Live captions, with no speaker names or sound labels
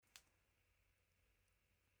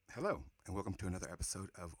Hello, and welcome to another episode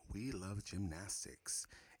of We Love Gymnastics.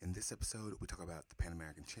 In this episode, we talk about the Pan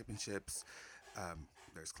American Championships.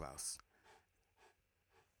 There's Klaus.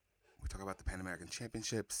 We talk about the Pan American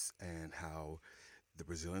Championships and how the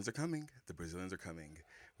Brazilians are coming. The Brazilians are coming.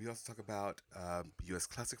 We also talk about U.S.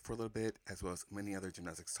 Classic for a little bit, as well as many other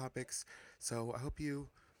gymnastics topics. So I hope you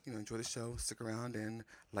enjoy the show. Stick around and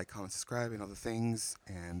like, comment, subscribe, and all the things.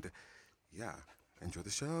 And yeah, enjoy the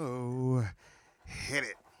show. Hit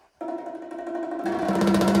it.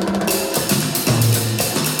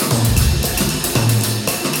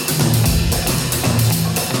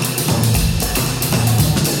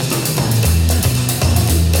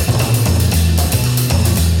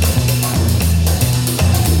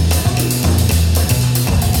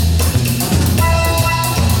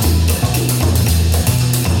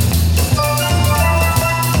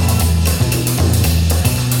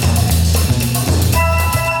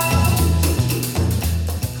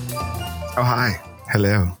 Oh, hi.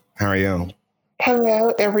 Hello. How are you?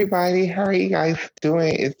 Hello, everybody. How are you guys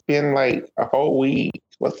doing? It's been like a whole week.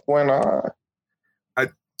 What's going on?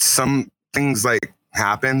 Some things like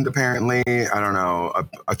happened, apparently. I don't know.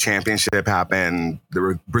 A championship happened.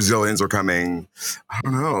 The Brazilians were coming. I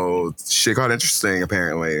don't know. Shit got interesting,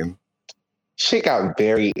 apparently. Shit got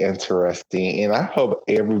very interesting, and I hope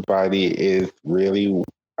everybody is really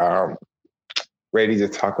ready to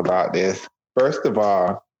talk about this. First of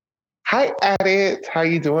all, hi, Adit. How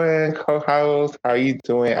you doing, co-host? How you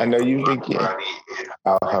doing? I know you've been getting.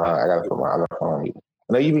 Oh, hold on. I gotta put my other phone on mute.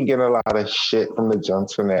 I know you've been getting a lot of shit from the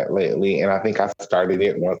Jumpsternet lately, and I think I started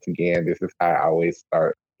it once again. This is how I always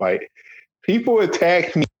start. Like, people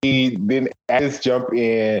attack me, then I just jump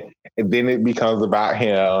in, and then it becomes about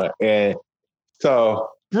him. And so,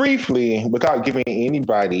 briefly, without giving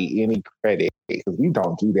anybody any credit, because we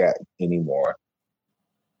don't do that anymore,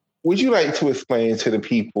 would you like to explain to the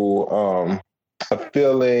people a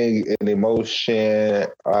feeling, an emotion,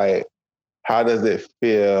 like how does it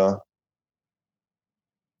feel?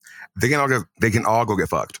 They can all go get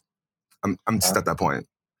fucked. I'm just at that point.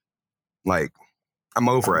 Like, I'm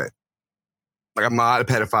over it. Like, I'm not a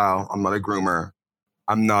pedophile. I'm not a groomer.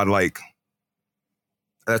 I'm not like,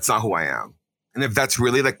 that's not who I am. And if that's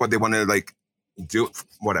really like what they want to like do,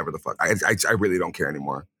 whatever the fuck. I really don't care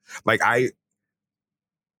anymore. Like,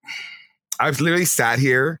 I've literally sat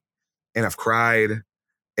here and I've cried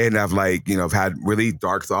and I've like, I've had really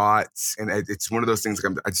dark thoughts. And it's one of those things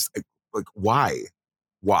like, why?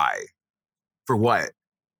 Why? For what?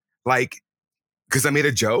 Like, because I made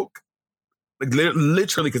a joke? Like,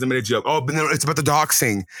 literally because I made a joke. Oh, but no, it's about the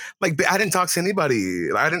doxing. Like, I didn't dox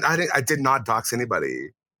anybody. I did not dox anybody.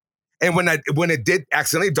 And when it did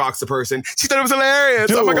accidentally dox the person, she thought it was hilarious.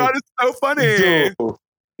 Dude, oh my God, it's so funny.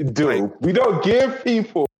 Dude, we don't give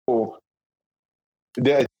people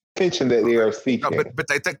the attention that they are seeking. No, but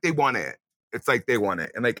it's like they want it. It's like they want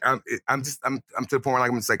it. And like I'm to the point where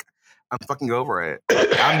like I'm just like, I'm fucking over it.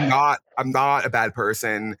 I'm not a bad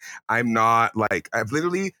person. I'm not like, I've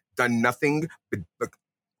literally done nothing but like,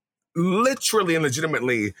 literally and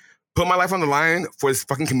legitimately put my life on the line for this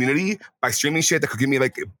fucking community by streaming shit that could get me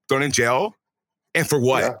like thrown in jail. And for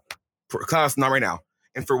what? Yeah. For class, not right now.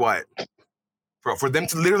 And for what? For them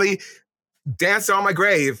to literally dance on my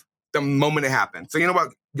grave the moment it happened. So you know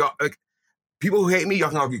what, y'all, like, people who hate me, y'all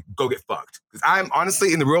can all go get fucked. Because I'm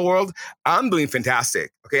honestly, in the real world, I'm doing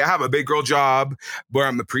fantastic. Okay, I have a big girl job where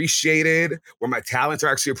I'm appreciated, where my talents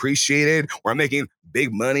are actually appreciated, where I'm making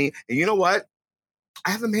big money. And you know what?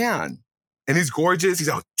 I have a man. And he's gorgeous. He's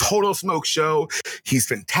a total smoke show. He's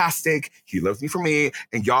fantastic. He loves me for me.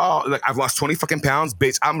 And y'all, like, I've lost 20 fucking pounds,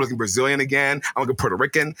 bitch. I'm looking Brazilian again. I'm looking Puerto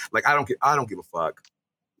Rican. Like, I don't give a fuck.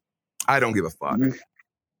 I don't give a fuck.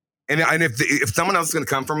 And if someone else is gonna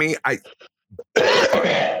come for me,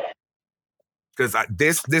 because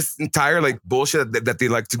this entire like bullshit that they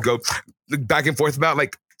like to go back and forth about,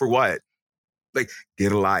 like, for what? Like,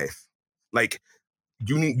 get a life. Like,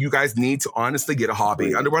 you guys need to honestly get a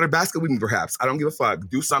hobby. Underwater basket weaving, perhaps. I don't give a fuck.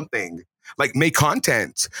 Do something. Like, make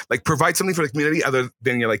content. Like, provide something for the community other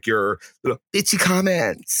than your little bitchy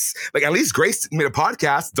comments. Like, at least Grace made a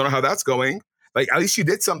podcast. Don't know how that's going. Like, at least she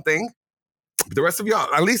did something. But the rest of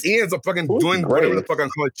y'all, at least Ian's fucking doing whatever the fuck I'm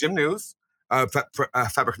calling Gym News.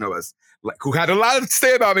 Fabric Novas, like, who had a lot to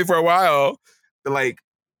say about me for a while. But like,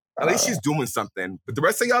 at least she's doing something. But the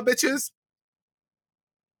rest of y'all bitches,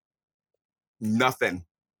 nothing.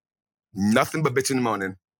 Nothing but bitching and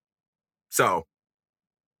moaning. So,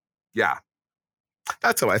 yeah.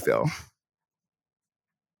 That's how I feel.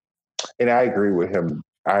 And I agree with him.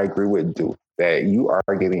 I agree with Duke that you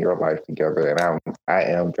are getting your life together, and I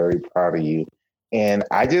am very proud of you. And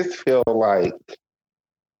I just feel like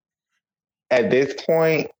at this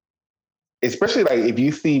point, especially like if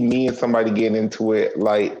you see me and somebody getting into it,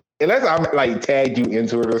 like unless I'm like tag you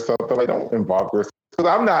into it or something, like don't involve yourself. Because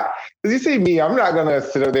I'm not, because you see me, I'm not gonna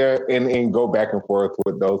sit up there and go back and forth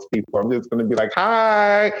with those people. I'm just gonna be like,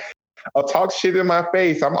 hi, I'll talk shit in my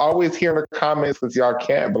face. I'm always here in the comments because y'all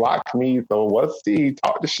can't block me. So what's the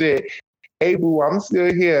talk the shit? Hey boo, I'm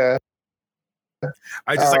still here.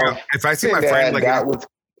 I just like if I see my friend like that was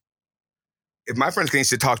if my friend's getting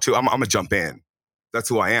shit talked to, I'm gonna jump in. That's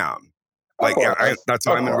who I am. Like that's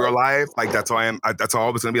how I'm in real life. Like that's how I am. That's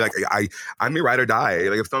always gonna be. Like I'm your ride or die.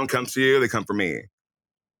 Like if someone comes to you, they come for me.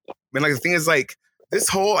 I mean, like the thing is, like this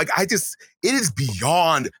whole like it is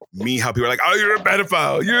beyond me how people are like, oh, you're a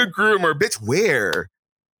pedophile, you're a groomer, bitch. Where?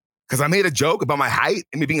 Because I made a joke about my height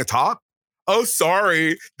and me being a top. Oh,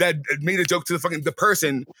 sorry, that made a joke to the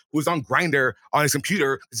person who's on Grindr on his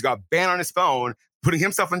computer because he got banned on his phone, putting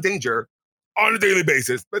himself in danger on a daily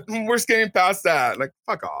basis. But we're skating past that. Like,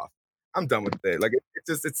 fuck off. I'm done with it. Like,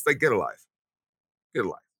 it's like, get a life. Get a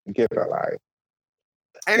life. Get a life.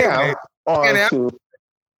 Anyway, on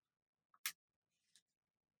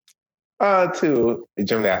to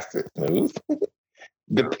gymnastics news.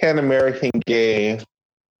 The Pan American Games.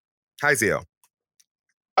 Hi, Zio.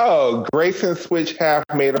 Oh, Grace and Switch have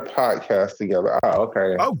made a podcast together. Oh,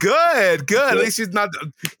 okay. Oh, good. At least she's not,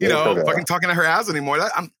 fucking talking to her ass anymore.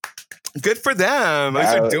 I'm good for them. At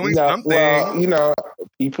least they're doing something. Well,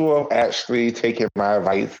 people have actually taken my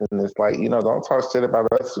advice, and it's like, don't talk shit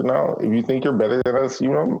about us. If you think you're better than us,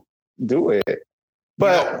 do it.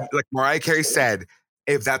 But like Mariah Carey said,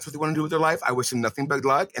 if that's what they want to do with their life, I wish them nothing but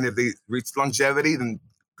luck. And if they reach longevity, then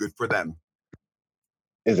good for them.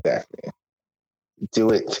 Exactly.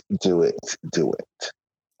 Do it.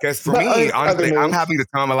 Because for me, honestly, I'm having the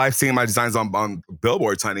time of my life seeing my designs on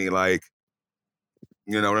billboards, honey. Like,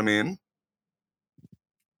 you know what I mean?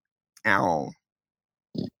 Ow.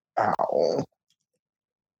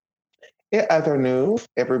 In other news,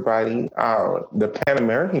 everybody, the Pan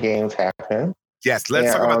American Games happened. Yes,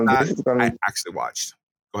 let's talk about that. I actually watched.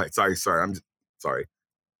 Go ahead. Sorry. I'm sorry.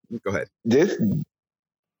 Go ahead.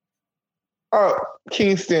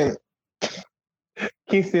 Kingston,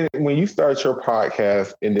 when you start your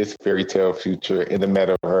podcast in this fairy tale future in the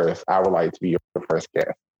metaverse, I would like to be your first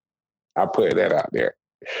guest. I'll put that out there.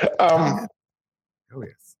 Oh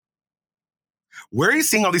yes. Where are you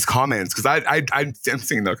seeing all these comments? Because I'm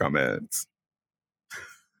seeing no comments.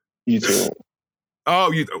 YouTube.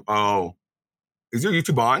 Oh. Is your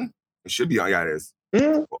YouTube on? It should be on. Yeah, it is.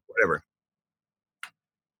 Mm-hmm. Whatever.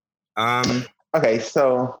 Okay,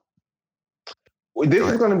 so this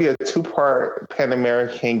is going to be a 2-part Pan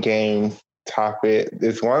American Games topic.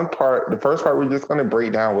 The first part, we're just going to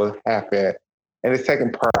break down what happened. And the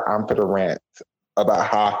second part, I'm for the rant about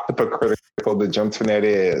how hypocritical the Internet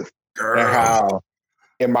is. Girl. And how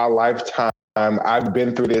in my lifetime, I've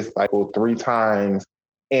been through this cycle 3 times.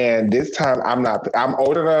 And this time I'm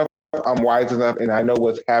old enough, I'm wise enough, and I know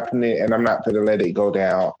what's happening, and I'm not going to let it go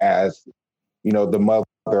down as, the mother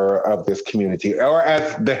of this community, or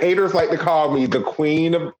as the haters like to call me, the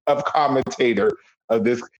queen of commentator of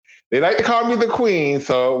this. They like to call me the queen,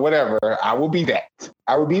 so whatever. I will be that.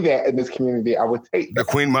 I will be that in this community. I would take the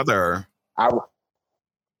queen mother.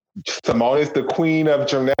 Simone is the queen of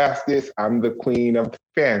gymnastics. I'm the queen of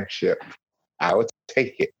fanship. I would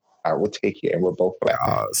take it. And we're both black.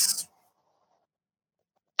 Yes.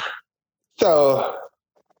 So,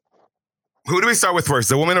 who do we start with first,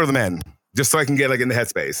 the woman or the men? Just so I can get in the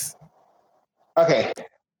headspace. Okay,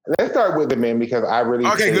 let's start with the men because I really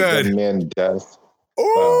think the men does.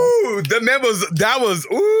 Ooh, the men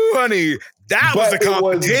honey, that was a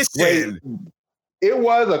competition. It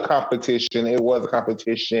was a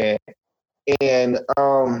competition. And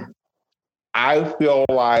I feel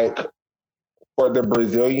like for the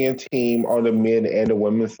Brazilian team on the men and the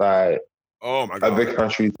women's side, oh my God, other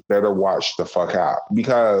countries better watch the fuck out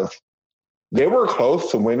because they were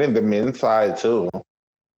close to winning the men's side too.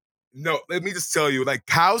 No, let me just tell you,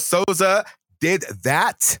 Pau Souza did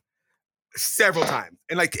that several times,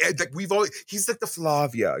 and he's like the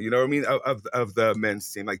Flavia, you know what I mean, of the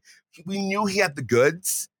men's team. We knew he had the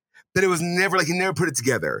goods, but it was never he never put it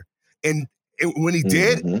together. And when he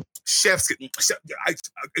did, chefs,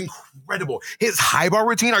 incredible. His high bar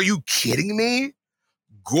routine, are you kidding me?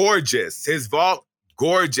 Gorgeous. His vault,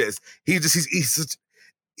 gorgeous. He's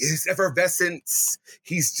his effervescence.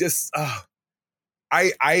 He's just,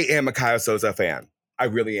 I am a Caio Souza fan. I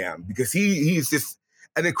really am, because he's just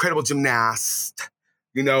an incredible gymnast.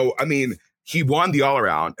 He won the all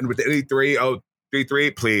around, and with the 83,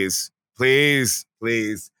 please. I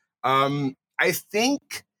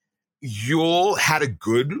think Yul had a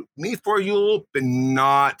good meet for Yul, but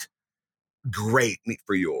not great meet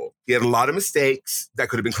for Yul. He had a lot of mistakes that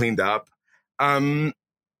could have been cleaned up. I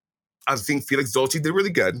think Felix Dolce did really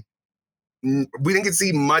good. We didn't get to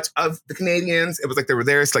see much of the Canadians. It was like they were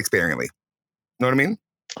there, it's like sparingly. Know what I mean?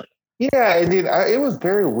 Yeah, it did. It was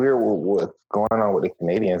very weird what's going on with the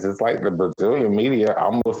Canadians. It's like the Brazilian media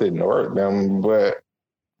almost ignored them, but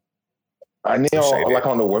I know, like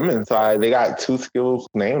on the women's side, they got 2 skills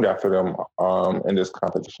named after them in this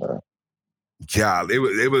competition. Yeah,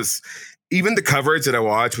 it was even the coverage that I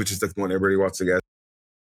watched, which is the one everybody watched, I guess.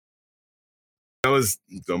 I was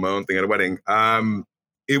doing my own thing at a wedding.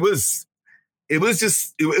 It was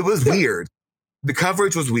weird. The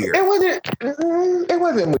coverage was weird. It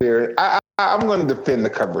wasn't weird. I'm going to defend the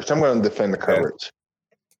coverage.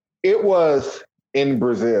 It was in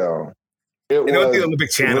Brazil. It was the Olympic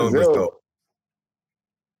channel in Brazil.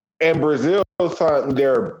 And Brazil sent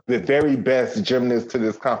the very best gymnasts to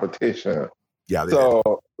this competition. Yeah.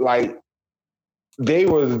 Like, they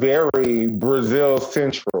was very Brazil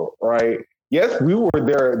central, right? Yes, we were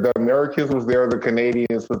there. The Americans was there. The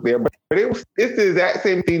Canadians was there. But it's the exact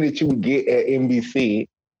same thing that you would get at NBC.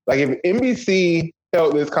 Like, if NBC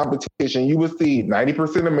held this competition, you would see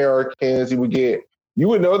 90% Americans. You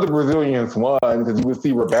would know the Brazilians won because you would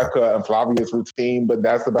see Rebecca and Flavia's routine, but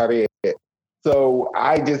that's about it. So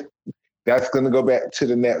that's going to go back to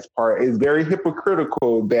the next part. It's very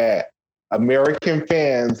hypocritical that American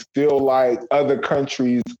fans feel like other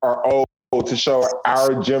countries are owed to show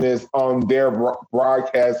our gymnasts on their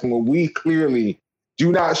broadcast when we clearly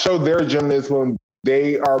do not show their gymnasts when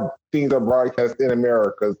things are broadcast in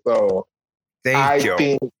America. So Thank you.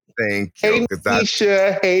 Hey,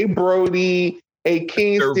 Nisha, hey, Brody, hey,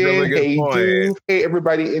 Kingston, really hey, Duke, hey,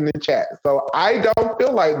 everybody in the chat. So I don't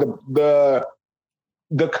feel like the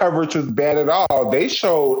coverage was bad at all. They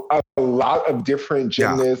showed a lot of different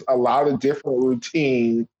gymnasts, a lot of different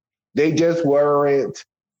routines. They just weren't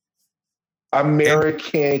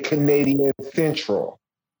American, Canadian central.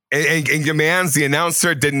 And your man's, the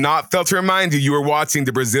announcer, did not fail to remind you were watching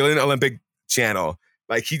the Brazilian Olympic channel.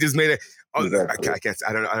 Like, he just made it. Oh, exactly.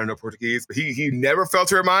 I don't know Portuguese, but he never failed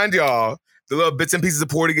to remind y'all the little bits and pieces of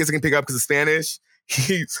Portuguese I can pick up because of Spanish.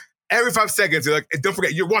 Every 5 seconds, you're like, and don't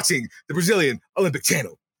forget, you're watching the Brazilian Olympic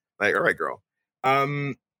channel. Like, all right, girl.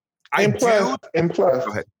 And plus,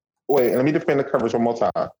 go ahead. Wait, let me defend the coverage one more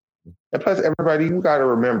time. And plus, everybody, you got to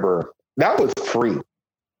remember, that was free.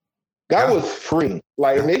 That was free.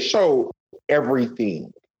 Like, they showed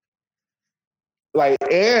everything. Like,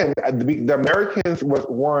 and the Americans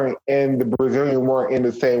weren't and the Brazilians weren't in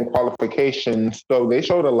the same qualifications, so they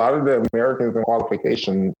showed a lot of the Americans in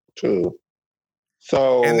qualification too.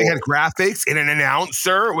 So, and they had graphics and an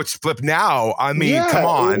announcer, which flipped now. I mean, come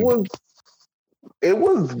on. It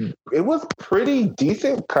was pretty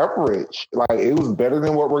decent coverage. Like, it was better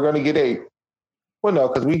than what we're going to get well, no,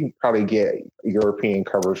 because we can probably get European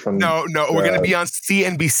coverage from. No, we're going to be on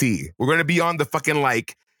CNBC. We're going to be on the fucking,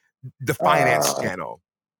 like, the finance channel.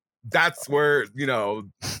 That's where,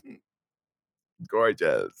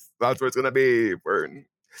 gorgeous. That's where it's going to be.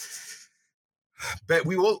 But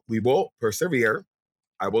we will persevere.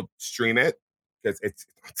 I will stream it because it's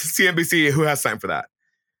CNBC. Who has time for that?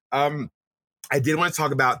 I did want to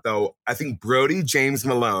talk about, though, I think Brody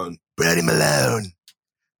Malone.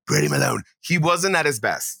 He wasn't at his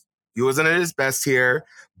best. He wasn't at his best here,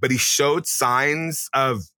 but he showed signs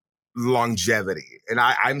of longevity. And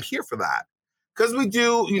I'm here for that. Because we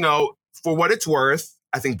do, for what it's worth,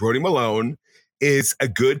 I think Brody Malone is a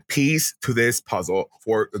good piece to this puzzle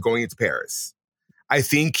for going into Paris. I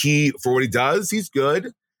think for what he does, he's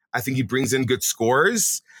good. I think he brings in good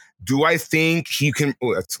scores. Do I think he can,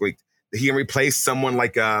 he can replace someone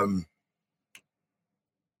like,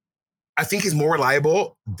 I think he's more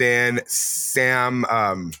reliable than Sam,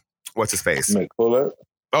 what's his face? McCullough?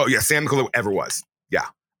 Oh, yeah, Sam McCullough ever was. Yeah,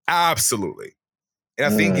 absolutely.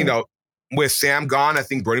 And I think, with Sam gone, I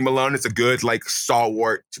think Brody Malone is a good, like,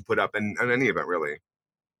 stalwart to put up in any event, really.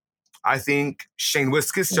 I think Shane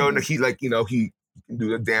Wiskus showed that he can do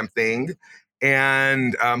the damn thing.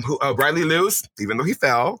 And Riley Lewis, even though he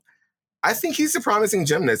fell, I think he's a promising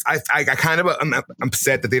gymnast. I kind of am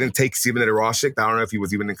upset that they didn't take Steven Edoroshic. I don't know if he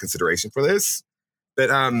was even in consideration for this. But,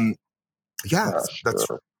 that's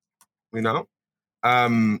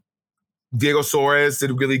Diego Soares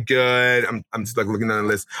did really good. I'm just, like, looking on the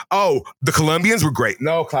list. Oh, the Colombians were great.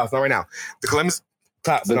 No, Klaus, not right now. The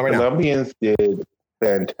Colombians did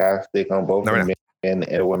fantastic on both the men and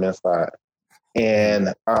the women's side.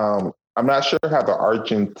 And I'm not sure how the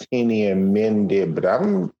Argentinian men did, but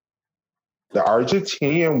The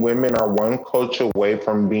Argentinian women are one coach away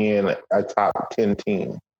from being a top 10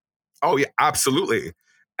 team. Oh yeah, absolutely,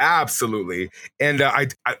 absolutely. And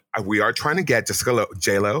we are trying to get Jessica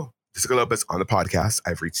Lopez on the podcast.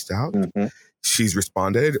 I've reached out. Mm-hmm. She's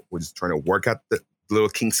responded. We're just trying to work out the little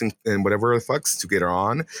kinks and whatever the fucks to get her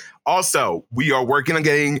on. Also, we are working on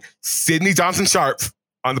getting Sydney Johnson Sharp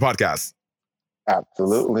on the podcast.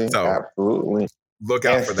 Absolutely, absolutely. Look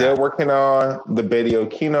out for that. Still working on the Betty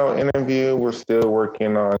Okino interview. We're still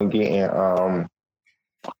working on getting I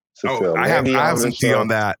have some tea on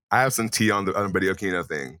that. I have some tea on the Betty Okino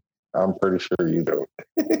thing. I'm pretty sure you do.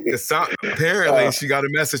 Apparently, she got a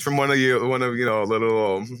message from one of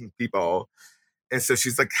little people, and so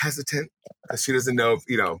she's like hesitant because she doesn't know if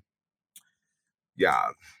Yeah,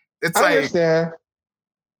 it's I understand,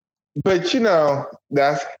 but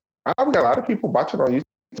that's I've got a lot of people watching on YouTube.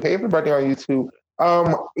 Hey, everybody on YouTube.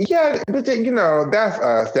 Yeah, but that's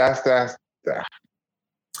us. That's.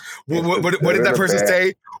 What did that person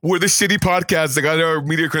say? We're the shitty podcast that got our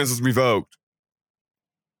media credentials revoked.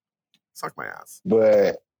 Suck my ass.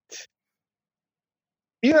 But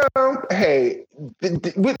hey,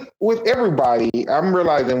 with everybody, I'm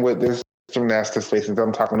realizing with this gymnastics spaces,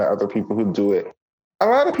 I'm talking to other people who do it. A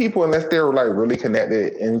lot of people, unless they're like really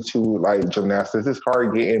connected into like gymnastics, it's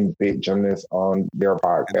hard getting big gymnasts on their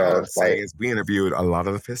podcast. We interviewed a lot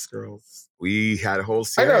of the Fist girls. We had a whole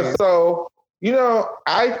series. I know. So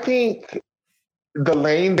I think the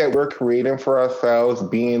lane that we're creating for ourselves,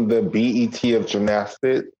 being the BET of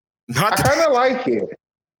gymnastics, I kind of like it.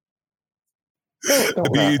 The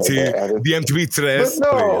BET, the MTV Tres.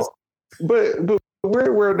 But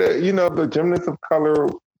where the gymnasts of color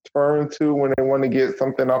turn to when they want to get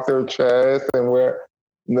something off their chest, and where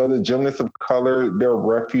the gymnasts of color, their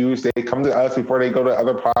refuge, they come to us before they go to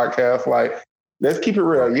other podcasts. Like, let's keep it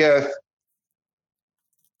real. Yes.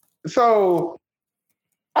 So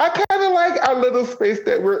I kind of like our little space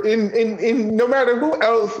that we're in. No matter who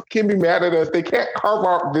else can be mad at us, they can't carve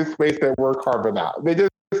out this space that we're carving out. They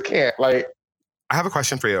just can't. Like, I have a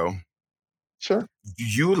question for you. Sure. Do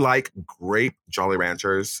you like grape Jolly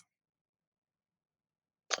Ranchers?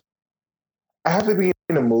 I have to be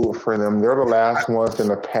in the mood for them. They're the last ones in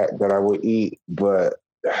the pack that I would eat, but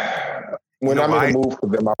when I'm in the mood for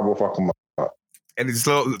them, I will fuck them up. And it's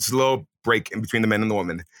a little break in between the men and the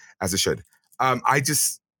women, as it should. I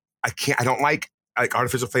can't. I don't like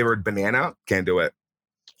artificial flavored banana. Can't do it.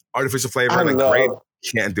 Artificial flavored grape.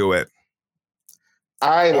 Can't do it.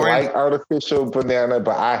 I like artificial banana,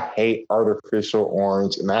 but I hate artificial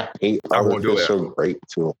orange, and I hate artificial grape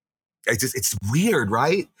too. It's weird,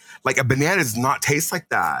 right? Like, a banana does not taste like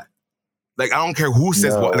that. Like, I don't care who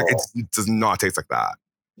says what. Like, it does not taste like that.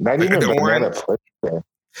 Not even banana.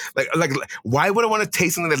 Like, why would I want to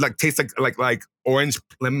taste something that tastes like orange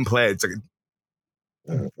lemon pledge?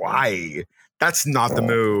 Like, why? That's not the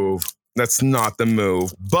move. That's not the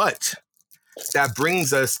move. But that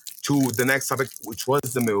brings us to the next topic, which was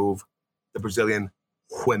the move: the Brazilian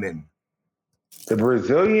women. The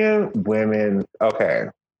Brazilian women. Okay.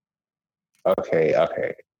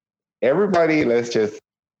 Everybody, I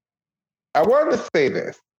want to say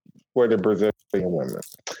this for the Brazilian women,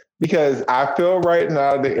 because I feel right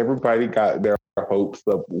now that everybody got their hopes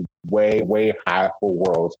up way, way high for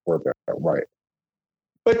Worlds for them, right?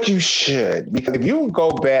 But you should, because if you go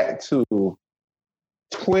back to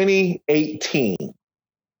 2018,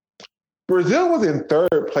 Brazil was in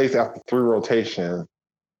third place after 3 rotations.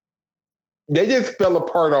 They just fell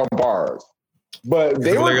apart on bars. But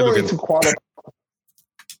they were going to qualify.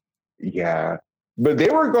 Yeah, but they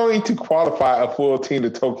were going to qualify a full team to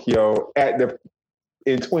Tokyo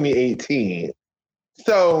in 2018.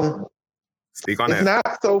 So speak on it's not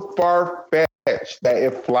so far fetched that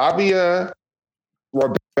if Flavia,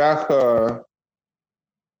 Rebecca,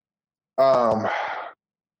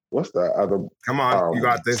 what's the other? Come on, you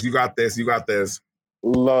got this. You got this. You got this.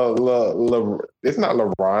 It's not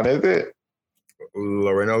LeBron, is it?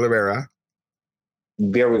 Lorena Oliveira.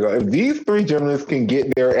 There we go. If these 3 gymnasts can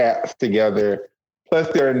get their acts together, plus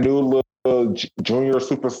their new little junior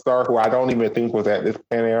superstar, who I don't even think was at this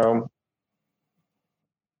Pan Am,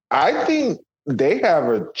 I think they have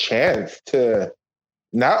a chance to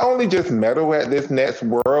not only just medal at this next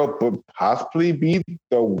World, but possibly be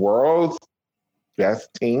the world's best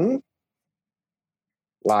team.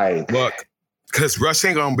 Like, look, because Russia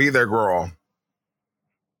ain't gonna be there, girl.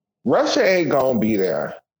 Russia ain't gonna be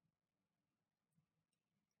there.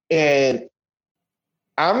 And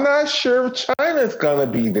I'm not sure if China's gonna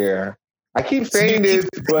be there. I keep saying this,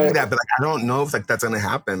 but I don't know if that's gonna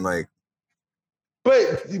happen.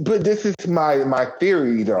 But this is my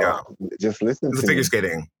theory, though. Yeah. Just listen to figure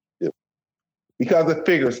skating. because of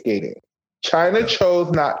figure skating. China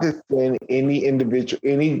chose not to send any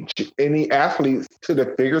athletes to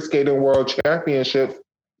the figure skating world championships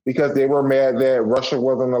because they were mad that Russia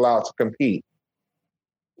wasn't allowed to compete.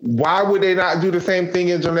 Why would they not do the same thing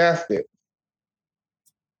in gymnastics?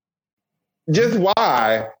 Just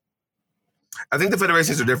why? I think the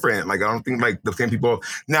federations are different. Like, I don't think like the same people.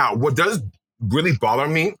 Now, what does really bother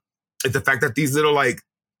me is the fact that these little like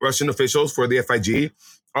Russian officials for the FIG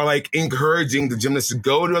are like encouraging the gymnasts to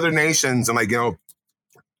go to other nations and like, you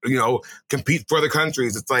know, compete for other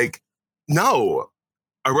countries. It's like, no,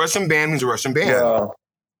 a Russian ban means a Russian ban. Well,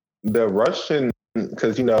 the Russian,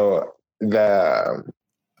 because you know a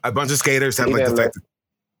bunch of skaters have like the fact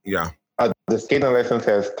that, the skating lessons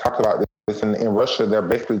has talked about this in Russia. They're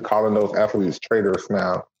basically calling those athletes traitors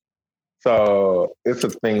now. So it's a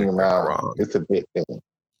thing now. It's a big thing.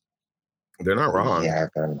 They're not wrong. Yeah,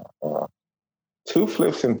 they're not wrong. 2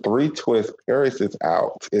 flips and 3 twists. Paris is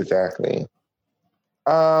out. Exactly.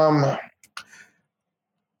 But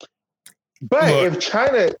if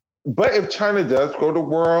China does go to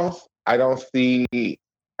Worlds, I don't see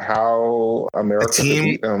how America can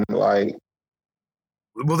beat them. Like,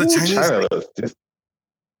 well, the Chinese,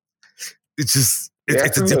 it's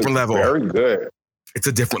a different level. Very good. It's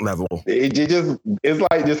a different level. It's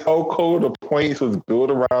like this whole code of points was built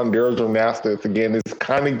around their gymnastics. Again, this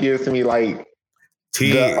kind of gives me like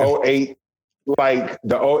the 08, like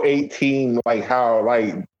the 08 team, like how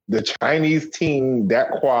like the Chinese team,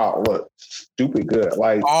 that quad looked stupid good.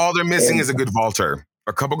 Like, all they're missing is a good vaulter,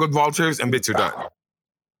 a couple good vaulters, and bits are done.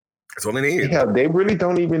 That's all they need. Yeah, they really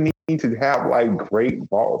don't even need to have like great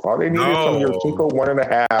vaults. All they need is some Yurchenko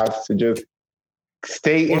 1.5 to just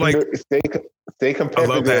stay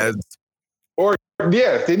competitive. Or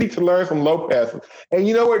yes, they need to learn from Lopez. And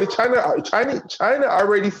you know what? China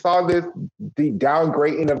already saw the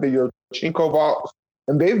downgrading of the Yurchenko vaults,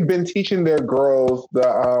 and they've been teaching their girls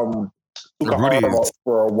the vaults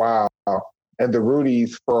for a while and the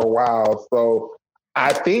Rudies for a while. So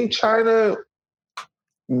I think China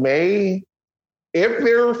may, if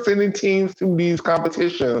they're sending teams to these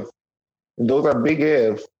competitions, and those are big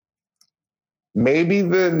ifs, maybe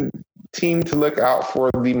the team to look out for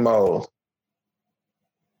the most.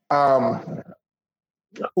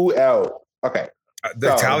 Who else? Okay.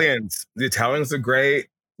 The Italians are great.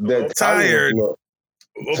 They're tired. A little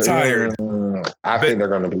tired. I think they're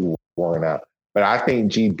going to be worn out. But I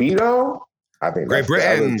think GB, I think Great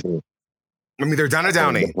Britain. I mean, they're down to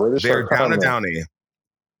Downey. They're down to Downey.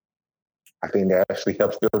 I think that actually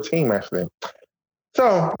helps their team, actually.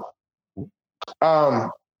 So, I'm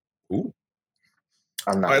not.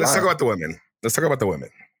 All right, let's talk about the women.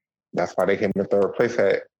 That's why they came in 3rd place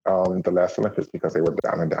at the last Olympics, because they were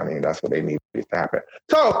down and Downey, and that's what they needed to happen.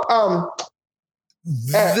 So,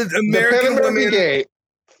 the American women game.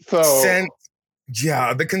 The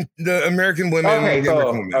American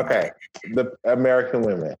women. Okay, the American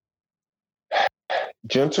women.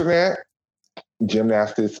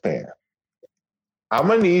 Gymnastics fan. I'm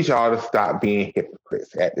going to need y'all to stop being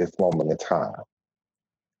hypocrites at this moment in time.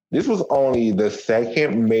 This was only the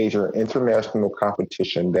 2nd major international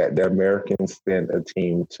competition that the Americans sent a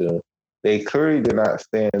team to. They clearly did not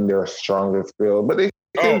send their strongest field, but they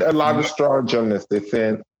sent a lot of strong gymnasts. They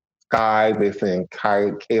sent Sky, they sent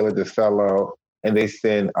Kayla DeCello, and they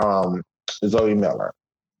sent Zoe Miller.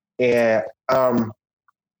 And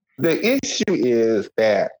the issue is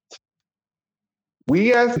that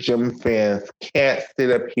we as gym fans can't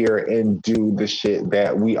sit up here and do the shit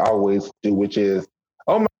that we always do, which is,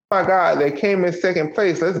 oh my God, they came in 2nd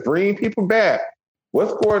place. Let's bring people back.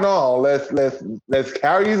 What's going on? Let's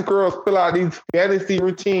carry these girls, fill out these fantasy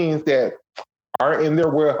routines that aren't in their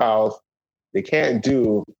wheelhouse. They can't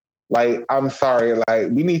do. Like, I'm sorry.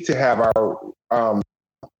 Like, we need to have our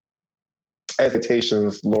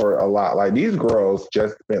expectations lowered a lot. Like, these girls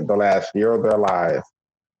just spent the last year of their lives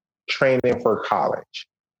training for college,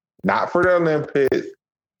 not for the Olympics,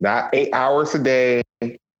 not 8 hours a day,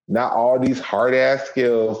 not all these hard ass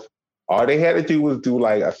skills. All they had to do was do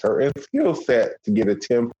like a certain skill set to get a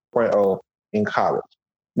 10.0 in college.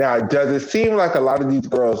 Now, does it seem like a lot of these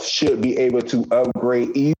girls should be able to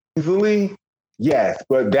upgrade easily? Yes,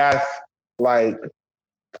 but that's like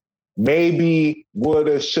maybe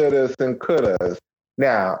woulda, shouldas, and couldas.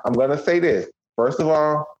 Now, I'm going to say this. First of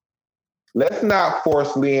all, let's not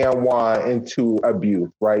force Leanne Wan into abuse,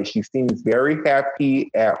 right? She seems very happy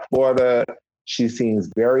at Florida. She seems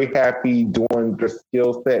very happy doing the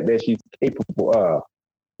skill set that she's capable of.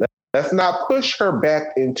 Let's not push her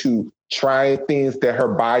back into trying things that her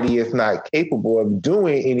body is not capable of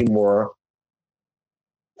doing anymore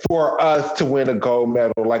for us to win a gold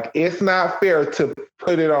medal. Like, it's not fair to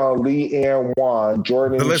put it on Leanne Wan,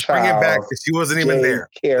 Jordan But let's bring it back Childs, because she wasn't even Jade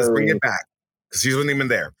there. Let's bring Carey. it back because she wasn't even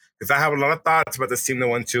there. Because I have a lot of thoughts about this team that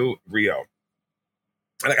won to Rio.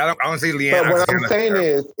 Like, I don't say Leanne. But what I'm saying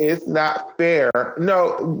is, it's not fair.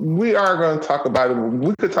 No, we are going to talk about it.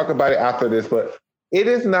 We could talk about it after this, but it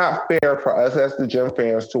is not fair for us as the gym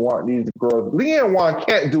fans to want these girls. Leanne Wan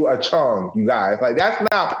can't do a chung, you guys. Like, that's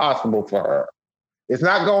not possible for her. It's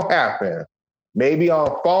not going to happen. Maybe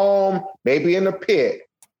on foam, maybe in the pit.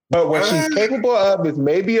 But what she's capable of is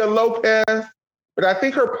maybe a Lopez. But I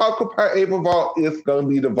think her Parker Ava vault is going to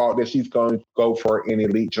be the vault that she's going to go for in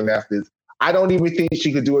elite gymnastics. I don't even think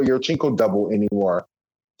she could do a Yurchenko double anymore.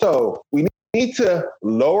 So we need to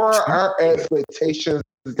lower our expectations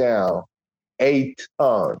down a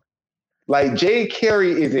ton. Like, Jade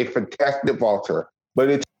Carey is a fantastic vaulter, but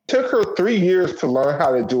it took her 3 years to learn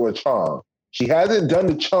how to do a chong. She hasn't done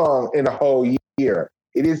the chong in a whole year.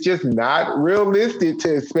 It is just not realistic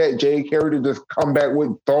to expect Jade Carey to just come back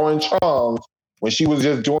with throwing chongs when she was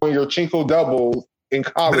just doing Yurchenko doubles in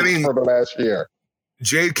college for the last year.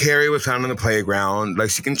 Jade Carey was found on the playground. Like,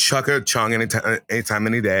 she can chuck a chong anytime,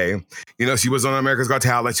 any day. You know, she was on America's Got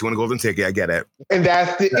Talent. She won a golden ticket. I get it. And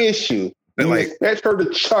that's the issue. You expect her to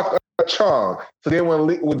chuck a chong. So then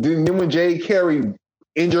when Jade Carey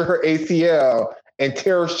injured her ACL and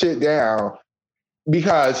tear shit down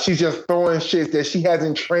because she's just throwing shit that she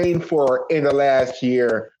hasn't trained for in the last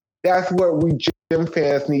year, that's what we gym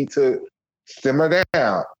fans need to simmer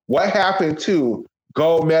down. What happened to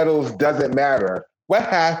gold medals doesn't matter? What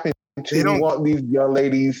happened to you want these young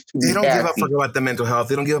ladies to be They don't happy? give a fuck about the mental health.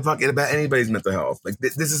 They don't give a fuck about anybody's mental health. Like,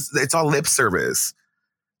 it's all lip service.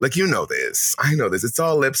 Like, you know this. I know this. It's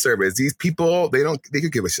all lip service. These people, they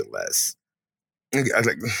could give a shit less. I was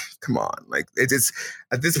like, come on. Like, it's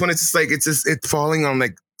at this point, it's falling on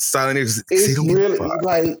like silent ears. It's really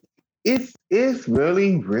like, it's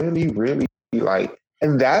really, really, really like,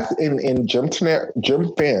 and that's in gym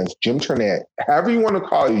fans, gymternet, however you want to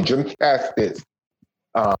call it, gymnastics,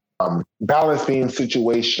 balance beam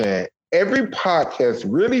situation. Every podcast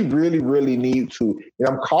really, really, really need to, and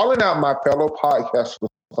I'm calling out my fellow podcasters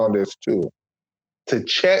on this too, to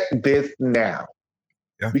check this now.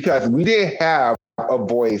 Yeah. Because we didn't have a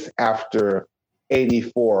voice after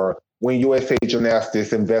 84 when USA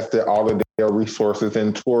Gymnastics invested all of their resources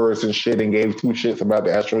in tours and shit and gave two shits about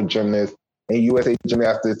the actual gymnasts, and USA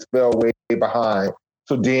Gymnastics fell way behind.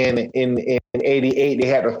 So then in 88, they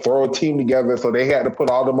had to throw a team together. So they had to put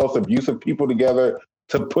all the most abusive people together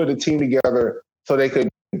to put a team together so they could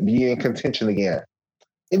be in contention again.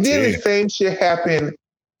 And then the same shit happened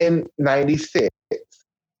in 96,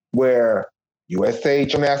 where USA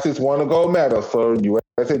Gymnastics won a gold medal. So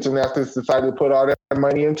USA Gymnastics decided to put all their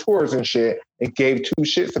money in tours and shit and gave two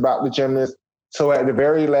shits about the gymnasts. So at the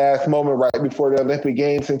very last moment, right before the Olympic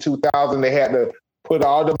Games in 2000, they had to put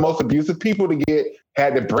all the most abusive people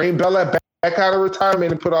had to bring Bella back out of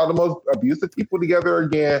retirement and put all the most abusive people together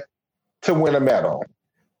again to win a medal.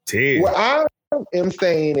 What I am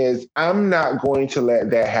saying is, I'm not going to let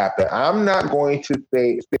that happen. I'm not going to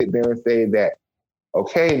sit there and say that,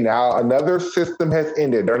 okay, now another system has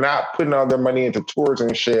ended. They're not putting all their money into tours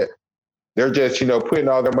and shit. They're just, putting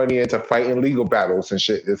all their money into fighting legal battles and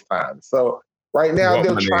shit this time. So right now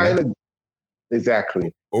they're trying to,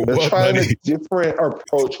 exactly. They're trying a different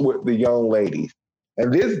approach with the young ladies.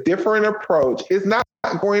 And this different approach is not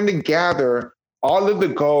going to gather all of the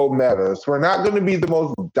gold medals. We're not going to be the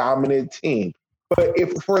most dominant team. But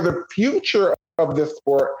if for the future of the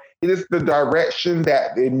sport, it is the direction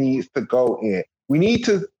that it needs to go in. We need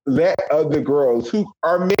to let other girls who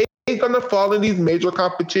are maybe going to fall in these major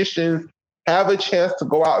competitions have a chance to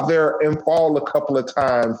go out there and fall a couple of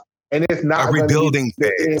times. And it's not a rebuilding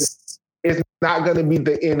phase. It's not going to be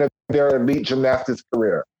the end of their elite gymnastics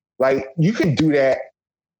career. Like, you can do that.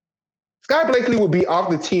 Sky Blakely would be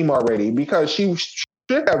off the team already because she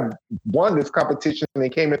should have won this competition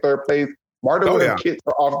and came in third place. Marta would have kicked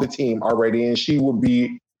her off the team already, and she would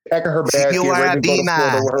be packing her bags. You're a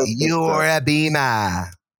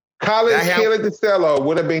beamer. College Kayla DeSello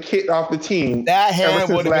would have been kicked off the team. That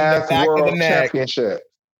hand would have been the back of the neck. Championship.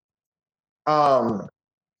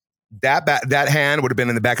 That hand would have been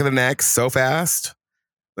in the back of the neck so fast.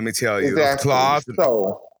 Let me tell you. Exactly. Claws.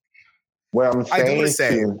 So, what I'm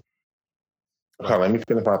saying okay, let me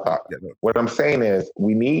finish my thought. Yeah, no. What I'm saying is,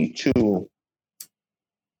 we need to,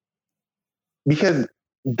 because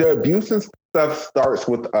the abuse and stuff starts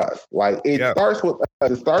with us. Like, it starts with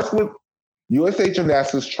us. It starts with USA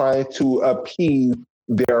Gymnastics trying to appease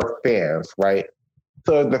their fans, right?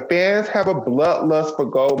 So if the fans have a bloodlust for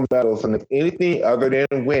gold medals and if anything other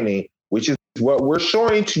than winning, which is what we're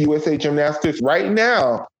showing to USA Gymnastics right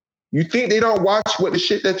now, you think they don't watch what the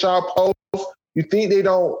shit that y'all post? You think they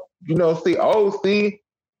don't, see,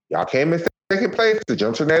 y'all came in second place. The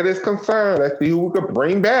Gymternet is concerned. Let's see who we could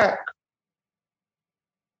bring back.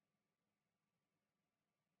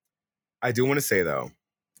 I do want to say, though,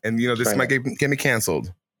 and, this might get me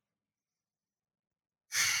canceled.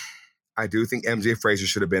 I do think MJ Frazier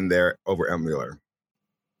should have been there over Elle Mueller.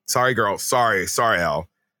 Sorry, girl. Sorry, Elle.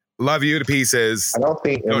 Love you to pieces. I don't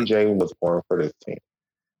think MJ was born for this team.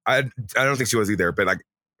 I don't think she was either, but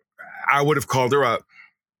I would have called her up.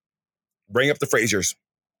 Bring up the Fraziers.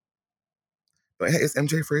 But hey, is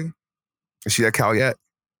MJ free? Is she at Cal yet?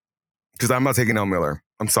 Because I'm not taking Elle Mueller.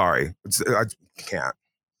 I'm sorry. I can't.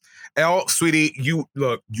 Elle, sweetie, you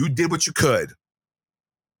did what you could.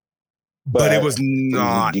 But it was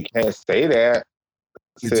not. You can't say that.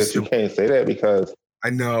 Sis, you can't say that because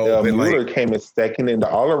I know. Elle Mueller came in second in the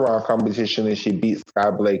all-around competition and she beat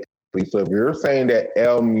Sky Blakely. So if you're saying that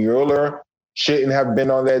Elle Mueller shouldn't have been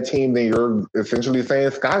on that team, then you're essentially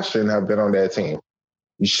saying Sky shouldn't have been on that team.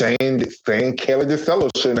 You're saying Kayla DiCello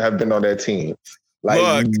shouldn't have been on that team.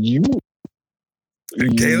 Look,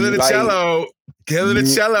 Kayla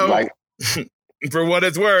DiCello, for what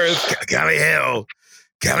it's worth, Callie Hill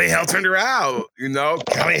turned her out.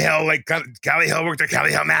 Callie Hill worked her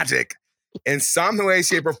Callie Hill magic. In some way,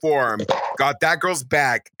 shape, or form, got that girl's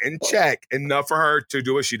back in check enough for her to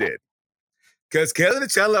do what she did. Because Kayla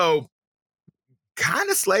DiCello kind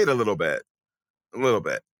of slayed a little bit.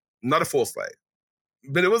 Not a full slay.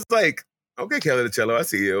 But it was like, okay, Kayla DiCello, I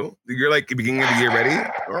see you. You're beginning of the year ready?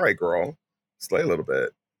 All right, girl. Slay a little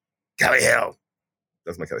bit. Callie Hill.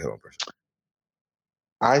 That's my Callie Hill impression.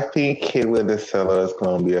 I think Kayla DiCello is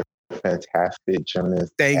going to be a fantastic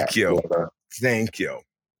gymnast. Thank you.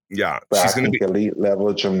 Yeah, but she's going to be elite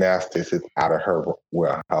level gymnastics is out of her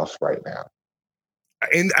wheelhouse right now.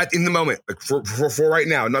 In the moment, for right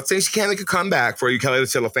now, I'm not saying she can't make a comeback for you Kelly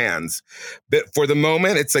DiCello fans, but for the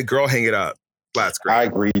moment, it's like, girl, hang it up. That's great. I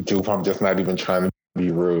agree, Duke. I'm just not even trying to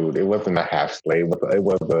be rude. It wasn't a half slay. It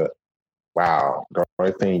was a wow. The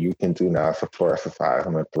only thing you can do now is a fluorescence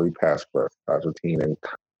on a 3-pass fluorescence routine and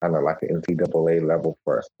kind of like an NCAA level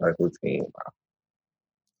fluorescence routine. Wow.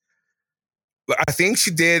 I think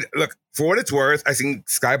she did. Look, for what it's worth, I think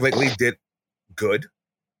Sky Blakely did good.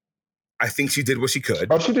 I think she did what she could.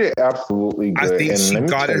 Oh, she did absolutely good. I think she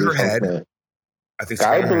got in her head. I think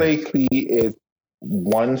Sky Blakely is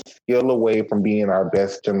one skill away from being our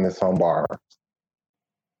best gymnast on bar.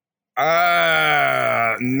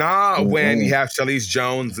 Not when you have Charlize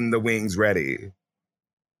Jones and the wings ready.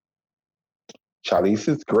 Charlize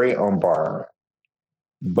is great on bar.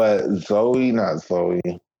 But Zoe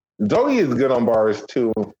is good on bars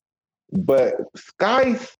too. But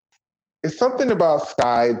Sky, it's something about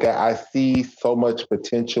Sky that I see so much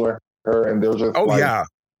potential in her, and they're just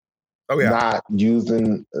not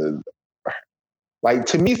using.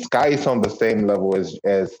 To me, Sky is on the same level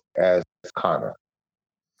as Connor.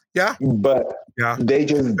 Yeah, but they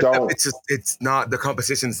just don't. It's not, the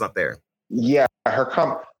competition's not there. Yeah,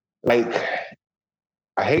 her I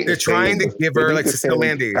hate. They're trying to give her Cecilia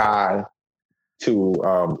Landy Sky to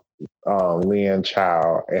Leanne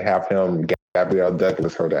Chow and have him Gabrielle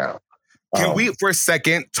Douglas her down. Can we for a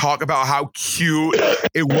second talk about how cute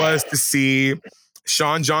it was to see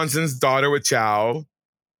Shawn Johnson's daughter with Chow?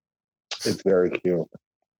 It's very cute.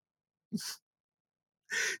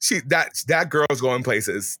 That girl's going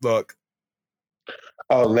places. Look.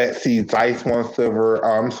 Oh, Lexi Zeiss won silver.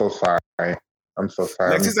 Oh, I'm so sorry.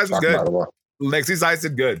 Lexi Zeiss was good. Lexi Zeiss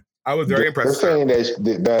did good. I was very impressed. They're saying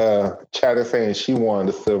that the chat is saying she won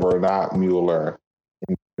the silver, not Mueller.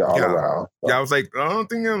 All around. So. Yeah, I was like, I don't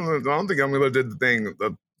think Elle Mueller did the thing.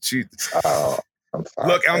 I'm sorry.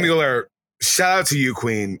 Look, Elle Mueller, shout out to you,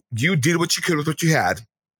 Queen. You did what you could with what you had.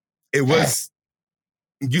 It was,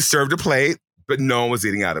 you served a plate, but no one was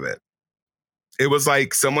eating out of it. It was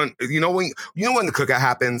like someone, when the cookout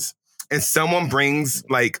happens and someone brings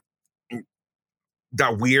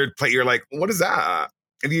that weird plate, you're like, what is that?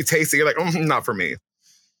 And you taste it, you're like, not for me.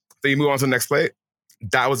 So you move on to the next plate.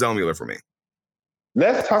 That was Elle Mueller for me.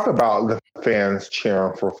 Let's talk about the fans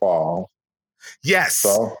cheering for fall. Yes.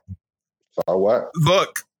 So what?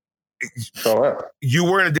 Look. So what? You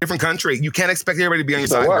were in a different country. You can't expect everybody to be on your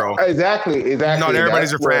side, what? girl. Exactly. Not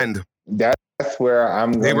everybody's your friend. That's where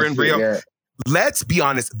I'm going. They were in Rio. Let's be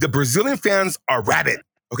honest. The Brazilian fans are rabid.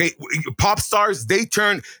 Okay? Pop stars, they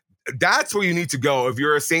turn. That's where you need to go. If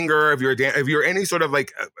you're a singer, if you're any sort of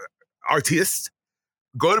artist,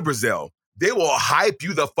 go to Brazil. They will hype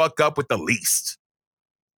you the fuck up with the least.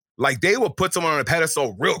 Like, they will put someone on a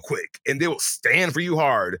pedestal real quick, and they will stand for you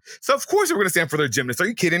hard. So, of course, we're going to stand for their gymnasts. Are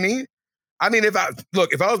you kidding me? I mean, if I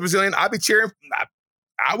was Brazilian, I'd be cheering.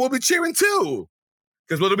 I will be cheering too.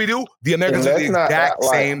 Because what do we do? The Americans do the exact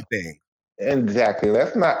same thing. Exactly.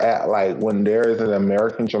 Let's not act like when there is an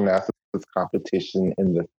American gymnastics competition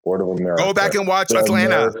in the sport of America. Go back and watch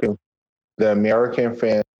Atlanta. The American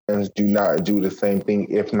fans do not do the same thing,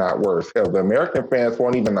 if not worse. Hell, the American fans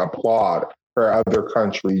won't even applaud for other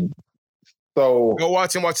country. So go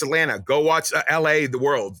watch Atlanta. Go watch LA, the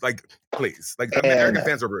world. Like, please. Like, American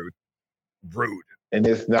fans are rude. Rude. And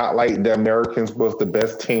it's not like the Americans was the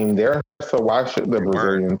best team there. So why should the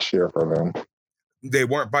Brazilians cheer for them? They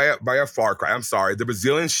weren't by a far cry. I'm sorry. The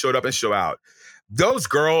Brazilians showed up and showed out. Those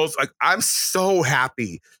girls, like, I'm so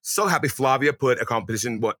happy Flavia put a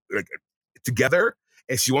competition together,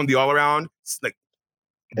 and she won the all around. Like,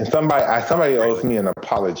 and somebody owes me an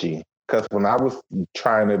apology, because when I was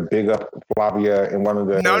trying to big up Flavia in one of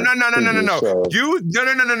the no. shows,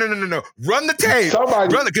 No. Run the tape.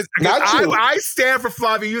 Run it, because I stand for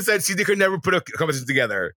Flavia. You said she could never put a competition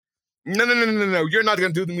together. No. You're not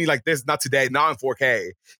going to do to me like this. Not today. Not in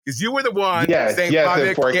 4K. Because you were the one saying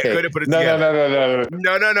Flavia couldn't put it together.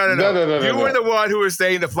 No. You were the one who was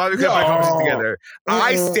saying that Flavia couldn't put a competition together.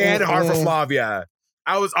 I stand hard for Flavia.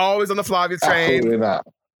 I was always on the Flavia train. Absolutely not.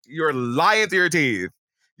 You're lying through your teeth.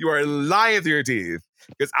 You are lying through your teeth.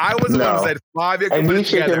 Because I was the one who said Flavia could put it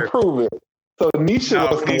together. And Nisha can prove it. So Nisha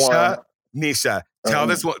was the one. Nisha,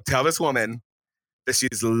 tell this woman that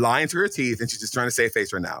she's lying through her teeth and she's just trying to save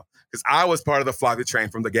face right now. Because I was part of the Flavia train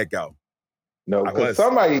from the get-go. No, because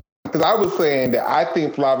I was saying that I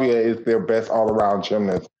think Flavia is their best all-around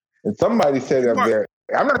gymnast. And somebody said up there,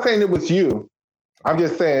 I'm not saying it was you. I'm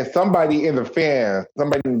just saying somebody in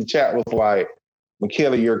the chat was like,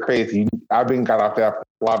 Michaela, you're crazy. I've been got off that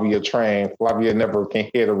Flavia train. Flavia never can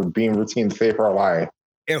hit a beam routine to save her life.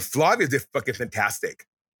 And Flavia did fucking fantastic.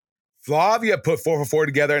 Flavia put 4 for 4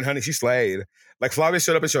 together, and honey, she slayed. Like, Flavia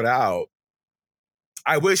showed up and showed out.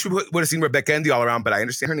 I wish we would have seen Rebecca in the all-around, but I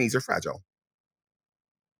understand her knees are fragile.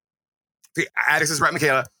 See, Addis is right,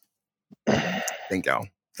 Michaela. Thank y'all.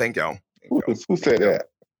 Who said that?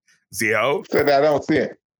 Zio? Who said that? I don't see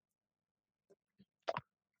it.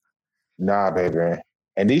 Nah, baby.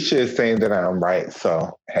 Anisha is saying that I'm right,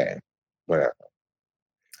 so, hey, whatever.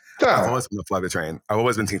 So, I've always been the Flavia train. I've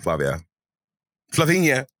always been Team Flavia.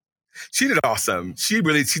 Flavinha. She did awesome. She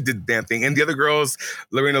did the damn thing. And the other girls,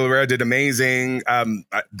 Lorena Lorera did amazing.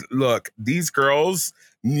 Look, these girls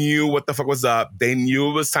knew what the fuck was up. They knew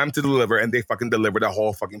it was time to deliver, and they fucking delivered a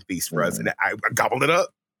whole fucking feast for us. And I gobbled it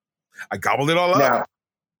up. I gobbled it all up. Now,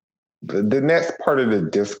 the next part of the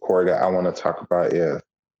Discord that I want to talk about is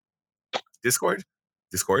Discord?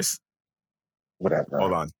 Discourse? Whatever.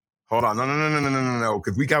 Hold on. No.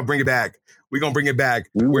 Because we gotta bring it back. We're gonna bring it back.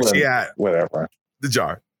 Where's she at? Whatever. The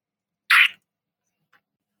jar.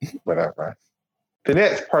 Whatever. The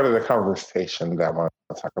next part of the conversation that I want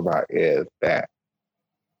to talk about is that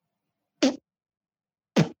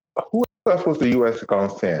who else was the U.S. going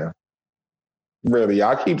to send? Really,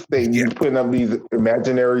 y'all keep saying you putting up these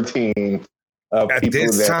imaginary teams of people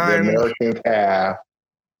that the Americans have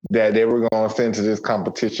that they were going to send to this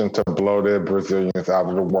competition to blow the Brazilians out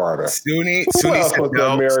of the water. Suni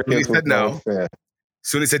said no.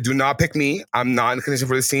 Suni said, do not pick me. I'm not in the condition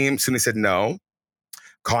for this team. Suni said no.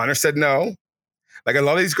 Connor said no. Like, a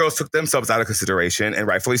lot of these girls took themselves out of consideration, and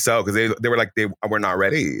rightfully so, because they were like, they were not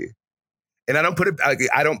ready. And I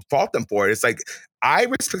don't fault them for it. It's like, I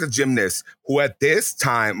respect a gymnast who at this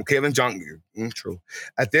time, Caitlin Jung, true,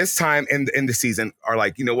 at this time in the season are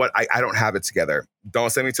like, you know what, I don't have it together.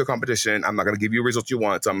 Don't send me to a competition. I'm not going to give you a result you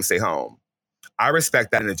want, so I'm going to stay home. I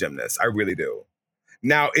respect that in a gymnast. I really do.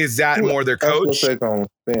 Now, is that more their coach?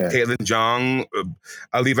 Caitlin Jung,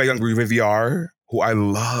 Aliva Young-Rivière, who I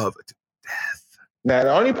love to death. Now,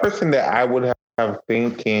 the only person that I would have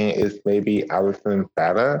thinking is maybe Alison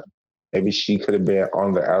Fata. Maybe she could have been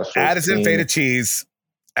on the actual Addison Feta Cheese.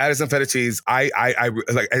 Addison Feta Cheese. I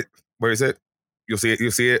where is it? You'll see it.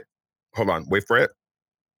 You'll see it. Hold on. Wait for it.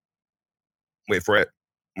 Wait for it.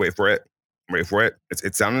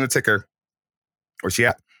 It's down in the ticker. Where's she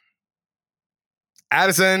at?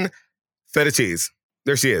 Addison Feta Cheese.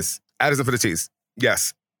 There she is. Addison Feta Cheese.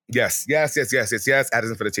 Yes. Addison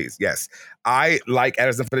Feta Cheese. Yes. I like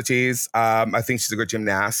Addison Feta Cheese. I think she's a good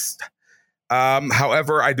gymnast.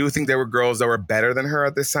 However, I do think there were girls that were better than her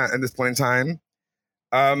at this point in time.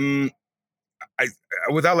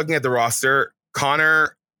 Without looking at the roster,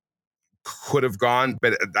 Connor could have gone,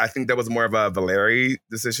 but I think that was more of a Valerie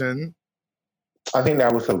decision. I think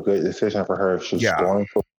that was a good decision for her. She's going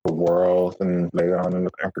for Worlds and later on in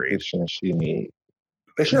the competition she needs.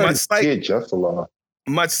 But she already did just a lot.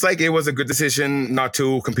 Much like it was a good decision not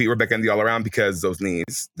to compete Rebecca in the all-around because those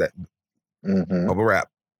knees that bubble wrap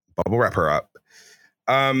her up.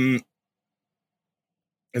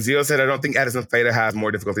 Zio said, I don't think Addison Feda has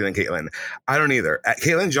more difficulty than Caitlin. I don't either. At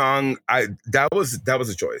Caitlin Jong, that was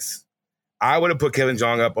a choice. I would have put Caitlin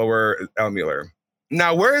Jong up over Elle Mueller.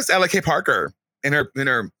 Now, where is Ella K. Parker in her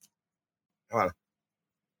hold on.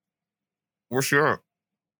 Where's she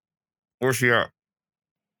at?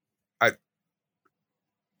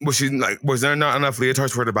 Was there not enough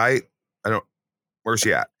leotards for her to bite? Where's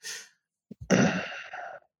she at? You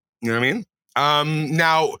know what I mean?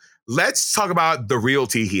 Now, let's talk about the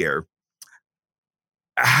realty here.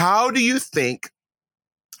 How do you think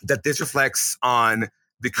that this reflects on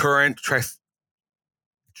the current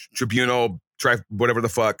tribunal, whatever the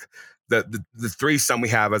fuck, the threesome we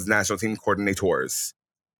have as national team coordinators?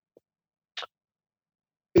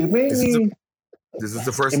 It made me. This is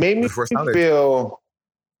the first. It made me feel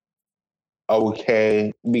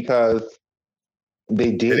okay because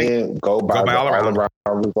they didn't go by the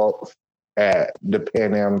all-around results at the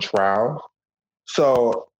Pan Am trial.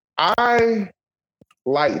 So I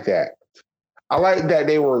like that. I like that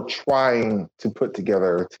they were trying to put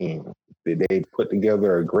together a team. Did they put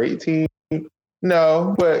together a great team?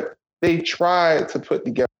 No, but they tried to put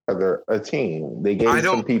together a team. They gave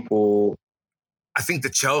some people. I think the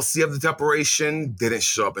Chelsea of the separation didn't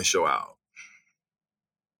show up and show out.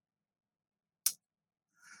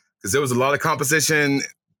 Because there was a lot of composition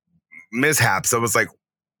mishaps. I was like,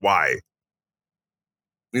 why?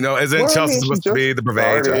 Isn't Chelsea supposed to be the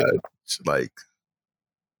purveyor judge? Like,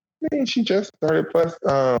 I mean, she just started. Plus,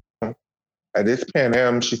 at this Pan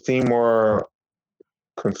Am, she seemed more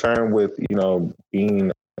concerned with,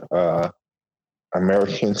 being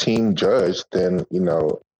American team judge than,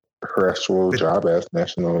 her actual job as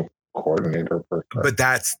national coordinator. But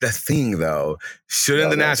that's the thing, though.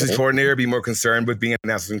 Shouldn't the national coordinator be more concerned with being a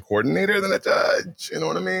national coordinator than a judge? You know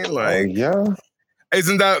what I mean? Like, yeah.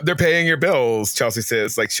 Isn't that they're paying your bills? Chelsea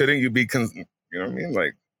says, like, shouldn't you be? You know what I mean?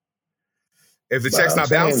 Like, if the check's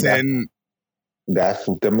not bouncing, that's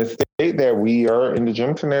the mistake that we are in the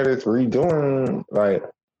gym tonight is redoing. Like,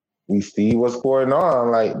 we see what's going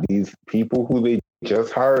on. Like, these people who they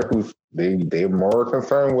just hired, who's they're more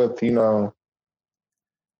concerned with,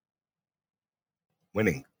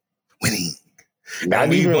 winning.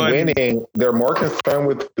 Not even winning. They're more concerned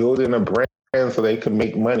with building a brand so they can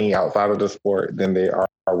make money outside of the sport than they are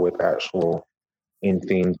with actual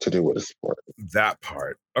anything to do with the sport. That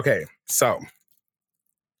part. Okay, so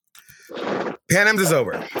Pan Am is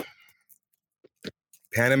over.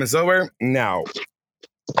 Pan Am is over. Now,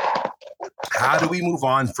 how do we move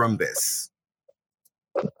on from this?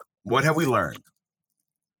 What have we learned?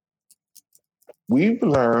 We've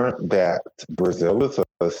learned that Brazil is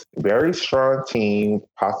a very strong team,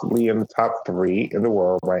 possibly in the top 3 in the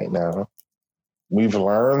world right now. We've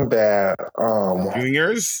learned that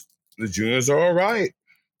the juniors are all right.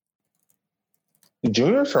 The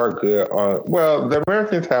juniors are good. The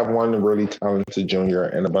Americans have one really talented junior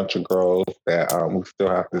and a bunch of girls that we still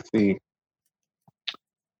have to see.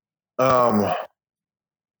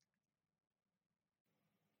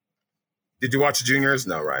 Did you watch the juniors?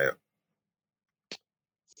 No, right?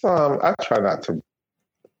 I try not to.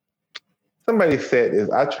 Somebody said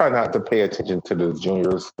I try not to pay attention to the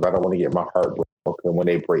juniors because I don't want to get my heart broken when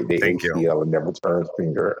they break their ACL and never turn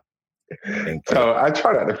finger. So I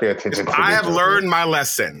try not to pay attention to I have learned my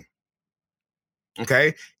lesson.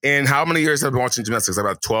 Okay? And how many years have I been watching gymnastics?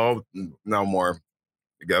 About 12? No more.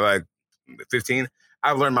 Like 15?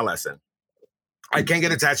 I've learned my lesson. I can't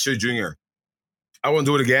get attached to a junior. I won't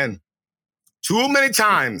do it again. Too many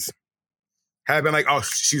times have I been like, oh,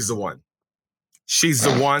 she's the one. She's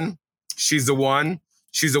the one. She's the one.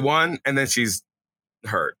 She's the one. And then she's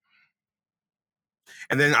hurt.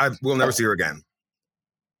 And then I will never see her again.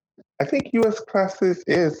 I think U.S. Classes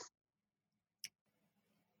is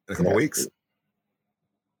in a couple weeks.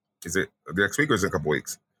 Is it next week or is it a couple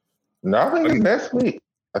weeks? No, I think it's next week.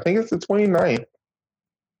 I think it's the 29th.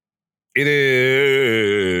 It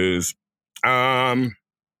is. Now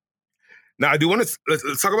I do want to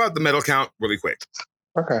let's talk about the medal count really quick.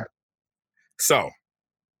 Okay. So,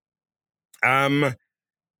 I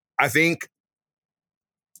think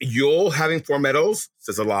Yul having 4 medals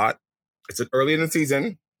says a lot. It's early in the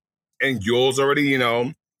season, and Yul's already,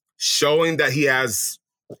 showing that he has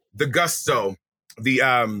the gusto,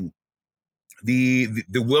 the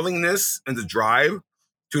willingness and the drive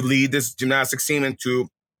to lead this gymnastics team into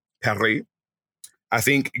Paris. I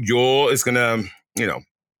think Yul is gonna,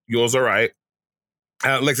 Yul's all right.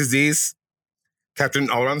 Lexi Z's captain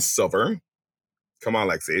all around silver. Come on,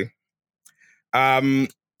 Lexi.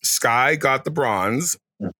 Sky got the bronze.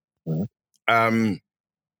 Mhm.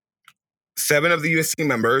 7 of the USC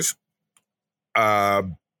members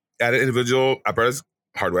added individual apparatus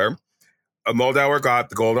hardware. Moldauer got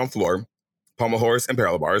the gold on floor. Pommel horse and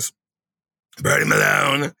parallel bars. Bernie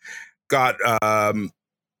Malone got on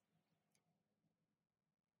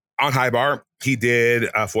high bar. He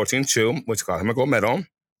did 14-2, which got him a gold medal.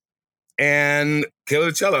 And Kayla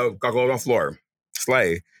DiCello got gold on floor.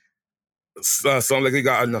 Slay. Sky Blakely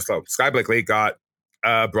got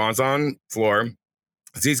bronze on floor.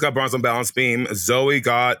 Z's got bronze on balance beam. Zoe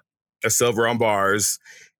got a silver on bars.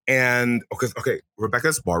 And okay,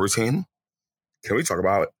 Rebecca's bar routine. Can we talk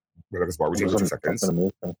about Rebecca's bar routine for 2 seconds?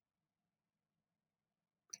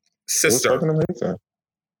 Sister,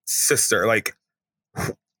 like,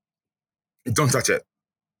 don't touch it.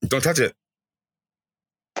 Don't touch it.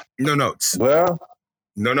 No notes. Well,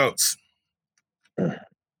 no notes.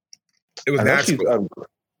 It was magical.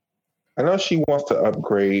 I know she wants to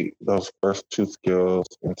upgrade those first 2 skills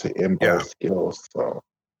into in-bar skills. So,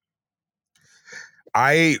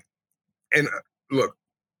 look,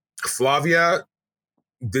 Flavia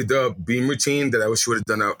did the beam routine that I wish she would have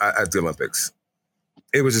done at the Olympics.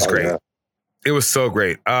 It was just great. Yeah. It was so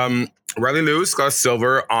great. Riley Lewis got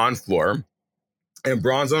silver on floor and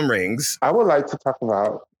bronze on rings. I would like to talk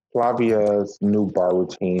about Flavia's new bar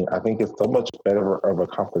routine. I think it's so much better of a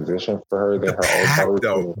composition for her than her old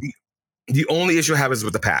bar routine. The only issue I have is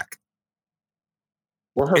with the pack.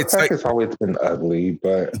 Well, her pack has always been ugly,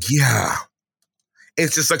 but... Yeah.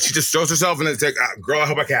 It's just like she just throws herself and it's like, girl, I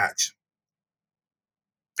hope I catch.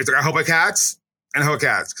 It's like, I hope I catch and I hope I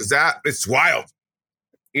catch. Because it's wild.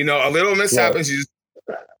 You know, a little mishap and she's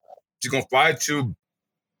going to fly to,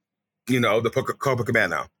 the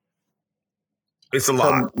Copacabana. It's a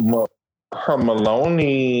lot. Her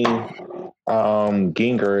Maloney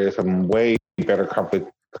Ginger is a way better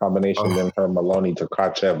combination than her Maloney to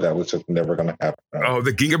Tkachev. That was just never going to happen. Oh,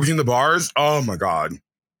 the Ginger between the bars? Oh, my God.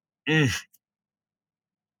 It's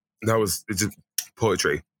just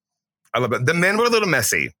poetry. I love it. The men were a little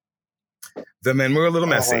messy. They were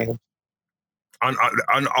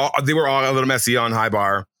all a little messy on high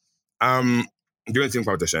bar during the team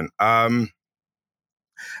competition. I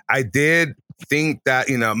did think that,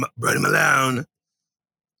 Bernie Malone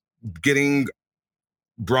getting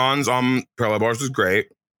bronze on parallel bars was great,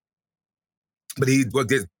 but he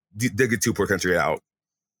did get 2 poor country out.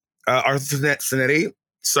 Arthur Sinetti,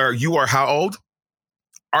 sir, you are how old?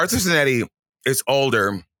 Arthur Sinetti is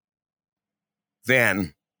older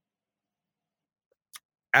than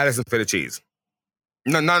Addison Feta Cheese.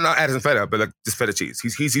 No, not Addison Feta, but like just Feta Cheese.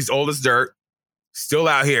 He's old as dirt, still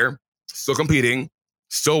out here, still competing,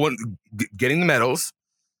 still getting the medals.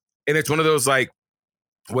 And it's one of those, like,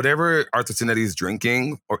 whatever Arthur Sinetti is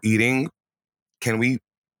drinking or eating, can we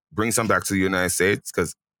bring some back to the United States?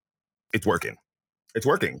 Because it's working. It's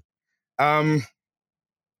working. And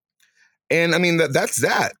I mean, that's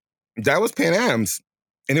that. That was Pan Am's.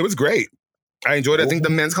 And it was great. I enjoyed it. I think the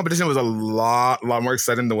men's competition was a lot more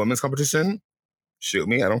exciting than the women's competition. Shoot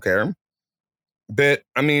me, I don't care. But,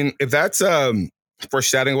 I mean, if that's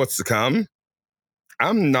foreshadowing what's to come,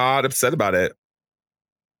 I'm not upset about it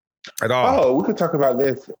at all. Oh, we could talk about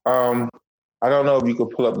this. I don't know if you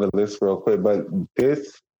could pull up the list real quick, but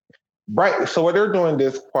this, right, so what they're doing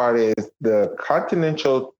this part is the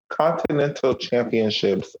continental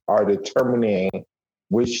championships are determining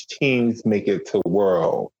which teams make it to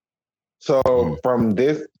World. So from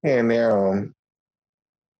this Pan Am,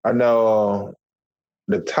 I know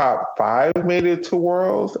the top 5 made it to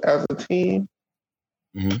Worlds as a team,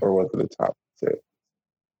 or was it the top 6?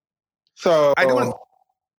 So go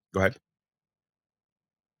ahead.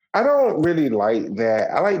 I don't really like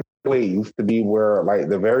that. I like the way it used to be where, like,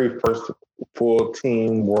 the very first full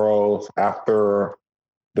team Worlds after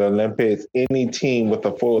the Olympics, any team with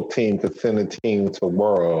a full team could send a team to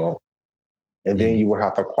World, and then you would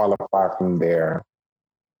have to qualify from there.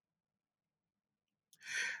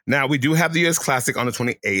 Now, we do have the U.S. Classic on the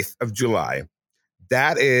 28th of July.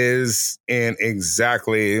 That is in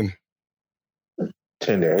exactly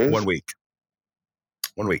 10 days. 1 week.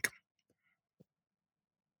 1 week.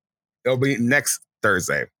 It'll be next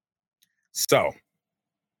Thursday. So,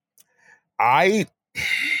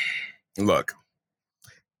 look,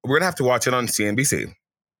 we're going to have to watch it on CNBC.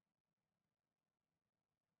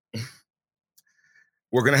 I'm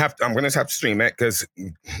going to have to stream it because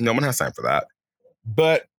no one has time for that.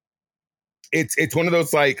 But it's one of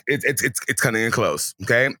those, like, it's coming in close,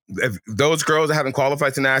 okay? If those girls that haven't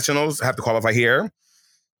qualified to nationals have to qualify here.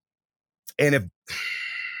 And if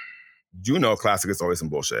Classic is always some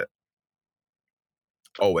bullshit.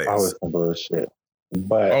 Always some bullshit.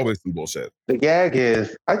 But always some bullshit. The gag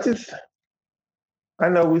is, I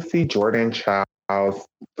know we see Jordan Childs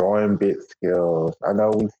throwing bit skills. I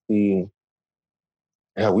know we see,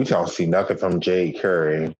 we don't see nothing from Jay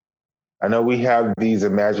Curry. I know we have these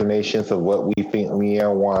imaginations of what we think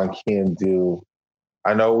Leanne Wan can do.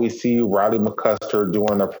 I know we see Riley McCusker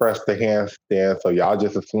doing a press to handstand, so y'all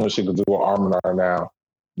just assume she could do an arm in now.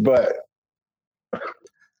 But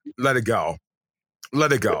let it go.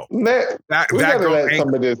 Let it go. That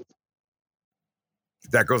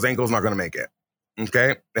girl's ankle's not going to make it.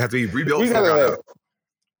 Okay? It has to be rebuilt. We gotta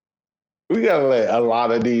let a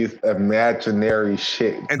lot of these imaginary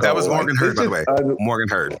shit And go. That was Morgan Hurd, by the way. Morgan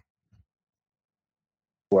Hurd.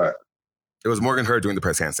 What? It was Morgan Hurd doing the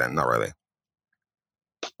press handstand, not Riley.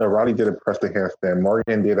 No, Riley did a press to handstand.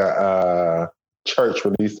 Morgan did a church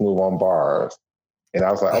release move on bars. And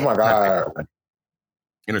I was like, oh my God.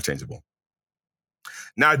 Interchangeable.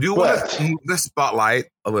 Now, I do want to move the spotlight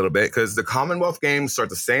a little bit because the Commonwealth Games start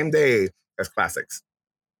the same day as Classics.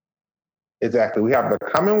 Exactly. We have the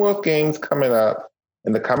Commonwealth Games coming up,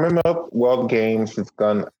 and the Commonwealth Games I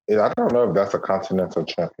don't know if that's a continental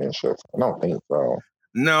championship. I don't think so.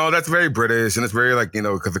 No, that's very British, and it's very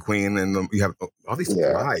because the Queen, and you have all these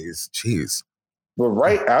flies. Jeez. But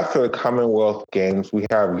right after the Commonwealth Games, we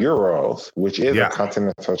have Euros, which is a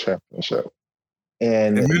continental championship.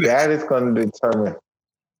 And that is going to determine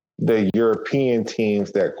the European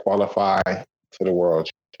teams that qualify to the World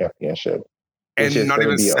Championship. And not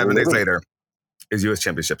even 7 days later is U.S.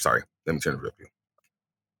 Championship. Sorry. Let me turn it you.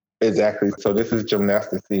 Exactly. So this is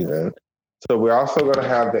gymnastics season. So we're also going to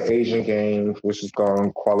have the Asian Games, which is going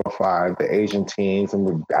to qualify the Asian teams.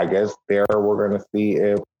 And I guess there we're going to see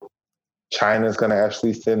if China's going to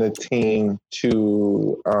actually send a team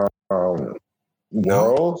to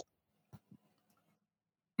Worlds.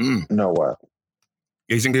 No, what?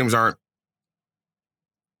 Asian Games aren't.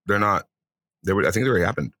 They're not. I think they already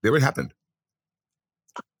happened. They already happened.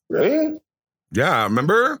 Really? Yeah,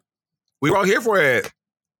 remember? We were all here for it.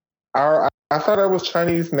 I thought it was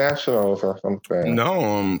Chinese nationals or something.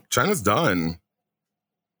 No, China's done.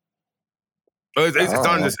 It's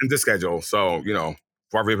done in this schedule, so,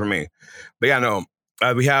 far away from me. But yeah, no.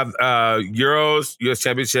 We have Euros, U.S.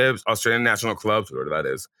 Championships, Australian National Clubs, whatever that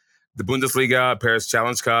is. The Bundesliga, Paris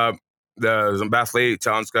Challenge Cup, the Zimbathli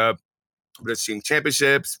Challenge Cup, British Team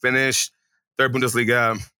Championships, Finnish, Third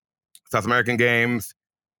Bundesliga, South American Games,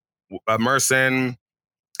 Mersin,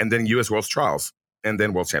 and then U.S. World Trials, and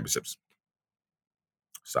then World Championships.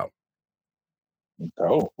 So.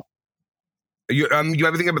 Oh. You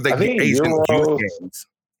ever think about the Asian Youth Games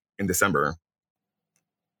in December?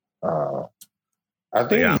 I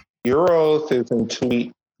think Euros is in 2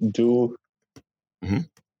 weeks due.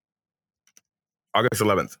 August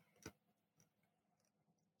 11th.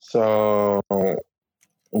 So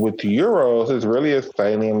with the Euros, it's really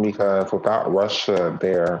exciting because without Russia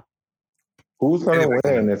there, who's going to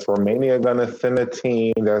win? Is Romania going to send a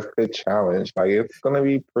team that's the challenge? Like, it's going to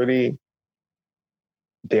be pretty.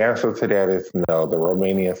 The answer to that is no. The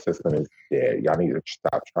Romanian system is dead. Y'all need to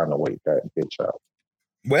stop trying to wake that bitch up.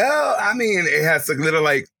 Well, I mean, it has a little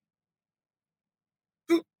boop,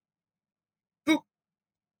 boop,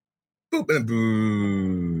 boop, and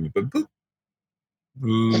boop, boop, boop.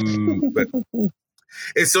 But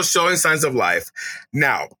it's still showing signs of life.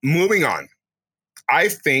 Now, moving on. I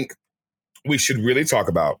think we should really talk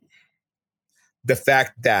about the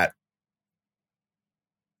fact that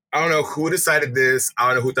I don't know who decided this. I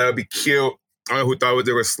don't know who thought it would be cute. I don't know who thought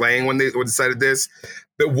they were slaying when they decided this.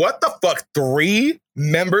 But what the fuck? 3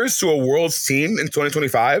 members to a Worlds team in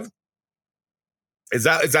 2025? Is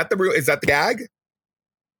that the gag?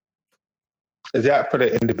 Is that for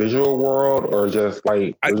the individual world or just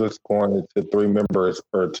like we're just going to 3 members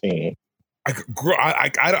per team?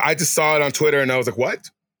 I just saw it on Twitter and I was like, what?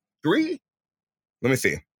 3? Let me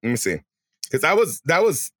see. Because I'm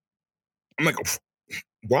like,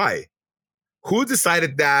 why? Who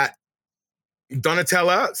decided that?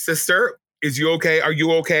 Donatella, sister, is you okay? Are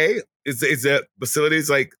you okay? Is the facilities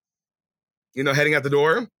heading out the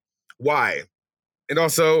door? Why? And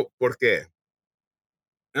also, ¿por qué?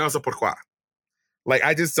 And also, ¿por qué? Like,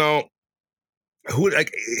 I just don't.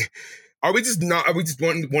 Are we just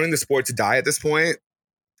wanting the sport to die at this point?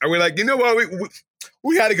 Are we like, you know what?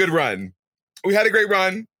 We had a good run. We had a great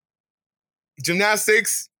run.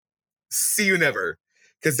 Gymnastics, see you never.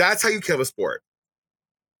 Because that's how you kill a sport.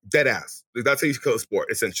 Dead ass. That's how you kill a sport,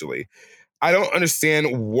 essentially. I don't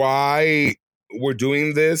understand why we're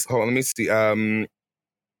doing this. Hold on, let me see. I don't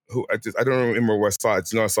remember where I saw it.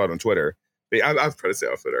 I saw it on Twitter. I've tried to stay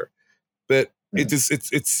off Twitter, but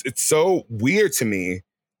it's so weird to me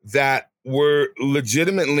that we're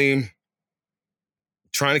legitimately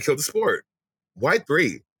trying to kill the sport. Why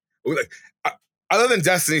 3? Like, other than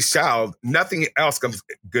Destiny's Child, nothing else comes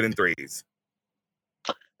good in 3s.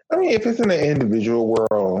 I mean, if it's in an individual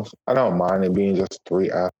world, I don't mind it being just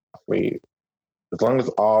 3 athletes. As long as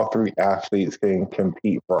all 3 athletes can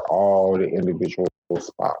compete for all the individual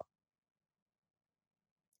spots.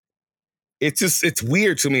 It's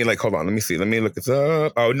weird to me. Like, hold on, let me see. Let me look this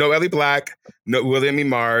up. Oh, no Ellie Black, no William E.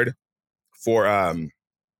 Mard for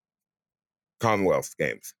Commonwealth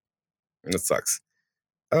Games. And it sucks.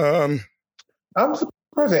 I'm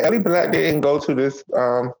surprised that Ellie Black didn't go to this.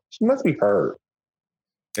 She must be hurt.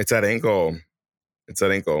 It's that ankle.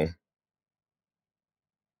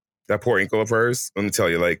 That poor ankle of hers. Let me tell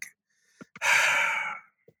you, like,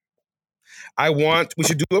 we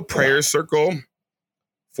should do a prayer circle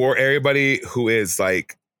for everybody who is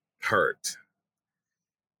like hurt.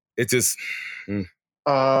 It just. So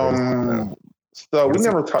we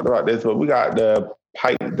never talked about this, but we got the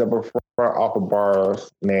pipe double front off of Barr's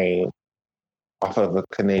name off of a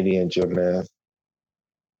Canadian gymnast.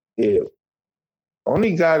 It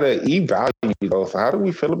only got an E value though. So how do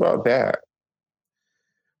we feel about that?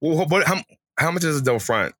 Well, how much is a double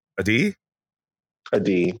front? A D? A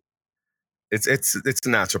D. It's a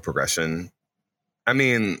natural progression. I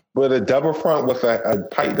mean, but a double front with a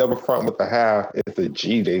tight double front with a half is a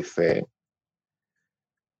G, they say.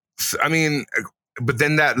 I mean, but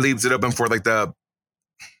then that leaves it open for like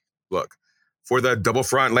for the double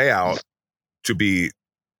front layout to be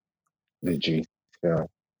the G. Yeah.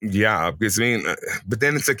 Yeah, because I mean, but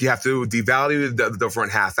then it's like you have to devalue the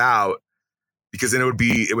front half out because then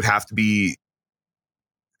it would have to be.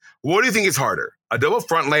 What do you think is harder, a double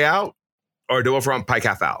front layout or a double front pike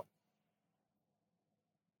half out?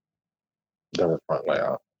 Double front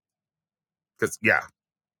layout. Because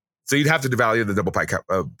so you'd have to devalue the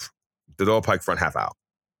double pike front half out.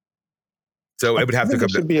 So it would have to come.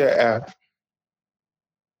 It should be an F.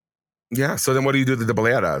 Yeah. So then, what do you do the double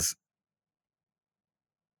layout as?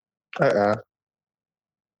 To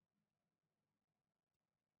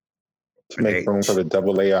make room for the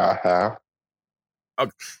double layout half.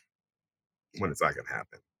 Okay. When is that going to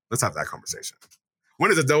happen? Let's have that conversation.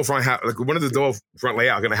 When is the double front when is the double front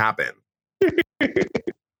layout going to happen?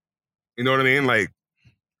 You know what I mean? Like,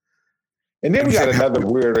 and then we got another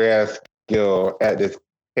weird ass skill at this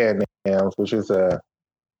Pan Ams, which is a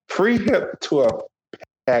free hip to a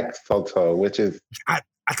pack salto, which is. I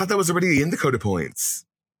thought that was already in Dakota points.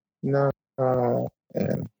 No,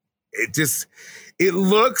 and it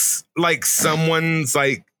looks like someone's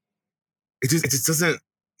like it just doesn't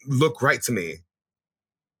look right to me.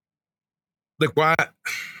 Like, why?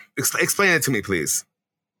 Explain it to me, please,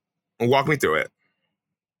 and walk me through it.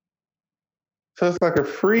 So it's like a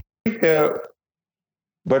free hip,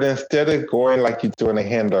 but instead of going like you're doing a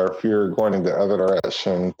handoff, you're going in the other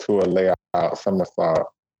direction to a layout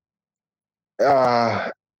somersault.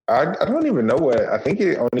 I don't even know what. I think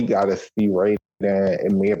it only got a C rating.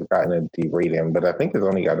 It may have gotten a D rating, but I think it's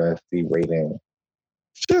only got a C rating.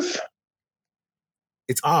 It's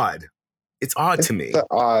odd. It's odd to me. It's an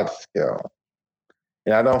odd skill.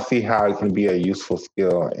 And I don't see how it can be a useful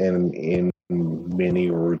skill in many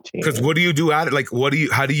routines. Because what do you do at it? Like,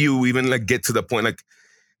 how do you even like get to the point? Like,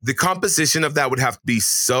 the composition of that would have to be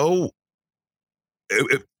so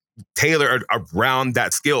tailored around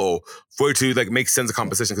that skill for it to like make sense of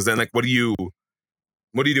composition. Because then, like, what do you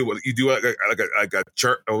do? You do like a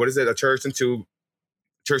church, or what is it? A church into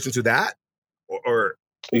that, or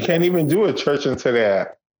you can't even do a church into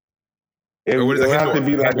that. It would have to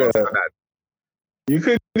be like you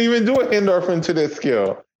couldn't even do a Hindorf into this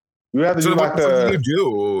skill. You have to do like what do you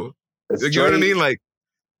do? You know what I mean? Like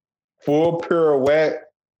full pirouette,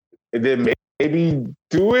 and then maybe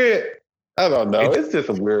do it. I don't know. It's just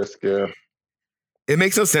a weird skill. It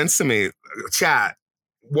makes no sense to me. Chat,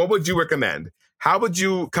 what would you recommend? How would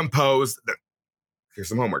you compose? Here's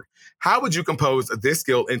some homework. How would you compose this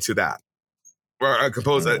skill into that? Or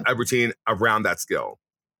compose a routine around that skill?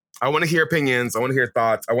 I want to hear opinions. I want to hear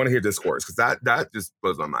thoughts. I want to hear discourse because that just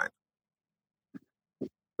blows my mind.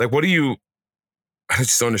 Like, what do you? I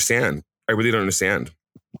just don't understand. I really don't understand.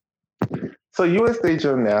 So USA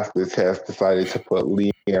Gymnastics has decided to put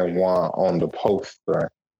Leanne Wan on the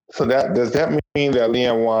poster. So does that mean that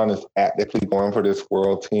Leanne Wan is actively going for this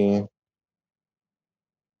world team?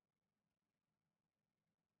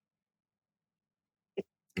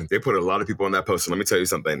 They put a lot of people on that poster. Let me tell you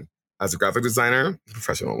something. As a graphic designer,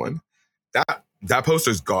 professional one, that poster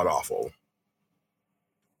is god awful.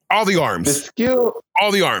 All the arms. The skill.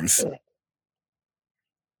 All the arms.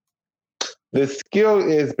 The skill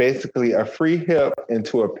is basically a free hip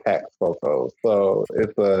into a pack photo. So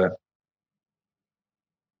it's a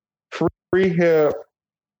free hip.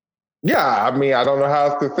 Yeah, I mean, I don't know how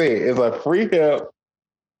else to say it. It's a free hip.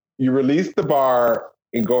 You release the bar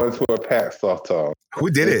and go into a pack photo. Who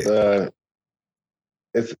did it?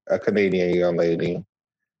 It's a Canadian young lady.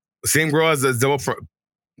 Same girl as the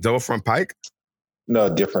double front pike?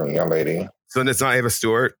 No, different young lady. So it's not Ava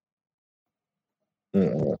Stewart?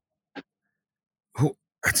 Mm-mm. Who?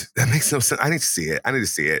 That makes no sense. I need to see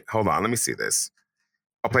it. Hold on. Let me see this.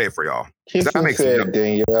 I'll play it for y'all. Kirsten said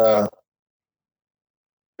Danielle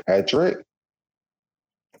Patrick.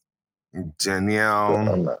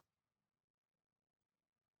 Danielle.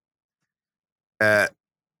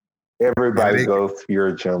 Everybody goes to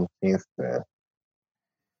your Jim Kingston.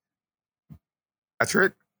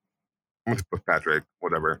 Patrick? I'm going to put Patrick,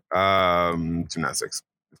 whatever. Gymnastics.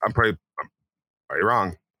 I'm probably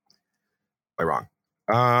wrong.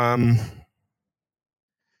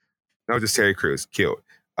 No, just Terry Crews. Cute.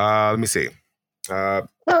 Let me see.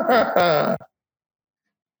 Second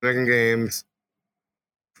games.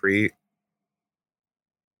 Free.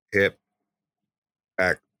 Hip.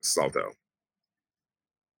 Back. Salto.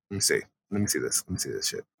 Let me see this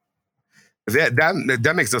shit.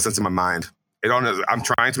 That makes no sense in my mind. I'm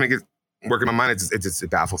trying to make it work in my mind. It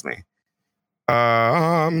baffles me.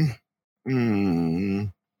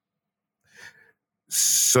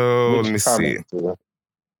 So let me see.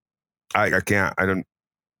 I can't. I don't.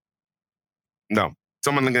 No.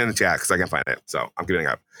 Someone link it in the chat because I can't find it. So I'm giving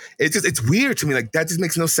up. It's weird to me. Like that just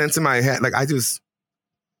makes no sense in my head. Like I'd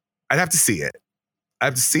have to see it. I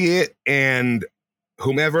have to see it, and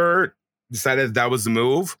whomever decided that was the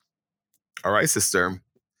move. All right, sister.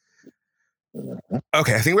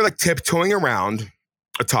 Okay, I think we're like tiptoeing around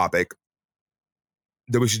a topic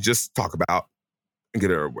that we should just talk about and get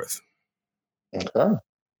it over with.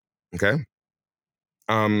 Okay.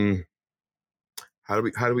 How do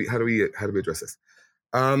we address this?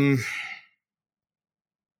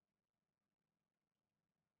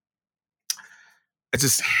 It's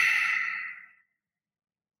just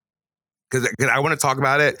because I want to talk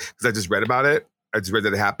about it because I just read about it. I just read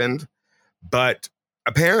that it happened, but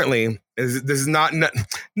apparently this is nothing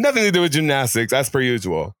to do with gymnastics as per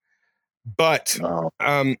usual. But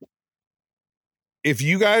if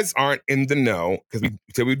you guys aren't in the know,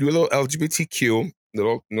 because we do a little LGBTQ,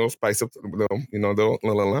 little spice up,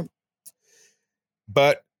 little.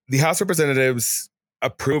 But the House of Representatives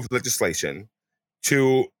approved legislation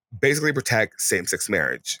to basically protect same-sex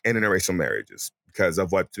marriage and interracial marriages because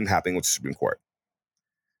of what's been happening with the Supreme Court.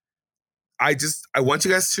 I want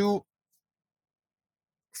you guys to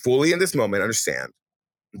fully in this moment understand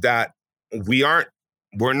that we're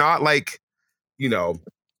not like,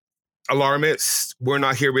 alarmists. We're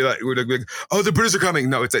not here. We're like, oh, the British are coming.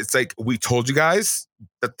 No, it's like we told you guys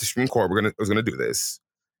that the Supreme Court was gonna do this.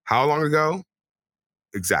 How long ago?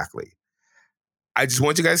 Exactly. I just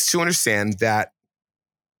want you guys to understand that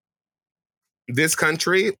this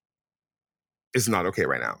country is not okay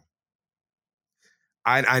right now.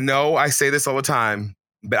 I know I say this all the time,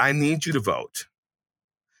 but I need you to vote.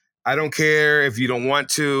 I don't care if you don't want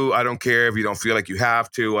to. I don't care if you don't feel like you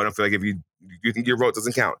have to. I don't feel like if you think your vote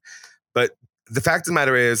doesn't count. But the fact of the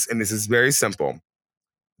matter is, and this is very simple,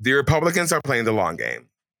 the Republicans are playing the long game,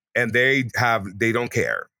 and they don't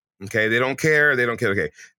care. Okay, they don't care. Okay,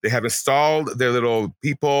 they have installed their little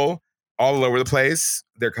people all over the place.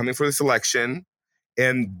 They're coming for this election,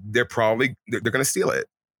 and they're going to steal it.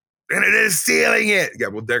 And it is stealing it. Yeah,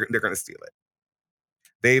 well, they're going to steal it.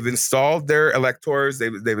 They've installed their electors.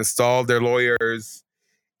 They've installed their lawyers.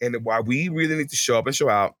 And why we really need to show up and show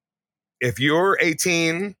out. If you're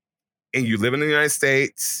 18 and you live in the United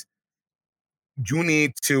States, you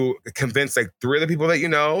need to convince like 3 of the people that you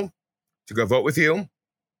know to go vote with you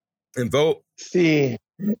and vote. See,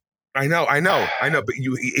 I know, but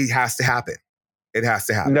it has to happen. It has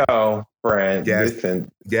to happen. No, friend. Yes.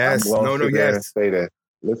 Listen. Yes. No. Yes. Say that.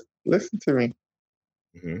 Listen to me.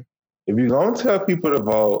 Mm-hmm. If you're going to tell people to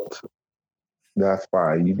vote, that's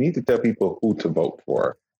fine. You need to tell people who to vote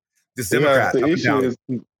for. This Democrat. The issue is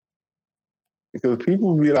because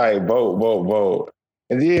people be like, vote.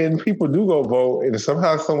 And then people do go vote, and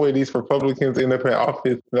somehow, some way, these Republicans end up in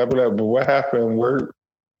office. And I'll be like, but what happened?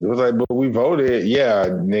 It was like, but we voted. Yeah,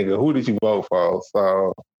 nigga, who did you vote for?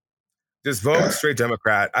 So just vote straight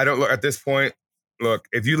Democrat. I don't look at this point. Look,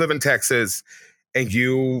 if you live in Texas and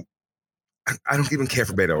I don't even care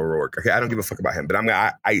for Beto O'Rourke. Okay, I don't give a fuck about him. But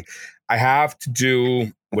I have to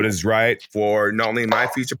do what is right for not only my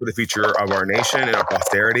future, but the future of our nation and our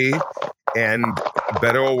posterity. And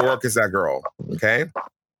Beto O'Rourke is that girl. Okay,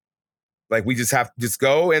 Like we just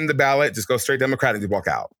go in the ballot, just go straight Democrat and just walk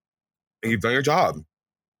out. And you've done your job.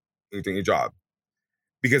 You're doing your job.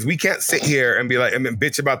 Because we can't sit here and be like,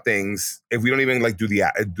 bitch about things if we don't even like do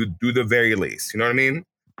the very least. You know what I mean?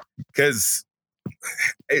 Because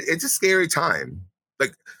it's a scary time.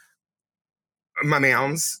 Like my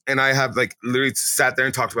moms and I have like literally sat there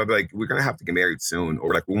and talked about like we're gonna have to get married soon,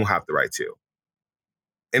 or like we won't have the right to.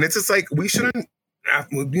 And it's just like we shouldn't.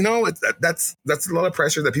 You know, that's a lot of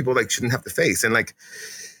pressure that people like shouldn't have to face, and like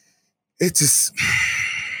it's just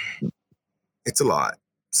it's a lot.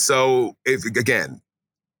 So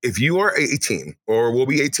if you are 18 or will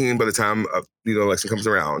be 18 by the time election comes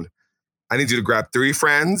around, I need you to grab 3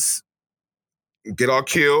 friends, get all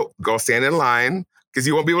cute, go stand in line because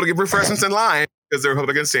you won't be able to get refreshments in line because the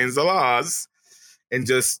Republicans changed the laws. And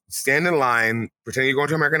just stand in line, pretend you're going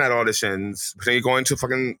to American Idol auditions, pretend you're going to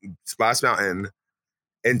fucking Splash Mountain,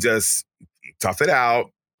 and just tough it out.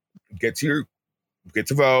 Get to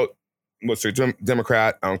vote. Go straight to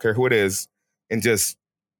Democrat. I don't care who it is, and just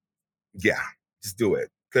do it.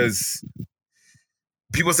 Because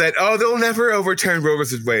people said, "Oh, they'll never overturn Roe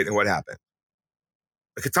versus Wade," and what happened?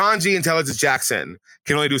 Ketanji Intelligence Jackson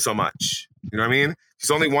can only do so much. You know what I mean?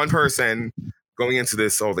 She's only one person going into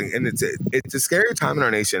this whole thing, and it's a scary time in our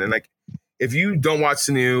nation. And like, if you don't watch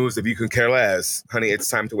the news, if you can care less, honey, it's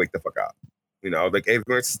time to wake the fuck up. You know, like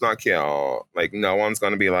ignorance is not cute. Like no one's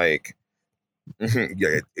gonna be like,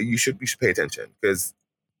 you should pay attention because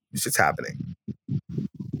it's just happening.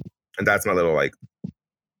 And that's my little like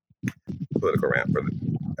political rant for the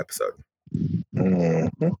episode.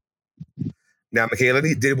 Mm-hmm. Now, Michaela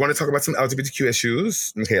did want to talk about some LGBTQ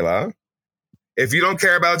issues. Michaela, if you don't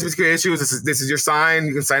care about LGBTQ issues, this is your sign.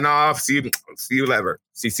 You can sign off. See you later.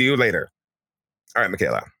 See you later. All right,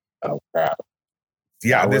 Michaela. Oh crap.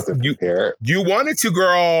 Yeah, you wanted to,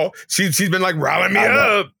 girl. She's been like riling me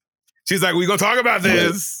up. She's like, "We gonna talk about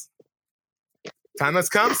this." Time has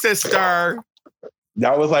come, sister.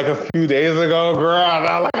 That was like a few days ago,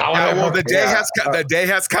 girl. The day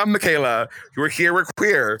has come, Michaela. We're here. We're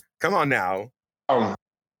queer. Come on now. I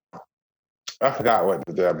forgot what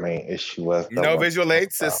the main issue was. No visual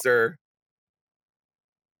aid, sister.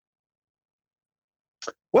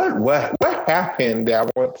 What happened that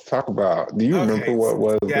I want to talk about? Do you remember what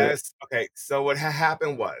was it? Yes. Okay. So what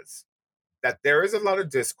happened was that there is a lot of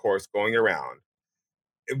discourse going around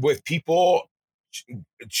with people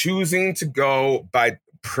choosing to go by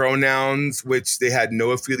pronouns which they had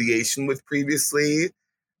no affiliation with previously.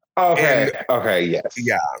 Okay. Yes.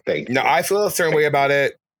 Yeah. Now I feel a certain way about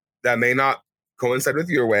it that may not coincide with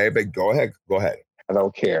your way, but go ahead. I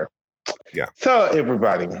don't care. Yeah. So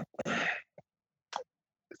everybody.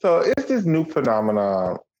 So it's this new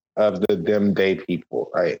phenomenon of the them they people,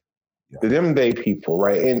 right? Yeah. The them they people,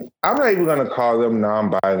 right? And I'm not even going to call them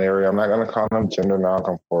non-binary. I'm not going to call them gender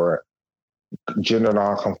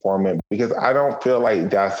non-conformant because I don't feel like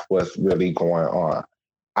that's what's really going on.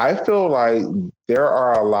 I feel like there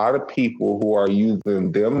are a lot of people who are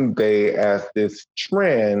using them they as this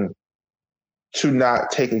trend to not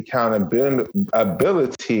take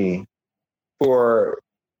accountability for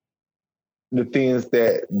the things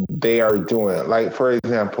that they are doing. Like, for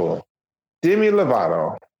example, Demi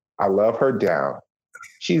Lovato, I love her down.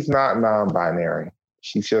 She's not non-binary.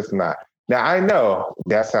 She's just not. Now, I know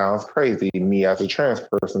that sounds crazy, me as a trans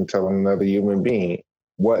person telling another human being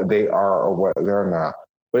what they are or what they're not.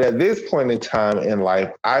 But at this point in time in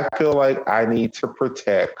life, I feel like I need to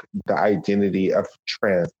protect the identity of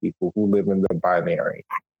trans people who live in the binary.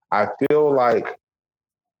 I feel like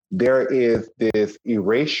there is this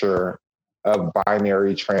erasure of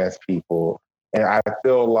binary trans people. And I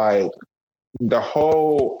feel like the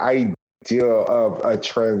whole idea of a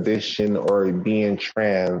transition or being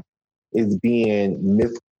trans is being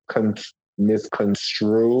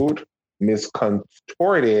misconstrued,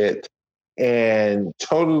 miscontorted, and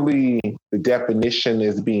totally the definition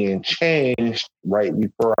is being changed right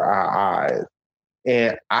before our eyes.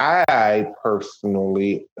 And I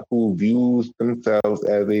personally, who views themselves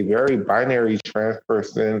as a very binary trans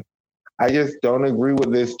person, I just don't agree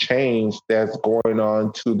with this change that's going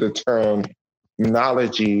on to the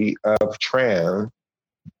terminology of trans.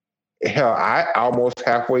 Hell, I almost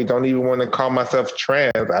halfway don't even want to call myself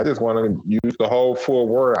trans. I just want to use the whole full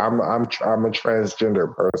word. I'm a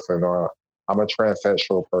transgender person, or I'm a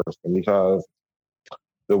transsexual person, because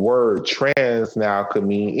the word trans now could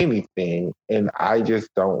mean anything, and I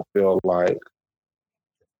just don't feel like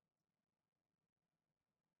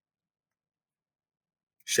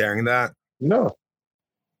sharing that. No.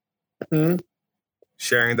 Mm-hmm.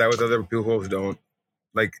 Sharing that with other people who don't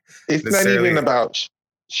like. It's not even about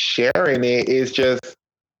sharing it. It's just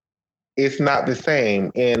It's not the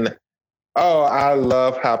same. And I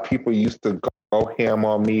love how people used to go ham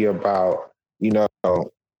on me about,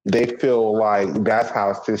 they feel like that's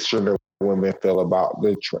how cisgender women feel about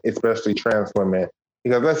especially trans women.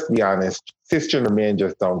 Because let's be honest, cisgender men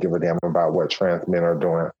just don't give a damn about what trans men are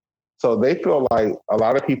doing. So they feel like a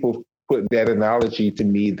lot of people put that analogy to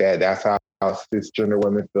me that's how cisgender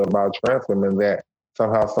women feel about trans women, that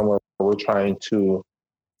somehow we're trying to.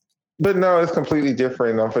 But no, it's completely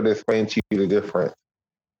different. I'm going to explain to you the difference.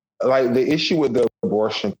 Like the issue with the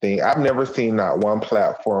abortion thing, I've never seen not one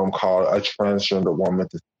platform called a transgender woman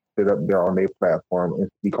to sit up there on their platform and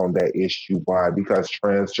speak on that issue. Why? Because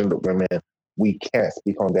transgender women, we can't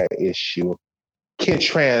speak on that issue. Can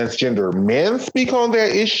transgender men speak on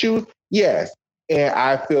that issue? Yes. And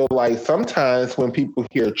I feel like sometimes when people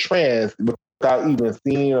hear trans, without even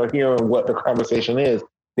seeing or hearing what the conversation is,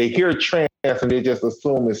 they hear trans and they just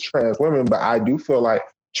assume it's trans women. But I do feel like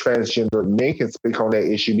transgender men can speak on that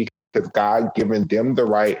issue because God given them the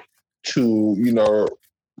right to,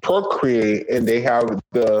 procreate, and they have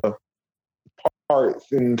the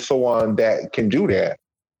parts and so on that can do that.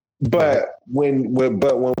 But when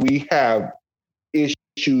we have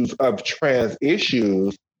issues of trans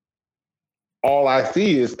issues, all I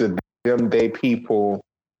see is they people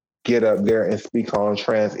get up there and speak on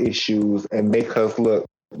trans issues and make us look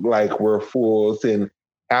like we're fools. And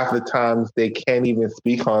half the times they can't even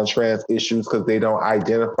speak on trans issues because they don't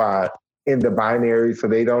identify in the binary, so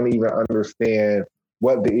they don't even understand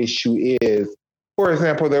what the issue is. For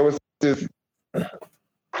example, there was this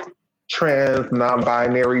trans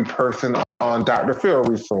non-binary person on Dr. Phil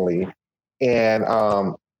recently. And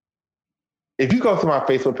if you go to my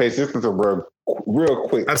Facebook page, this is a real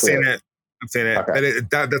quick I've clip. seen it. Okay.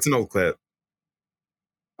 But that's an old clip.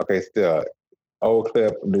 Okay, still. Old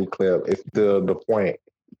clip, new clip. It's still the point.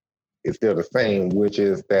 It's still the same, which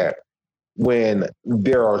is that when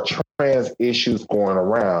there are trans issues going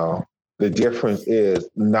around, the difference is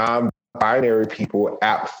non-binary people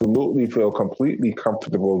absolutely feel completely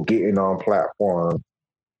comfortable getting on platforms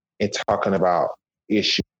and talking about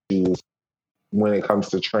issues when it comes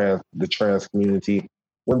to the trans community.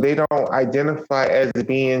 When they don't identify as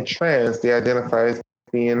being trans, they identify as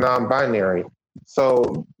being non-binary.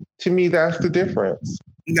 So to me, that's the difference.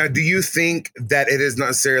 Now, do you think that it is not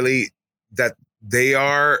necessarily that they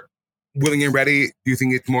are willing and ready? Do you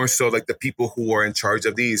think it's more so like the people who are in charge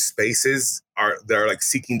of these spaces they're like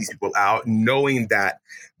seeking these people out, knowing that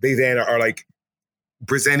they then are like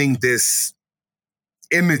presenting this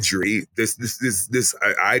imagery, this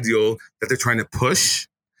ideal that they're trying to push,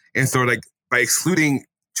 and so like by excluding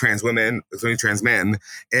trans women, excluding trans men,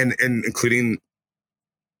 and including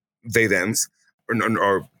they thems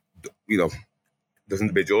or those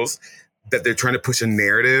individuals, that they're trying to push a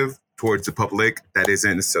narrative towards the public that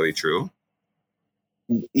isn't necessarily true.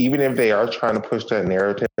 Even if they are trying to push that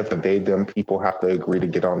narrative, them people have to agree to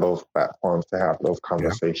get on those platforms to have those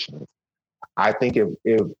conversations. Yeah. I think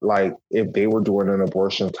if they were doing an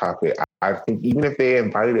abortion topic, I think even if they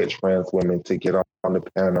invited trans women to get on the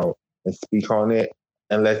panel and speak on it,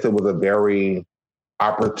 unless it was a very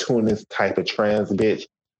opportunist type of trans bitch,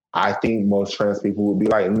 I think most trans people would be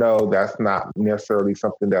like, no, that's not necessarily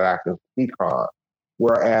something that I can speak on.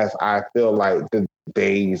 Whereas I feel like the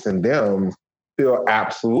theys and them feel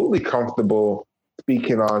absolutely comfortable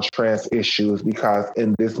speaking on trans issues, because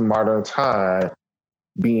in this modern time,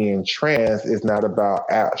 being trans is not about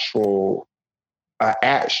actual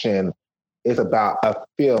action, it's about a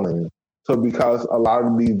feeling. So because a lot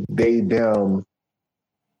of these they, them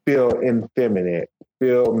feel effeminate,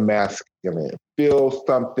 feel masculine, feel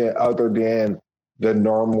something other than the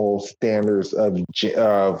normal standards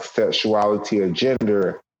of sexuality or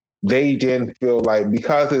gender, they didn't feel like,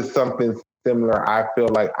 because it's something similar, I feel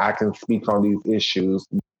like I can speak on these issues.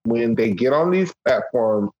 When they get on these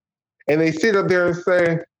platforms and they sit up there and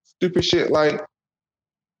say stupid shit like,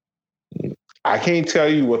 I can't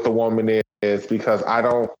tell you what the woman is because I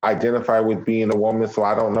don't identify with being a woman, so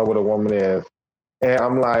I don't know what a woman is. And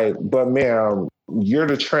I'm like, but ma'am, you're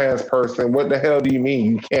the trans person. What the hell do you mean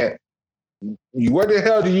you can't? What the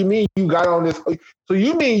hell do you mean you got on this? So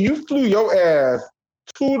you mean you flew your ass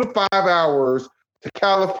 2 to 5 hours to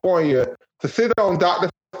California to sit on Dr.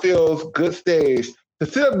 Phil's good stage, to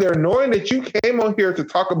sit up there knowing that you came on here to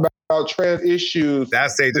talk about trans issues. That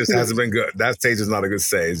stage just hasn't been good. That stage is not a good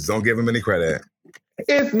stage. Don't give him any credit.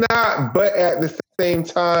 It's not, but at the same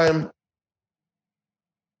time,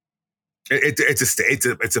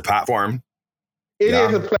 it's a platform. It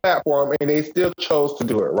is a platform, and they still chose to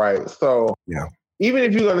do it, right? So even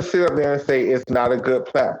if you're going to sit up there and say it's not a good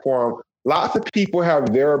platform, Lots of people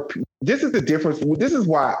have their. This is the difference. This is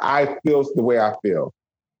why I feel the way I feel.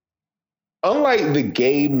 Unlike the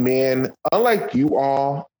gay men, unlike you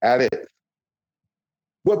all at it,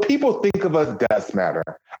 what people think of us does matter.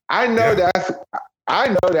 I know that's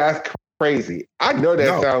crazy. I know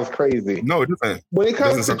that sounds crazy. No, it doesn't. When it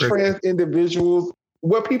comes to trans individuals,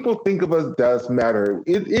 what people think of us does matter.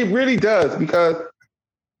 It really does, because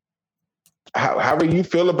however you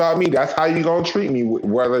feel about me, that's how you're going to treat me.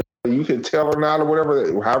 Whether you can tell or not or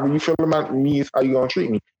whatever, however you feel about me is how you're going to treat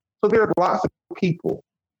me. So there are lots of people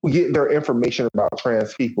who get their information about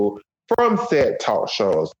trans people from said talk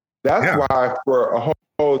shows. That's why for a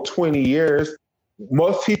whole 20 years,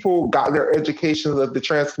 most people got their educations of the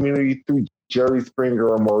trans community through Jerry Springer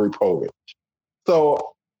or Maury Povich.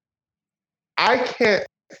 So I can't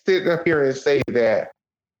sit up here and say that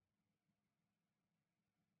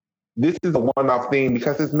this is a one-off thing,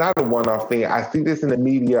 because it's not a one-off thing. I see this in the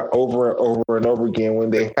media over and over and over again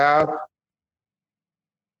when they have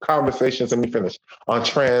conversations, let me finish, on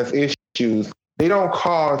trans issues. They don't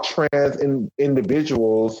call trans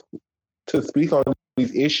individuals to speak on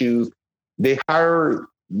these issues. They hire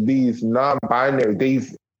these non-binary,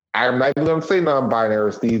 I'm not even going to say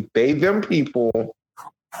non-binaries, these they, them people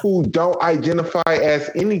who don't identify as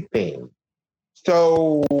anything.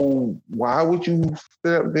 So why would you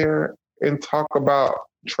sit up there and talk about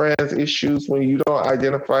trans issues when you don't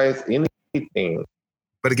identify as anything?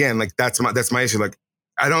 But again, like that's my issue. Like,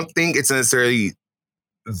 I don't think it's necessarily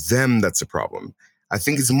them that's the problem. I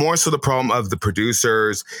think it's more so the problem of the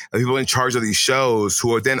producers and people in charge of these shows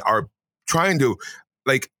who are trying to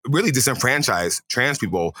like really disenfranchise trans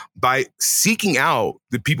people by seeking out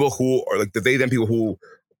the people who are like the they, them people who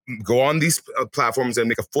go on these platforms and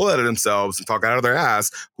make a fool out of themselves and talk out of their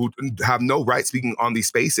ass, who have no right speaking on these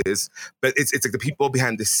spaces. But it's like the people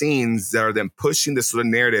behind the scenes that are then pushing this sort of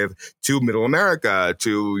narrative to Middle America,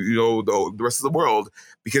 to, you know, the rest of the world,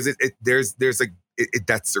 because there's like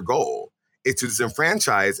that's their goal. It's to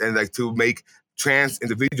disenfranchise and like to make trans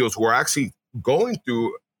individuals who are actually going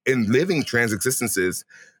through and living trans existences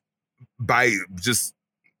by just,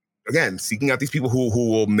 again, seeking out these people who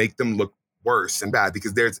will make them look worse and bad,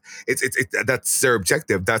 because that's their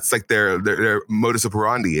objective. That's like their modus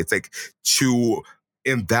operandi. It's like to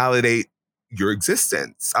invalidate your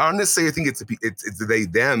existence. I don't necessarily think it's they,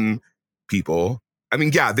 them people. I mean,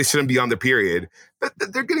 yeah, they shouldn't be on the period, but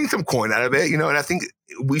they're getting some coin out of it, you know, and I think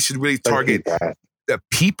we should really target the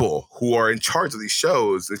people who are in charge of these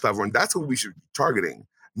shows, these platforms. That's what we should be targeting,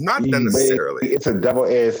 not them necessarily. It's a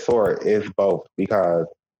double-edged sword. It's both, because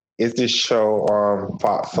it's this show on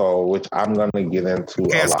Fox Soul, which I'm going to get into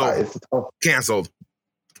a lot. Canceled.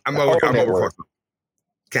 I'm over Fox.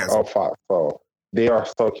 Canceled. Oh, Fox Soul. They are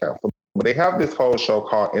so canceled. But they have this whole show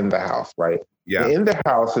called In the House, right? Yeah. And In the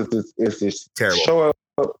House is this terrible show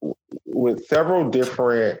with several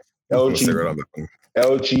different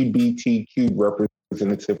LGBTQ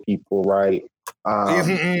representative people, right?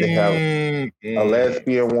 They have a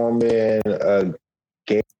lesbian woman, a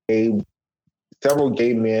gay, several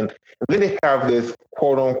gay men, and then they have this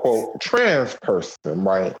quote unquote trans person,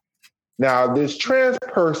 right? Now, this trans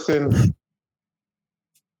person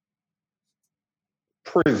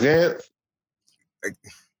presents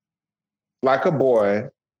like a boy.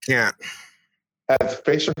 Yeah. Has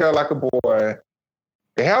facial hair like a boy.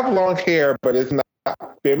 They have long hair, but it's not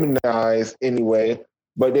feminized anyway.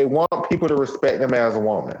 But they want people to respect them as a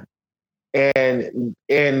woman. And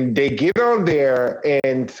they get on there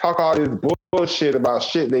and talk all this bullshit about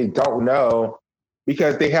shit they don't know,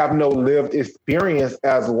 because they have no lived experience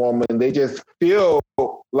as a woman. They just feel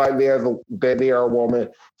like that they are a woman.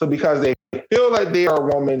 So because they feel like they are a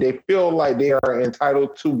woman, they feel like they are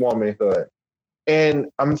entitled to womanhood. And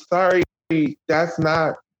I'm sorry, that's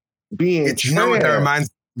not being trans. You know what that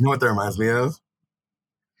reminds me of?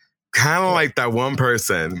 Kind of like that one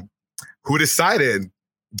person who decided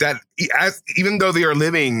that even though they are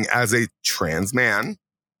living as a trans man,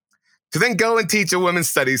 to then go and teach a women's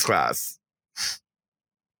studies class.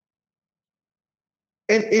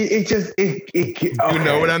 And it You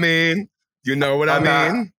know what I mean? You know what I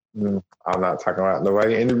mean? I'm not talking about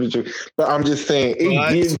nobody individual, but I'm just saying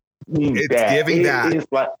it gives me it's that. Giving that. It's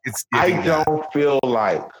like I don't feel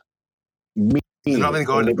like me. Nothing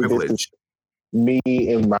going to privilege. Me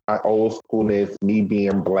in my old schoolness, me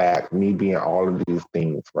being Black, me being all of these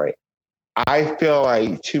things, right? I feel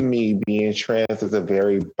like, to me, being trans is a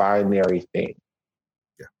very binary thing.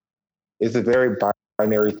 Yeah. It's a very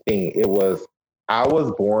binary thing. I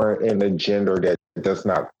was born in a gender that does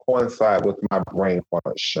not coincide with my brain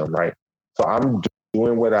function, right? So I'm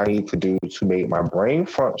doing what I need to do to make my brain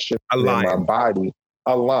function and my body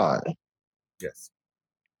align. Yes.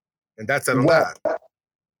 And that's it on that.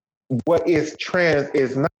 What is trans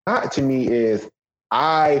is not to me is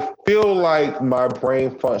I feel like my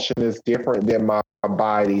brain function is different than my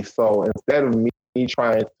body. So instead of me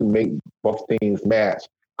trying to make both things match,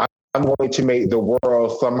 I'm going to make the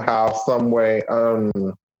world somehow, some way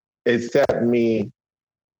accept me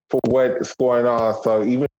for what's going on. So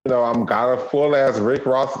even though I'm got a full ass Rick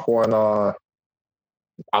Ross going on,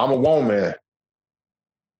 I'm a woman.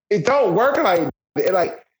 It don't work like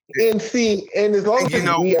and see, and as long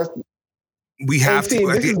as we have to.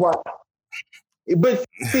 This is why. But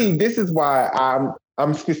see, this is why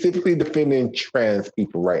I'm specifically defending trans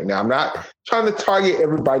people right now. I'm not trying to target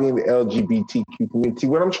everybody in the LGBTQ community.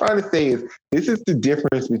 What I'm trying to say is this is the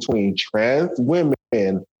difference between trans women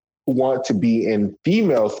who want to be in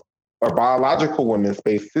female or biological women's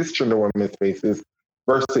space, cisgender women's spaces,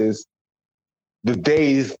 versus the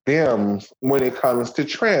theys, thems when it comes to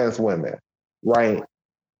trans women, right?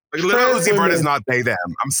 Like Little Uzi Vert is not they them.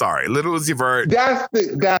 I'm sorry, Little Uzi Vert. That's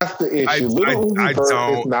the issue. Little Uzi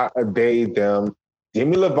Vert is not a they them.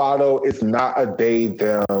 Demi Lovato is not a they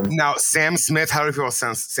them. Now Sam Smith, how do you feel about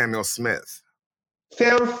Samuel Smith?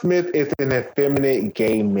 Sam Smith is an effeminate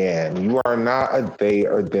gay man. You are not a they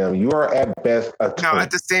or them. You are at best a twin. Now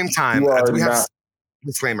at the same time, we have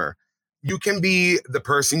disclaimer. You can be the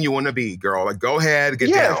person you want to be, girl. Like go ahead,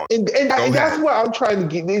 get down. And that's what I'm trying to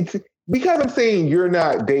get into. Because I'm saying you're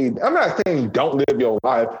not dating, I'm not saying don't live your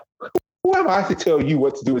life. Who am I to tell you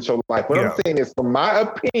what to do with your life? What I'm saying is, from my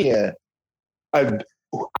opinion,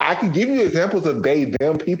 I can give you examples of they,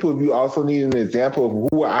 them people if you also need an example of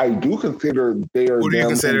who I do consider they or them. Who do you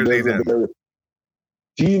consider they, them? Do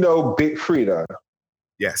you know Big Frida?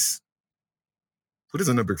 Yes. Who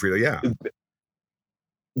doesn't know Big Frida? Yeah.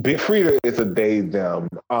 Big Frida is a they, them.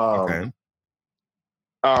 Okay.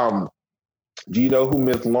 Do you know who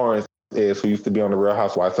Miss Lawrence is, who used to be on the Real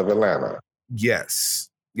Housewives of Atlanta? Yes.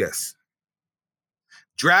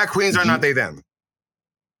 Drag queens are not they, them.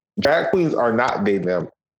 Drag queens are not they, them.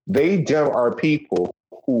 They, them are people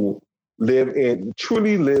who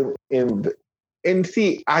truly live in and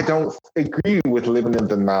see, I don't agree with living in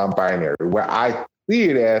the non-binary. What I see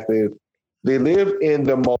it as is they live in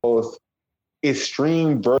the most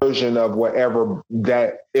extreme version of whatever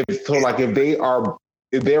that if they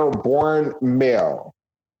are born male,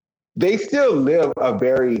 they still live a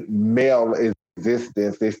very male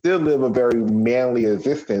existence. They still live a very manly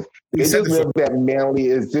existence. They just live that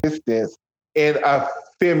manly existence in a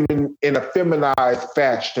feminized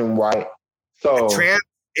fashion, right? So trans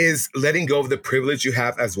is letting go of the privilege you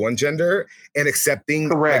have as one gender and accepting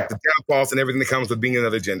like, the downfalls and everything that comes with being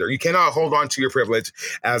another gender. You cannot hold on to your privilege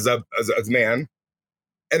as a man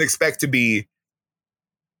and expect to be,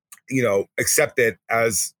 accepted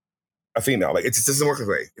as a female. Like it just doesn't work that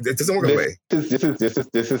way. It doesn't work that way.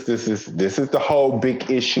 This is the whole big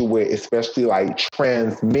issue with especially like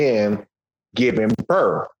trans men giving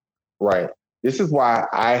birth, right? This is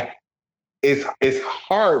why it's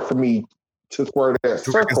hard for me to square that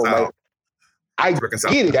circle. Like I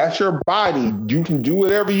get it. That's your body. You can do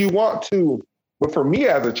whatever you want to. But for me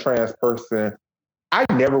as a trans person, I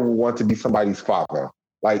never would want to be somebody's father.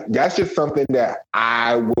 Like that's just something that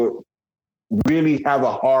I would really have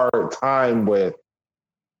a hard time with,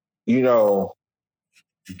 getting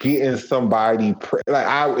somebody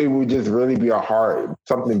it would just really be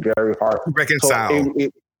something very hard to reconcile.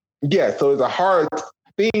 So it's a hard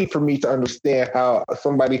thing for me to understand how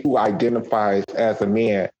somebody who identifies as a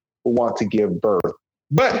man will want to give birth.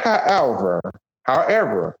 But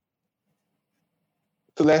however,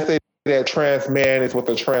 so let's say that trans man is with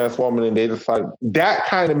a trans woman and they decide that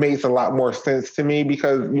kind of makes a lot more sense to me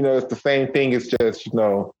because, it's the same thing. It's just,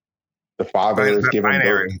 the father is giving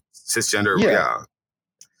birth. Cisgender, yeah.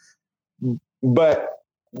 But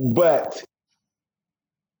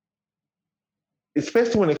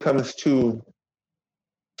especially when it comes to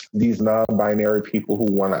these non-binary people who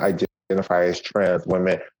want to identify as trans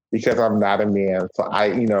women, because I'm not a man,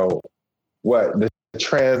 so what the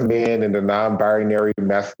trans men and the non-binary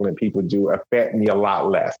masculine people do affect me a lot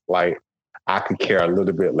less. Like I could care a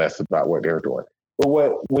little bit less about what they're doing.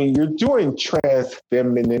 But when you're doing trans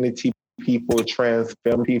femininity people, trans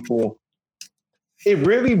femme people, it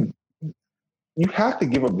really, you have to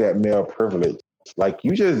give up that male privilege. Like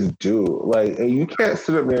you just do. Like you can't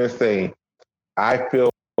sit up there and say, I feel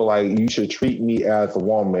like you should treat me as a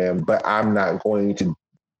woman, but I'm not going to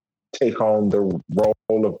take on the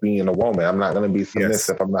role of being a woman. I'm not going to be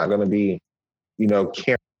submissive. Yes. I'm not going to be,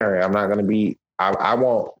 caring. I'm not going to be, I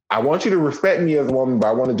want you to respect me as a woman, but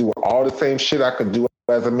I want to do all the same shit I could do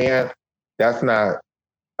as a man. That's not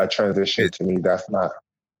a transition to me. That's not.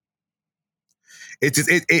 It just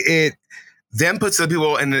it then puts the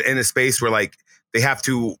people in a space where like they have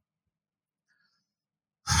to.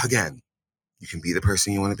 Again, you can be the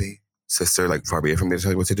person you want to be, sister. Like far be it from me to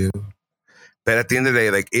tell you what to do. But at the end of the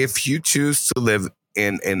day, like if you choose to live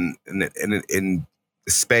in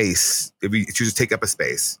space, if you choose to take up a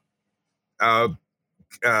space, you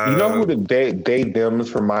know who the they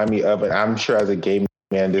thems remind me of, and I'm sure as a gay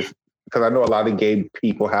man, this because I know a lot of gay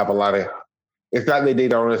people have a lot of. It's not that they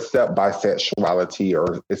don't accept bisexuality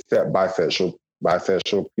or accept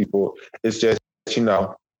bisexual people. It's just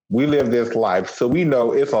we live this life, so we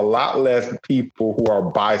know it's a lot less people who are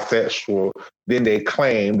bisexual than they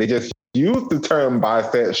claim. They just use the term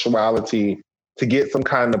bisexuality to get some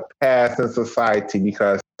kind of pass in society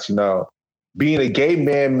because, being a gay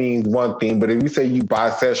man means one thing, but if you say you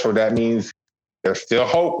bisexual, that means there's still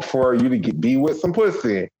hope for you to be with some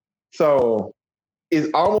pussy. So it's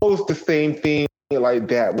almost the same thing like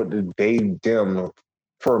that with the they, them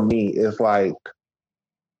for me. It's like,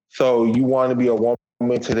 so you want to be a woman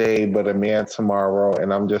today, but a man tomorrow,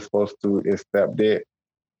 and I'm just supposed to accept it.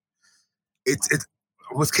 It's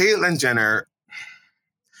with Caitlyn Jenner.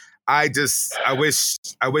 I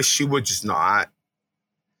wish she would just not,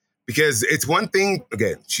 because it's one thing.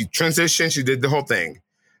 Again, she transitioned, she did the whole thing,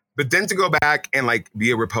 but then to go back and like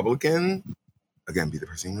be a Republican, again, be the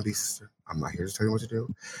person you want to be, sister. I'm not here to tell you what to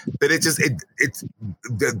do, but it's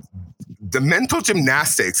the mental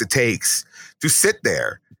gymnastics it takes to sit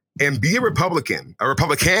there and be a Republican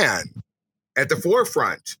at the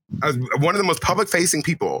forefront as one of the most public-facing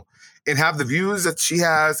people and have the views that she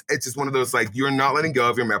has. It's just one of those, like, you're not letting go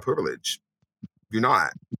of your male privilege. You're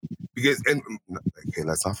not. Because, and okay,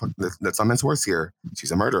 let's not mince words here.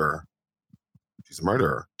 She's a murderer.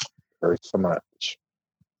 Very so much.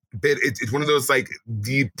 But it's one of those, like,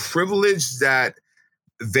 the privilege that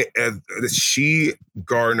she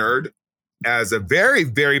garnered as a very,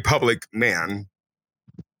 very public man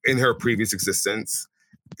in her previous existence,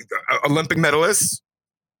 Olympic medalist,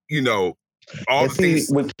 all the things.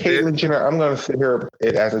 With Caitlyn Jenner, I'm going to sit here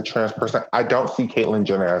as a trans person. I don't see Caitlyn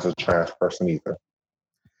Jenner as a trans person either.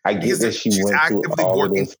 I get that she's went actively through all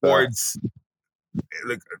working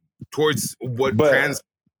towards what trans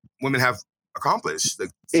women have accomplished. Like,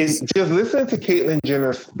 just listening to Caitlyn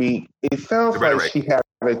Jenner speak, it sounds like she had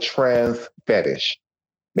a trans fetish.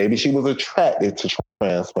 Maybe she was attracted to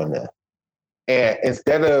trans women. And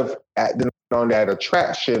instead of acting on that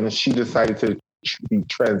attraction, she decided to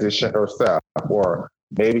transition herself. Or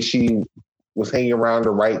maybe she was hanging around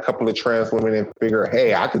the right couple of trans women and figured,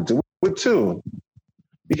 hey, I could do it too.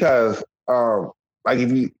 Because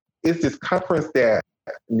it's this conference that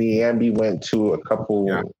Niambi went to probably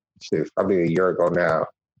a year ago now.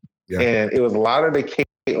 Yeah. And it was a lot of the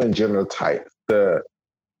Caitlyn Jenner types.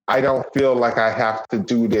 I don't feel like I have to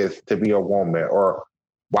do this to be a woman, or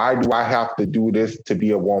why do I have to do this to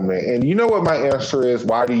be a woman? And you know what my answer is?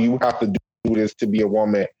 Why do you have to do this to be a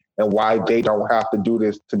woman? And why they don't have to do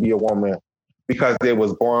this to be a woman? Because they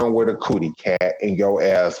was born with a cootie cat and your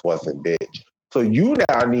ass wasn't, bitch. So you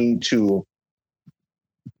now need to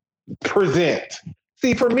present.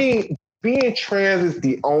 See, for me, being trans is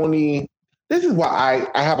the only... This is why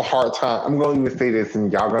I have a hard time. I'm going to even say this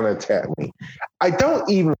and y'all going to attack me. I don't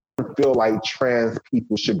even feel like trans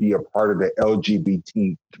people should be a part of the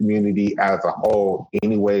LGBT community as a whole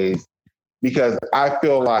anyways, because I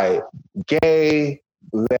feel like gay,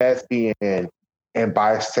 lesbian, and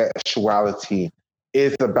bisexuality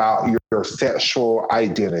is about your sexual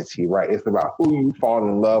identity, right? It's about who you fall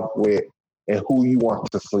in love with and who you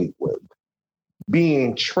want to sleep with.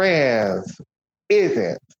 Being trans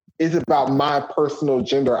isn't. It's about my personal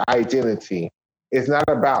gender identity. It's not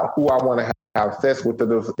about who I want to have sex with.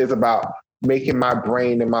 It's about making my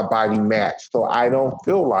brain and my body match. So I don't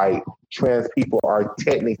feel like trans people are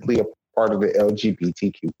technically a part of the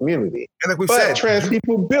LGBTQ community. And like said, trans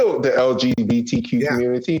people built the LGBTQ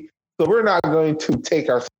community. So we're not going to take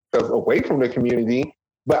ourselves away from the community.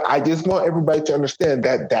 But I just want everybody to understand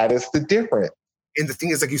that is the difference. And the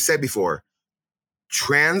thing is, like you said before,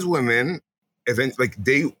 trans women,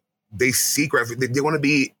 they seek refuge. They want to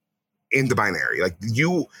be in the binary. Like,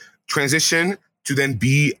 you transition to then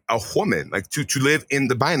be a woman, like to live in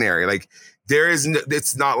the binary. Like,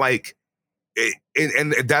 it's not like,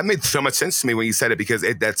 and that made so much sense to me when you said it, because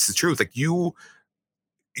that's the truth. Like, you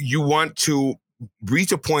want to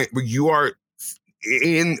reach a point where you are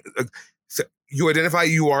you identify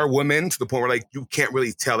you are a woman to the point where, like, you can't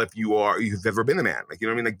really tell if you've ever been a man. Like, you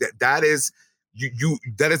know what I mean? Like, that is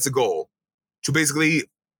that is the goal, to basically,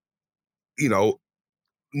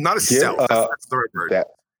 not a self. That's the right word.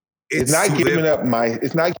 It's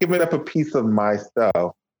not giving up a piece of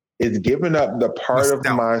myself. It's giving up the part of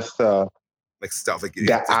myself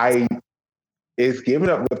it's giving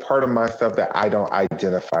up the part of myself that I don't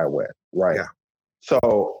identify with, right? Yeah.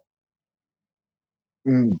 So,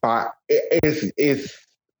 but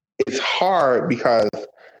it's hard because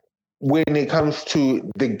when it comes to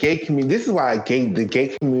the gay community, this is why the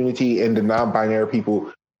gay community and the non-binary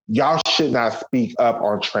people, y'all should not speak up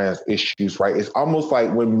on trans issues, right? It's almost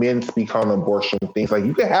like when men speak on abortion things, like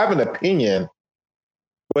you can have an opinion,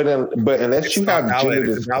 but unless you have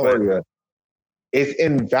gender dysphoria, it's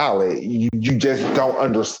invalid. You just don't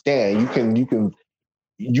understand.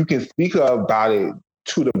 You can speak about it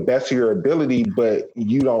to the best of your ability, but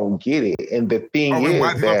you don't get it. And the thing is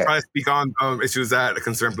why people try to speak on issues that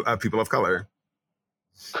concern people of color.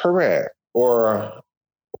 Correct. Or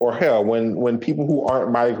hell, when people who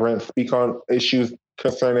aren't migrants speak on issues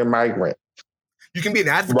concerning migrants. You can be an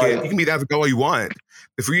advocate. Right. You can be an advocate all you want.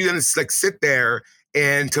 But for you to just like sit there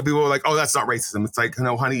and tell people like, oh, that's not racism. It's like,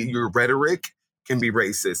 no, honey, your rhetoric can be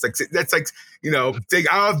racist. Like that's like, you know, like,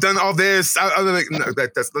 oh, I've done all this.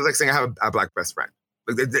 That's like saying I have a black best friend.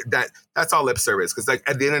 Like that's all lip service. Because like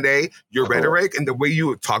at the end of the day, your rhetoric and the way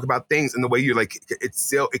you talk about things and the way you like,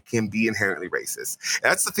 it can be inherently racist.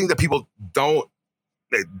 And that's the thing that people don't.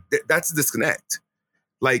 That's a disconnect.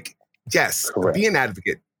 Like, yes, be an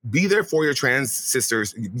advocate. Be there for your trans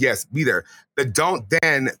sisters. Yes, be there. But don't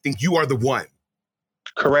then think you are the one.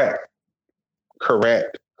 Correct.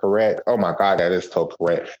 Oh my God, that is so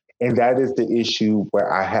correct. And that is the issue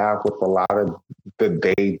where I have with a lot of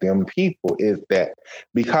the they, them people is that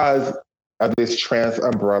because of this trans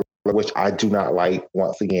umbrella, which I do not like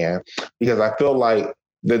once again, because I feel like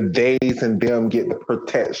the theys and them get the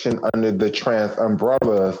protection under the trans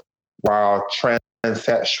umbrellas while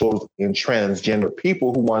transsexuals and transgender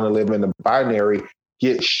people who want to live in the binary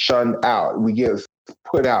get shunned out. We get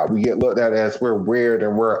put out. We get looked at as we're weird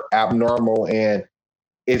and we're abnormal, and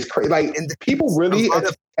it's crazy. Like, and people really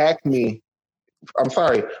attack me. I'm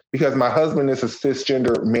sorry, because my husband is a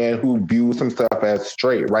cisgender man who views himself as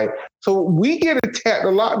straight, right? So we get attacked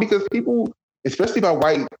a lot because people, especially by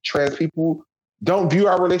white trans people, don't view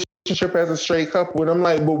our relationship as a straight couple. And I'm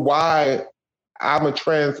like, well, why? I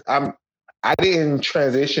didn't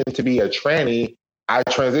transition to be a tranny. I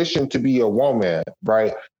transitioned to be a woman,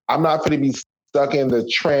 right? I'm not going to be stuck in the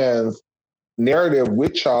trans narrative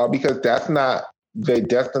with y'all because that's not the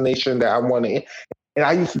destination that I want to. And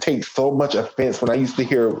I used to take so much offense when I used to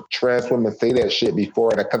hear trans women say that shit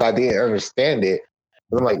before because I didn't understand it.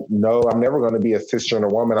 And I'm like, no, I'm never going to be a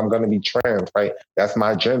cisgender woman. I'm going to be trans, right? That's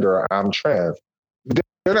my gender. I'm trans.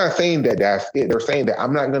 They're not saying that that's it. They're saying that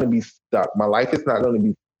I'm not going to be stuck. My life is not going to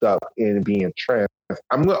be stuck in being trans.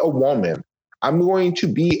 I'm a woman. I'm going to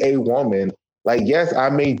be a woman. Like, yes,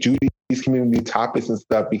 I may do these community topics and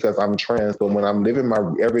stuff because I'm trans, but when I'm living my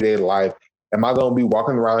everyday life, am I going to be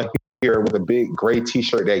walking around here with a big gray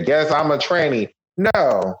t-shirt that, yes, I'm a tranny?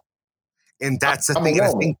 No. And that's the thing. And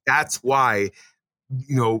I think that's why,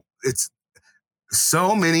 you know, it's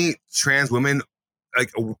so many trans women,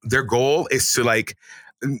 like their goal is to like,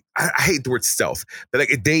 I hate the word stealth, but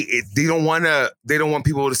like they don't want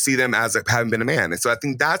people to see them as like having been a man. And so I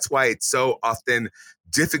think that's why it's so often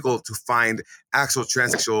difficult to find actual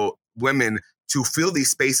transsexual women to fill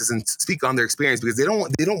these spaces and speak on their experience because they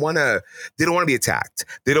don't want to be attacked.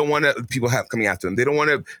 They don't want people coming after them. They don't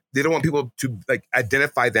want people to like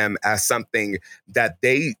identify them as something that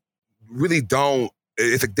they really don't.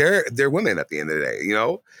 It's like they're women at the end of the day, you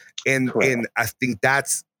know? And I think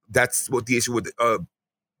that's what the issue with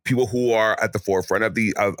people who are at the forefront of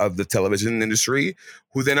the television industry,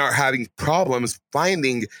 who then are having problems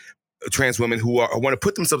finding trans women who want to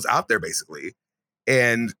put themselves out there basically,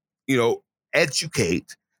 and you know,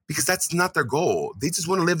 educate, because that's not their goal. They just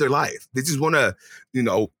want to live their life. They just want to, you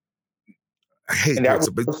know. I hate and that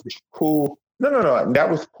was cool. No. That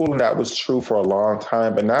was cool and that was true for a long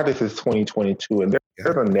time. But now this is 2022, and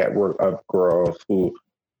there's a network of girls who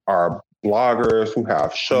are bloggers, who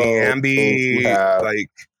have shows, who have like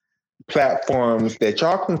platforms that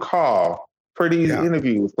y'all can call for these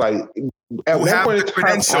interviews. Like at one point in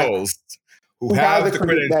time,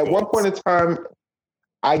 at one point in time,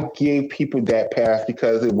 I gave people that pass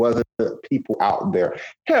because it wasn't people out there.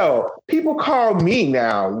 Hell, people call me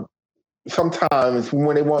now sometimes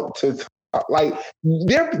when they want to talk. Like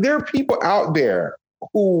there are people out there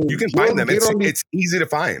who you can find them. It's easy to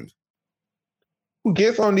find. Who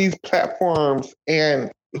gets on these platforms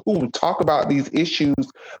and who talk about these issues,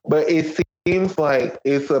 but it seems like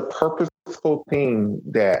it's a purposeful thing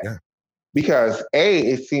that because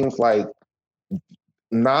it seems like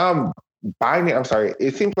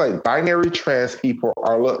it seems like binary trans people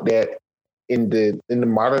are looked at in the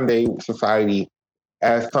modern day society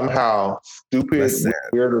as somehow stupid,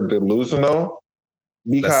 weird, or delusional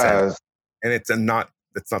because and it's not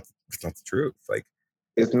the truth. Like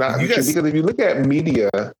it's not the truth because if you look at media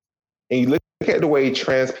and you look at the way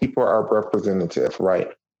trans people are representative, right?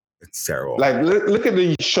 It's terrible. Like look at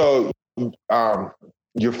the show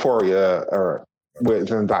Euphoria with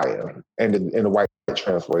Zendaya and the white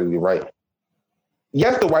trans lady, right?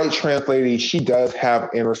 Yes, the white trans lady, she does have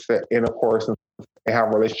intercourse and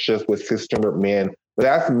have relationships with cisgender men, but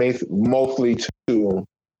that's mostly to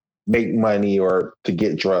make money or to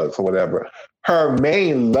get drugs or whatever. Her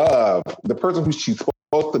main love, the person who she's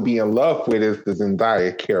supposed to be in love with, is the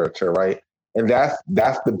Zendaya character, right? And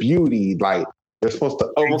that's the beauty. Like they're supposed to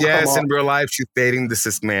overcome. Yes, in real life, she's dating the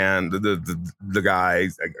cis man, the guy.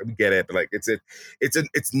 I get it, but like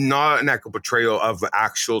it's not an accurate portrayal of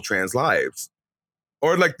actual trans lives,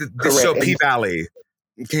 or like the show P-Valley.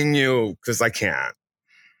 Can you? Because I can't.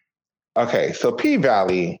 Okay, so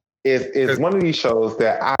P-Valley is one of these shows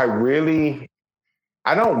that I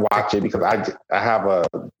don't watch it because I have a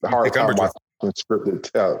hard time watching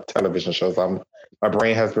scripted television shows. My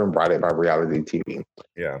brain has been rotted by reality TV.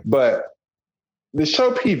 Yeah, but the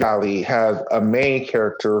show P-Valley has a main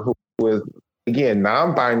character who is, again,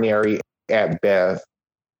 non-binary at best,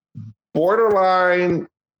 borderline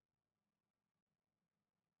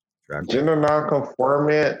gender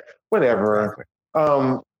non-conformant, whatever.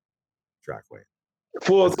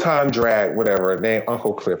 Full-time drag, whatever, named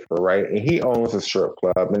Uncle Clifford, right? And he owns a strip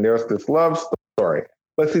club, and there's this love story.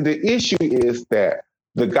 But see, the issue is that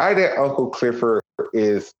the guy that Uncle Clifford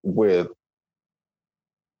is with,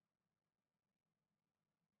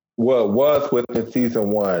 was with in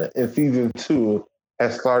season 1. In season 2,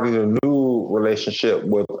 has started a new relationship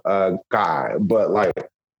with a guy, but like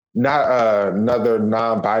not another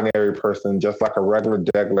non-binary person, just like a regular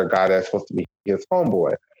guy that's supposed to be his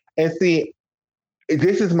homeboy. And see,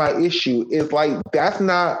 this is my issue. It's like that's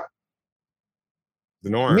not the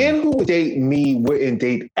norm. Men who would date me wouldn't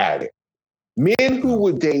date Addict. Men who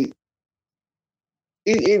would date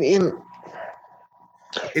in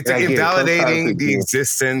it's like invalidating the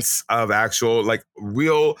existence of actual, like,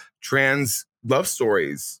 real trans love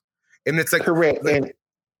stories. And it's like correct.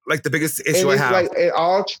 Like the biggest issue I have. Like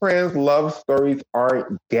all trans love stories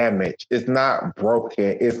aren't damaged. It's not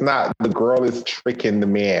broken. It's not the girl is tricking the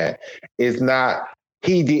man. It's not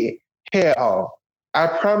he did. Hell, I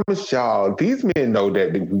promise y'all, these men know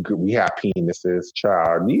that we have penises,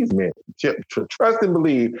 child. These men, trust and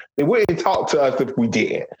believe, they wouldn't talk to us if we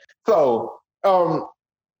didn't. So,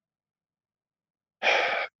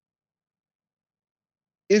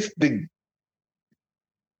 it's the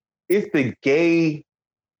gayness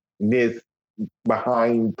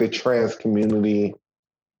behind the trans community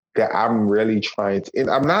that I'm really trying to, and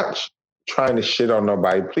I'm not trying to shit on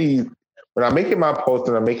nobody. Please, when I'm making my posts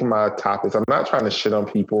and I'm making my topics, I'm not trying to shit on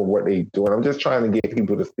people and what they doing. I'm just trying to get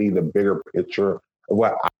people to see the bigger picture of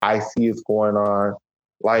what I see is going on.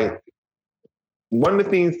 Like, one of the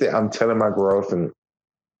things that I'm telling my girls, and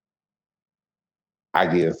I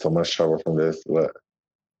get in so much trouble from this, but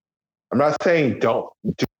I'm not saying don't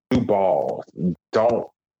do balls. Don't.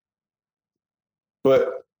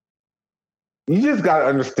 But you just got to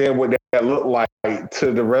understand what that look like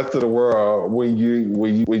to the rest of the world when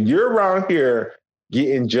you're around here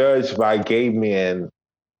getting judged by gay men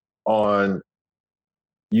on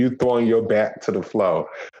you throwing your back to the flow.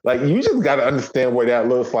 Like, you just got to understand what that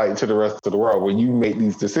looks like to the rest of the world when you make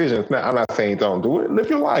these decisions. Now, I'm not saying don't do it. Live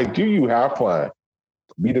your life. Do you have fun?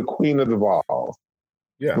 Be the queen of the balls.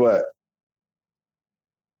 Yeah. But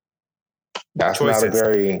that's not a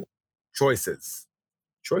very... Choices.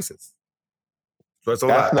 So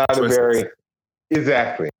that's not choices. A very...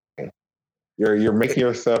 Exactly. You're making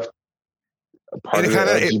yourself a part of the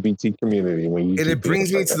LGBT community when you... And it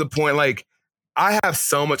brings me to the point, like, I have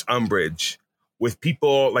so much umbrage with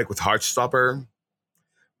people, like with Heartstopper,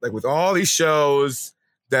 like with all these shows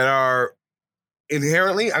that are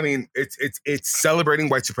inherently, I mean, it's celebrating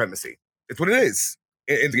white supremacy. It's what it is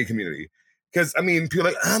in the gay community. Because, I mean, people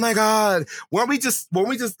are like, oh my God, weren't we just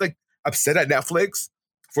like upset at Netflix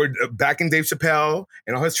for backing Dave Chappelle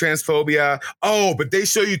and all his transphobia? Oh, but they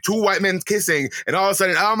show you two white men kissing, and all of a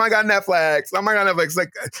sudden, oh my God, Netflix.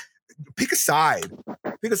 Like, pick a side.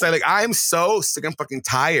 Like, I am so sick and fucking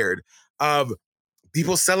tired of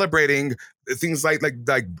people celebrating things like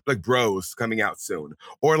Bros coming out soon,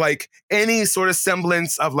 or like any sort of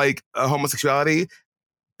semblance of like homosexuality,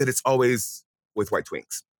 that it's always with white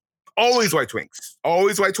twinks. Always white twinks.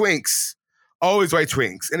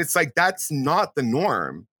 And it's like, that's not the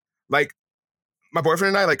norm. Like, my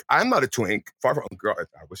boyfriend and I, like, I'm not a twink. Far from, girl,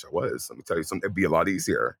 I wish I was. Let me tell you something. It'd be a lot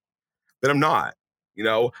easier. But I'm not. You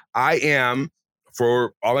know, I am,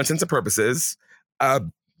 for all intents and purposes,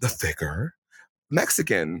 the thicker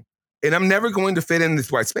Mexican. And I'm never going to fit in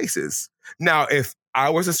these white spaces. Now, if I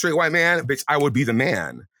was a straight white man, bitch, I would be the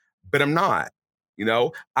man. But I'm not. You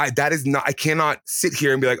know, I cannot sit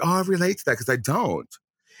here and be like, oh, I relate to that, because I don't.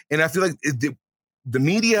 And I feel like the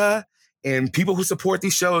media and people who support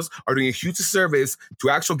these shows are doing a huge disservice to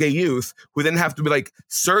actual gay youth, who then have to be like,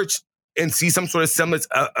 search and see some sort of semblance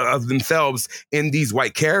of themselves in these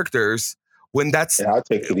white characters, when that's... And I'll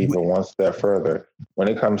take it even one step further. When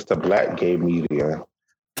it comes to Black gay media,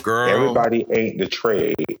 girl, everybody ain't the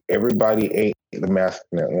trade. Everybody ain't the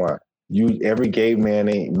masculine one. Every gay man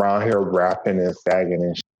ain't around here rapping and sagging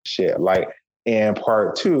and shit. Like, and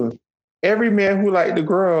part two, every man who like the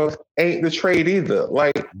girls ain't the trade either.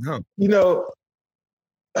 Like, no. You know,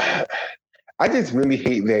 I just really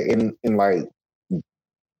hate that in like,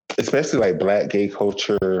 especially like Black gay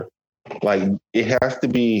culture. Like, it has to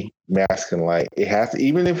be masculine. Like, it has to,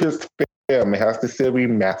 even if it's film, it has to still be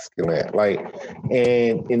masculine. Like,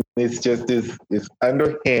 and it's just this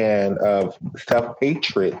underhand of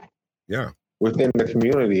self-hatred, within the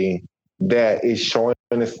community that is showing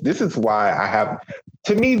us. This is why I have,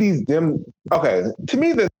 to me, the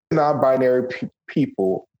non-binary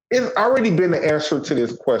people, it's already been the answer to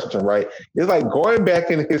this question, right? It's like going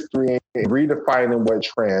back in history and redefining what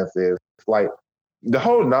trans is. It's like, the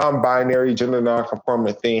whole non-binary, gender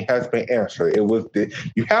non-conforming thing has been answered. It was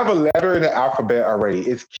you have a letter in the alphabet already.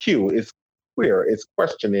 It's Q. It's queer. It's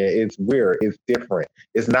questioning. It's weird. It's different.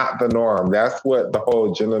 It's not the norm. That's what the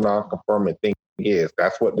whole gender non-conforming thing is.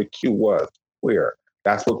 That's what the Q was. Queer.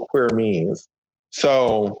 That's what queer means.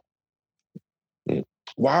 So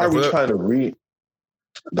why are we trying to read?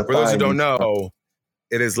 For those who don't know,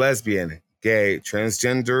 it is lesbian, gay,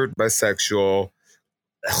 transgendered, bisexual,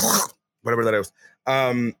 whatever that is.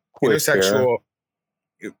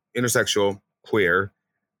 Intersexual, queer,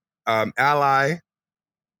 ally,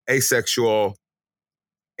 asexual,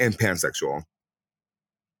 and pansexual.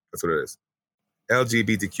 That's what it is.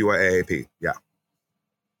 LGBTQIAP. Yeah.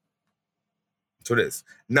 That's what it is.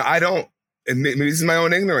 No, I don't, and maybe this is my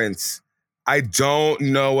own ignorance, I don't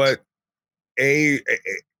know what ACRO,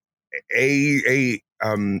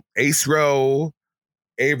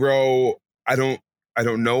 ABRO, I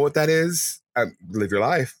don't know what that is. Live your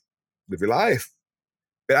life. But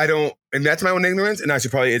I don't, and that's my own ignorance, and I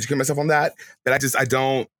should probably educate myself on that. But I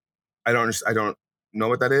don't know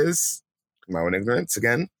what that is. My own ignorance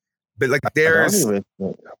again. But like, there's, I don't even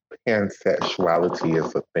think pansexuality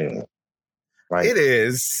is a thing. Like, it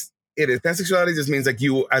is. Pansexuality just means like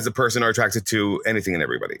you as a person are attracted to anything and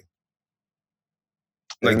everybody.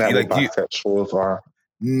 Like bisexuals are.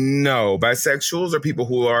 No, bisexuals are people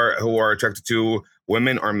who are attracted to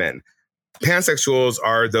women or men. Pansexuals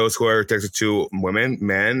are those who are attracted to women,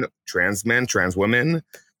 men, trans women.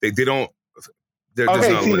 They don't.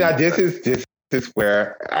 Okay, see, now this is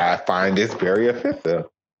where I find this very offensive.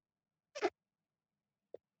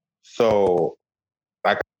 So,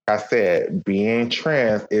 like I said, being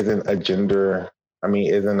trans isn't a gender. I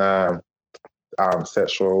mean, isn't a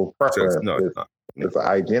sexual preference. No. It's an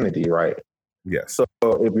identity, right? Yes. So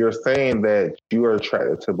if you're saying that you are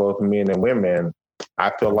attracted to both men and women,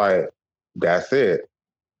 I feel like that's it.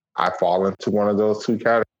 I fall into one of those two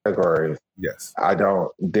categories. Yes. I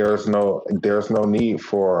don't. There's no need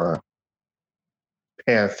for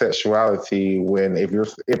pansexuality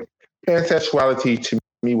if pansexuality, to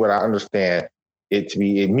me, what I understand it to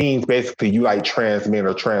be, it means basically you like trans men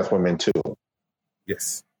or trans women too.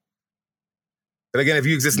 Yes. But again, if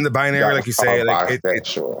you exist in the binary, like you say, like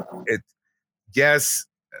it yes,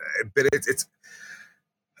 but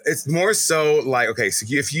it's more so like, okay, so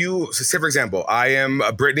say for example, I am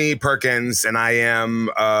a Brittany Perkins and I am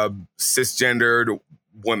a cisgendered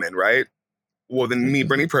woman, right? Well, then me,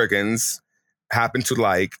 Brittany Perkins, happen to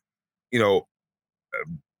like,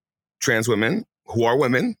 trans women who are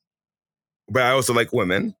women, but I also like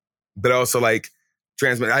women, but I also like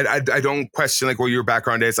trans men. I don't question like where your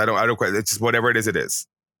background is. I don't question. It's just whatever it is, it is.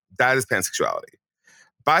 That is pansexuality.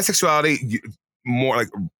 Bisexuality, more like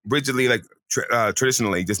rigidly, like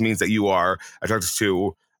traditionally, just means that you are attracted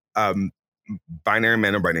to binary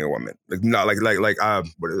men or binary women, like not like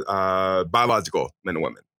biological men and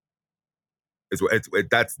women.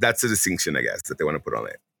 That's the distinction, I guess, that they want to put on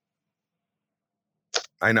it.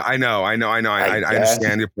 I know. I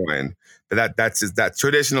understand your point, but that's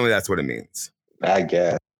traditionally that's what it means. I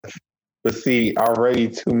guess. But see, already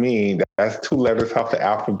to me, that's two letters off the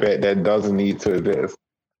alphabet that doesn't need to exist.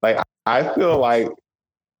 Like, I feel like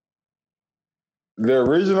The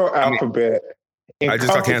original alphabet. I just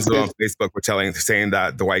got canceled on Facebook for saying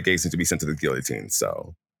that the white gays need to be sent to the guillotine.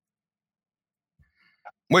 So,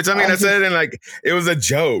 which I said, and like it was a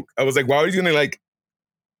joke. I was like, why are you gonna like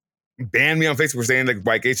ban me on Facebook for saying like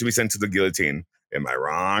white gays should be sent to the guillotine? Am I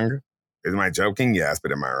wrong? Am I joking? Yes,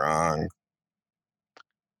 but am I wrong?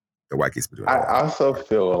 The white gays be doing. I also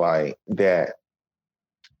feel like that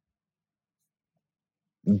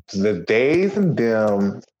the days and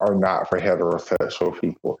them are not for heterosexual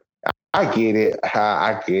people. I get it.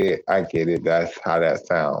 I get it. That's how that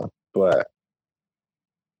sounds. But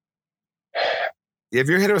if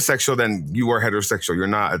you're heterosexual, then you are heterosexual. You're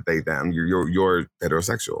not a they them. You're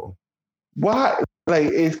heterosexual. Why? Like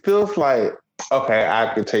it feels like. Okay,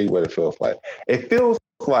 I can tell you what it feels like. It feels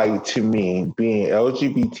like to me being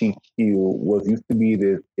LGBTQ used to be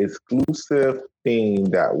this exclusive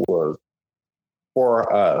thing that was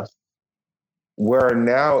for us, where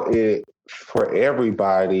now it's for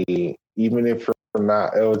everybody. Even if you're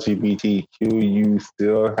not LGBTQ, you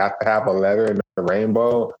still have to have a letter in the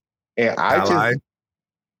rainbow. And I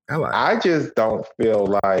just don't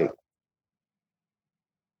feel like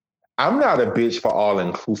I'm not a bitch for all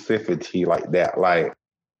inclusivity like that. Like,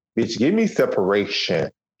 bitch, give me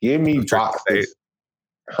separation. Give me boxes.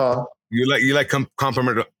 Huh? You like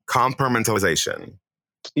compartmentalization.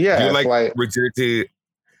 Yeah. You like rigidity.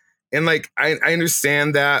 And like I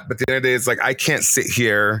understand that, but the end of the day, it's like I can't sit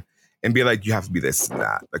here and be like, you have to be this and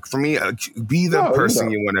that. Like for me, be the person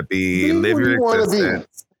you want to be, live your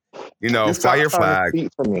existence. Fly your flag.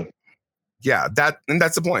 For me. Yeah,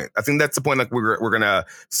 that's the point. I think that's the point. Like we're gonna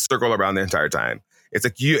circle around the entire time. It's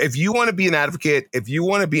like if you want to be an advocate, if you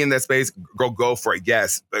want to be in that space, go for it.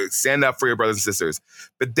 Yes, stand up for your brothers and sisters,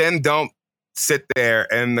 but then don't sit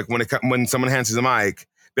there and like when someone hands you the mic,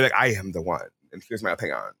 be like, I am the one, and here's my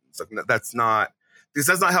opinion. It's like that's not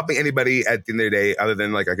helping anybody at the end of the day, other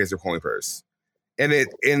than like I guess your polling purse.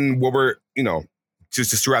 And what we're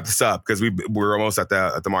just to wrap this up because we're almost at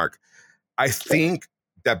the mark. I think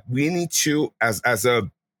that we need to, as a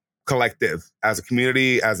collective, as a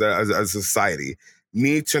community, as a society,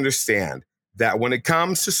 need to understand that when it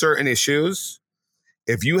comes to certain issues,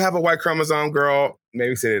 if you have a white chromosome, girl,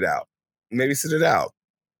 maybe sit it out.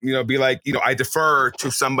 Be like, I defer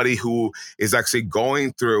to somebody who is actually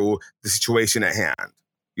going through the situation at hand.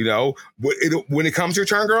 When it comes to your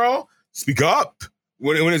turn, girl, speak up.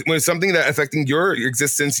 When it's something that affecting your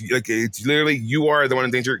existence, like it's literally you are the one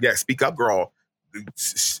in danger. Yeah, speak up, girl.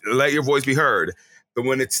 Let your voice be heard. But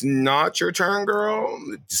when it's not your turn, girl,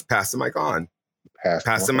 just pass the mic on.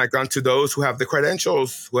 Pass the mic on to those who have the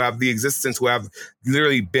credentials, who have the existence, who have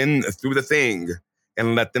literally been through the thing,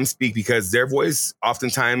 and let them speak because their voice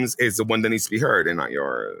oftentimes is the one that needs to be heard and not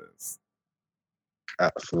yours.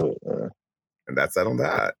 Absolutely. And that's that on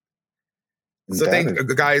that. So thank you,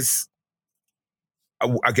 guys.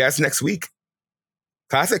 I guess next week,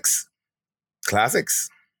 classics.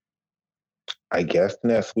 I guess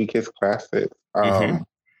next week is classics. I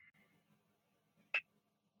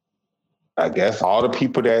guess all the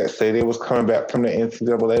people that say they was coming back from the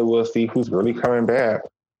NCAA will see who's really coming back.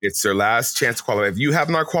 It's your last chance to qualify. If you have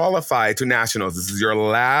not qualified to nationals, this is your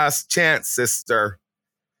last chance, sister.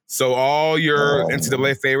 So all your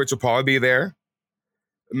NCAA favorites will probably be there.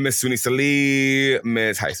 Miss Suni Salih,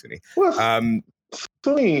 Suni.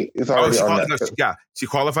 Suni is already on that. She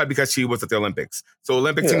qualified because she was at the Olympics. So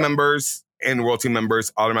Olympic team members and world team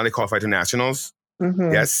members automatically qualify to nationals.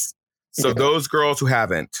 Mm-hmm. Yes. So those girls who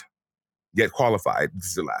haven't yet qualified, this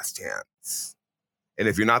is your last chance. And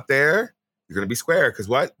if you're not there, you're going to be square because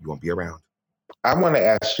what? You won't be around. I want to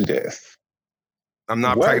ask you this. I'm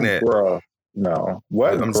not pregnant. What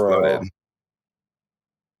girl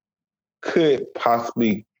could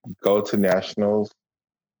possibly go to nationals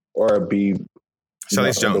or be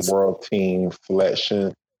Charlize Jones. The world team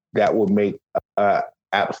selection that would make an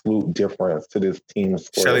absolute difference to this team's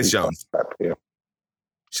Charlize Jones.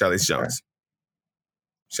 Charlize Jones.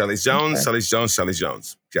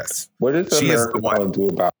 Yes. What is America going to do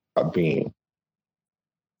about being?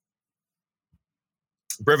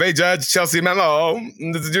 Brevet Judge Chelsea Mello.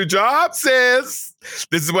 This is your job, sis.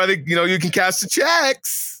 This is where you can cash the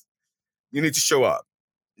checks. You need to show up.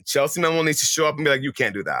 Chelsea Mello needs to show up and be like, you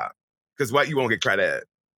can't do that. Because what? You won't get credit.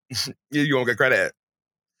 You won't get credit.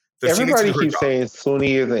 So everybody keeps saying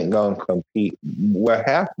Suni isn't going to compete. What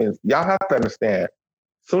happens, y'all have to understand,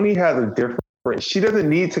 Suni has a different, she doesn't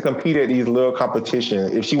need to compete at these little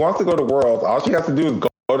competitions. If she wants to go to Worlds, all she has to do is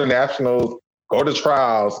go to Nationals, go to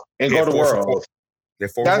Trials, and go to Worlds.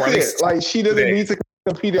 That's it. Like, she doesn't need to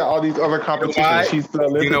compete at all these other competitions. She's the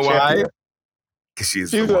Olympic champion. Because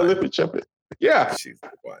she's the Olympic champion. Yeah. She's the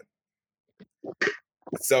one.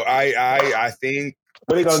 So I think.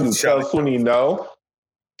 What are they gonna do? Tell Sweeney no?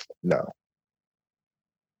 No.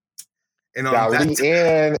 And now,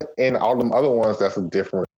 Leanne and all them other ones, that's a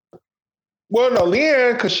different. Well, no,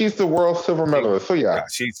 Leanne, because she's the world silver medalist. So yeah,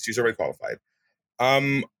 she's already qualified.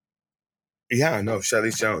 Yeah, no,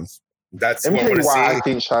 Charlize Jones. That's Let me tell you why I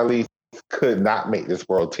think Charlize could not make this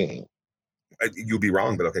world team. You'll be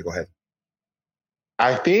wrong, but okay, go ahead.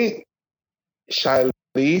 I think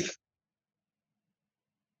Charlize,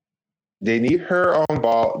 they need her on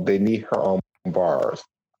ball. They need her on bars,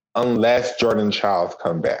 unless Jordan Childs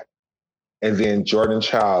come back. And then Jordan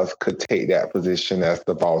Childs could take that position as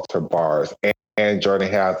the vaulter bars. And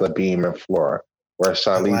Jordan has a beam and floor, where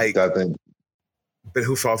Charlize doesn't. But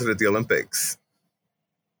who faltered at the Olympics?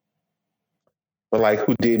 But like,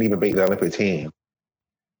 who didn't even make the Olympic team?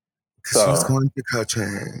 So, she was going to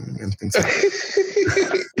coaching and things like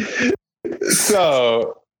that.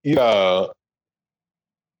 So, you know,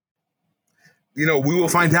 we will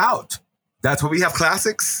find out. That's what we have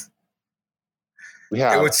classics. We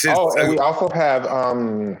have. And we also have.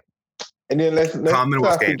 And then let's not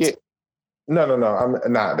forget. No.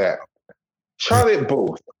 I'm not that. Charlotte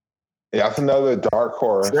Booth. That's another dark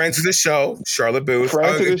horse. Friend to the show, Charlotte Booth.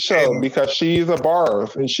 Friend to the show because she's a bar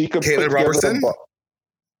and she could. Caitlin Robertson.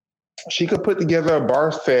 She could put together a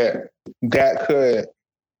bar set that could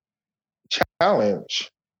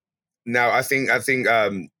challenge. Now, I think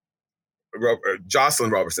Jocelyn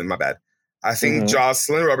Robertson, my bad. I think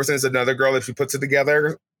Jocelyn Robertson is another girl. If she puts it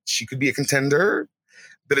together, she could be a contender.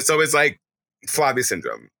 But it's always like Flavia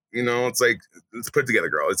syndrome. It's like, let's put it together,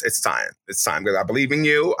 girl. It's time. It's time. I believe in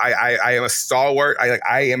you. I am a stalwart.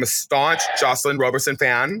 I am a staunch Jocelyn Robertson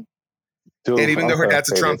fan. Dude, and even though her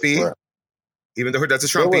dad's a Trumpy. There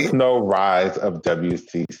was no rise of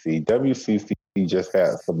WCC. WCC just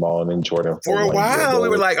had Simone and Jordan. For a while, we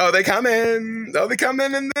were like, oh, they coming.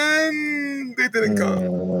 And then they didn't come.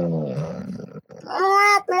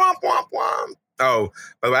 Oh,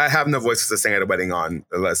 by the way, I have no voices to sing at a wedding on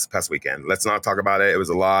this past weekend. Let's not talk about it. It was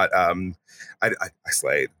a lot. I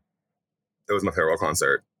slayed. It was my farewell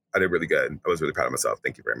concert. I did really good. I was really proud of myself.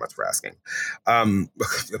 Thank you very much for asking. It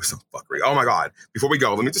was so fuckery. Oh my God. Before we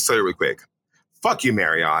go, let me just tell you real quick. Fuck you,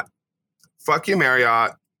 Marriott. Fuck you,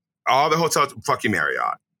 Marriott. All the hotels, fuck you,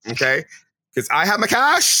 Marriott. Okay? Because I have my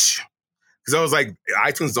cash. Because I was like,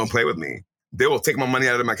 iTunes don't play with me. They will take my money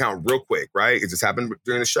out of my account real quick, right? It just happened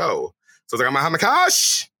during the show. So I was like, I'm going to have my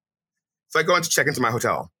cash. So I go in to check into my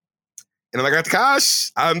hotel. And I'm like, I got the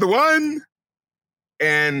cash. I'm the one.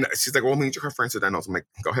 And she's like, well, we need your friend to that. I'm like,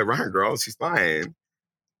 go ahead, run, girl. She's fine.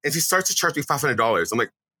 And she starts to charge me $500. I'm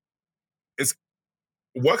like,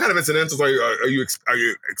 what kind of incidentals are you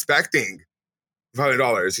expecting?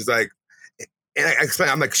 $500. She's like, and I explain,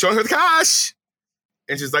 I'm like, showing her the cash.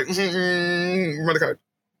 And she's like, run the card.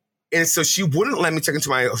 And so she wouldn't let me check into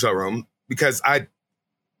my hotel room because I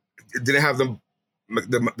didn't have the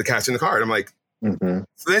cash in the card. I'm like, So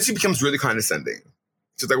then she becomes really condescending.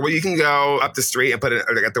 She's like, well, you can go up the street and put it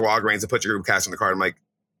at the Walgreens and put your cash in the card. I'm like,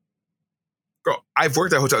 girl, I've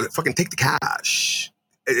worked at a hotel. Fucking take the cash.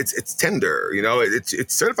 It's tender,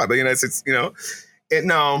 it's certified, but it's no.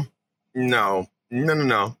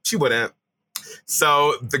 She wouldn't.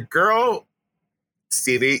 So the girl,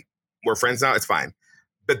 Stevie, we're friends now. It's fine.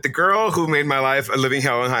 But the girl who made my life a living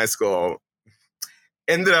hell in high school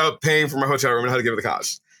ended up paying for my hotel room and had to give her the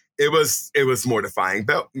cash. It was mortifying,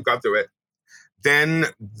 but we got through it. Then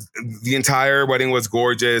the entire wedding was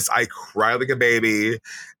gorgeous. I cried like a baby.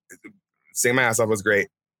 Singing my ass off was great.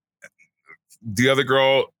 The other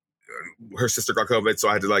girl, her sister got COVID, so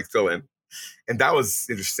I had to fill in. And that was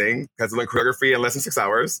interesting. Had to learn choreography in less than 6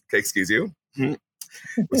 hours. Okay, excuse you. Which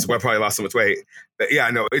is why I probably lost so much weight. But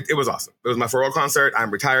yeah, no, it was awesome. It was my farewell concert.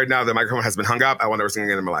 I'm retired now. The microphone has been hung up. I will never sing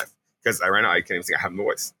again in my life. Because right now I can't even sing. I have no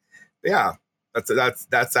voice. But yeah, that's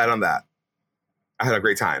that on that. I had a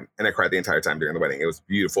great time. And I cried the entire time during the wedding. It was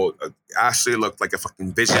beautiful. Ashley looked like a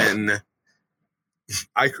fucking vision.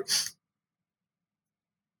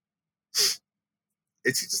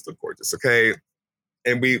 She just looked gorgeous, okay?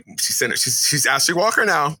 And she's Ashley Walker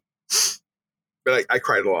now. But I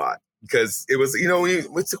cried a lot because it was,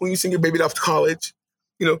 when you send your baby off to college,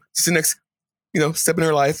 it's the next, step in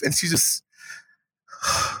her life. And she just,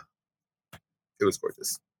 it was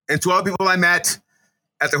gorgeous. And to all the people I met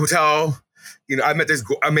at the hotel, I met this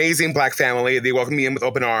amazing Black family. They welcomed me in with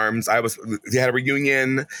open arms. They had a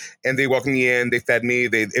reunion, and they welcomed me in. They fed me.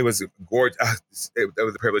 It was gorgeous. It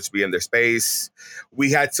was a privilege to be in their space. We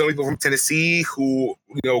had so many people from Tennessee who,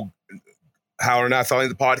 how are not following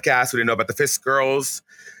the podcast, who didn't know about the Fisk girls,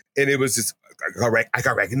 and it was just I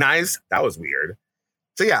got recognized. That was weird.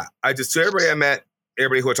 So yeah, I just, to everybody I met,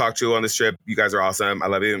 everybody who I talked to on this trip, you guys are awesome. I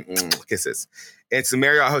love you. Kisses. And to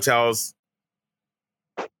Marriott hotels,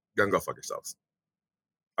 you can go fuck yourselves.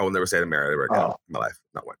 I will never say to Marriott ever again in my life,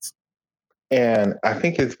 not once. And I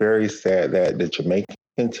think it's very sad that the Jamaican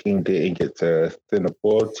team didn't get to send a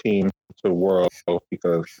full team to the World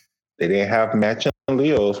because they didn't have matching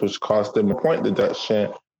Leos, which cost them a point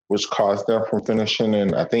deduction, which caused them from finishing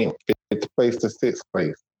in, I think, 5th place to 6th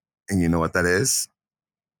place. And you know what that is?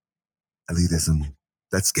 Elitism.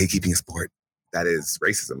 That's gatekeeping sport. That is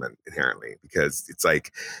racism inherently, because it's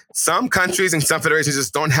like some countries and some federations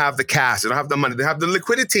just don't have the cash. They don't have the money. They have the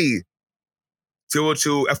liquidity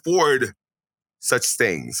to afford such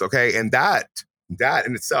things, okay? And that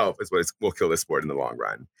in itself is what will kill this sport in the long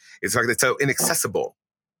run. It's like it's so inaccessible.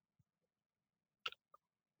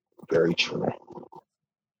 Very true.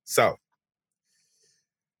 So,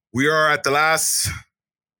 we are at the last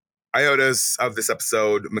iotas of this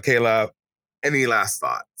episode. Michaela, any last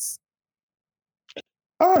thoughts?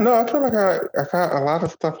 Oh, no, I feel like I got a lot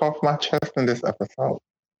of stuff off my chest in this episode.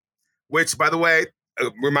 Which, by the way,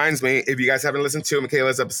 reminds me, if you guys haven't listened to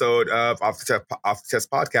Michaela's episode of Off the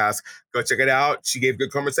Chest podcast, go check it out. She gave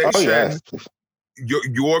good conversation. Oh, yes.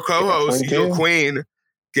 Your co-host, your queen,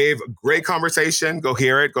 gave great conversation. Go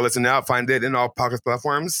hear it. Go listen out. Find it in all podcast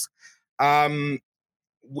platforms.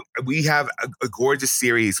 We have a gorgeous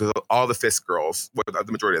series with all the Fist girls,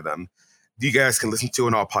 the majority of them. You guys can listen to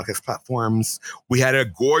in all podcast platforms. We had a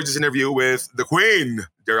gorgeous interview with the queen,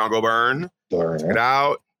 Darian Goburn. Check it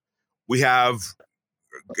out. We have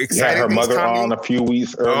exciting her things mother coming on a few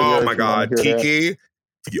weeks earlier. Oh my God, Kiki.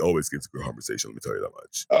 Kiki always gives a good conversation. Let me tell you that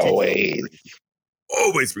much.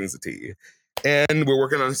 Always brings the tea. And we're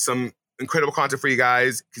working on some incredible content for you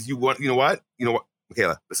guys because you know what,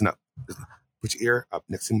 Michaela, listen up. Put your ear up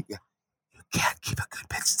next to me. Yeah. You can't keep a good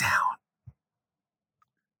bitch down.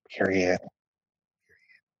 Period.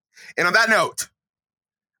 And on that note,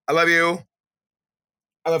 I love you.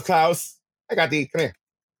 I love Klaus. I got the. Come here.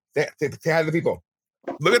 Say hi to the people.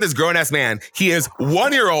 Look at this grown-ass man. He is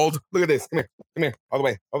 1-year-old. Look at this. Come here. All the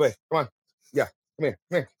way. Come on. Yeah. Come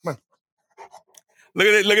here. Come on. Look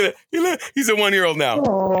at it. He's a 1-year-old now.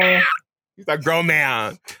 Aww. He's a grown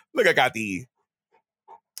man. Look, I got the.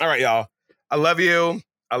 All right, y'all. I love you,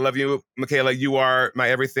 Michaela. You are my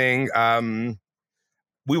everything.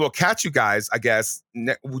 We will catch you guys, I guess.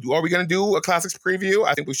 Are we going to do a classics preview?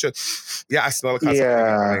 I think we should. Yeah, I smell a classics preview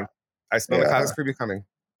coming. I smell a classics preview coming.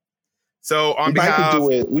 So on behalf...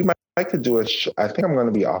 We might could do a I think I'm going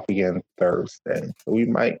to be off again Thursday. So we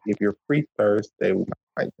might, if you're free Thursday, we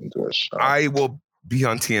might do a show. I will be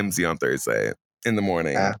on TMZ on Thursday in the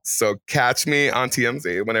morning. So catch me on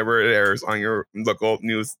TMZ whenever it airs on your local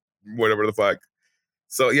news, whatever the fuck.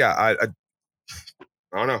 So yeah, I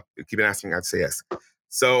don't know. You keep asking, I'd say yes.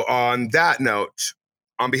 So on that note,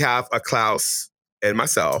 on behalf of Klaus and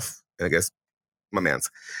myself, and I guess my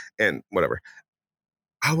mans, and whatever,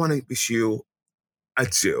 I want to wish you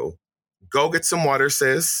adieu. Go get some water,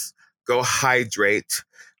 sis. Go hydrate.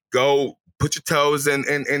 Go put your toes in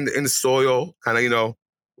the soil. Kind of,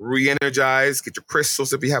 re-energize. Get your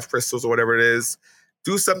crystals if you have crystals or whatever it is.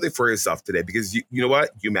 Do something for yourself today because you know what?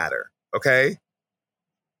 You matter. Okay?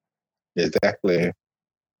 Exactly.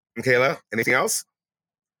 Michaela, anything else?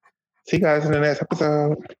 See you guys in the next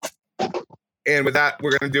episode. And with that,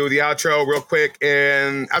 we're going to do the outro real quick.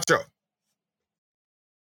 And outro.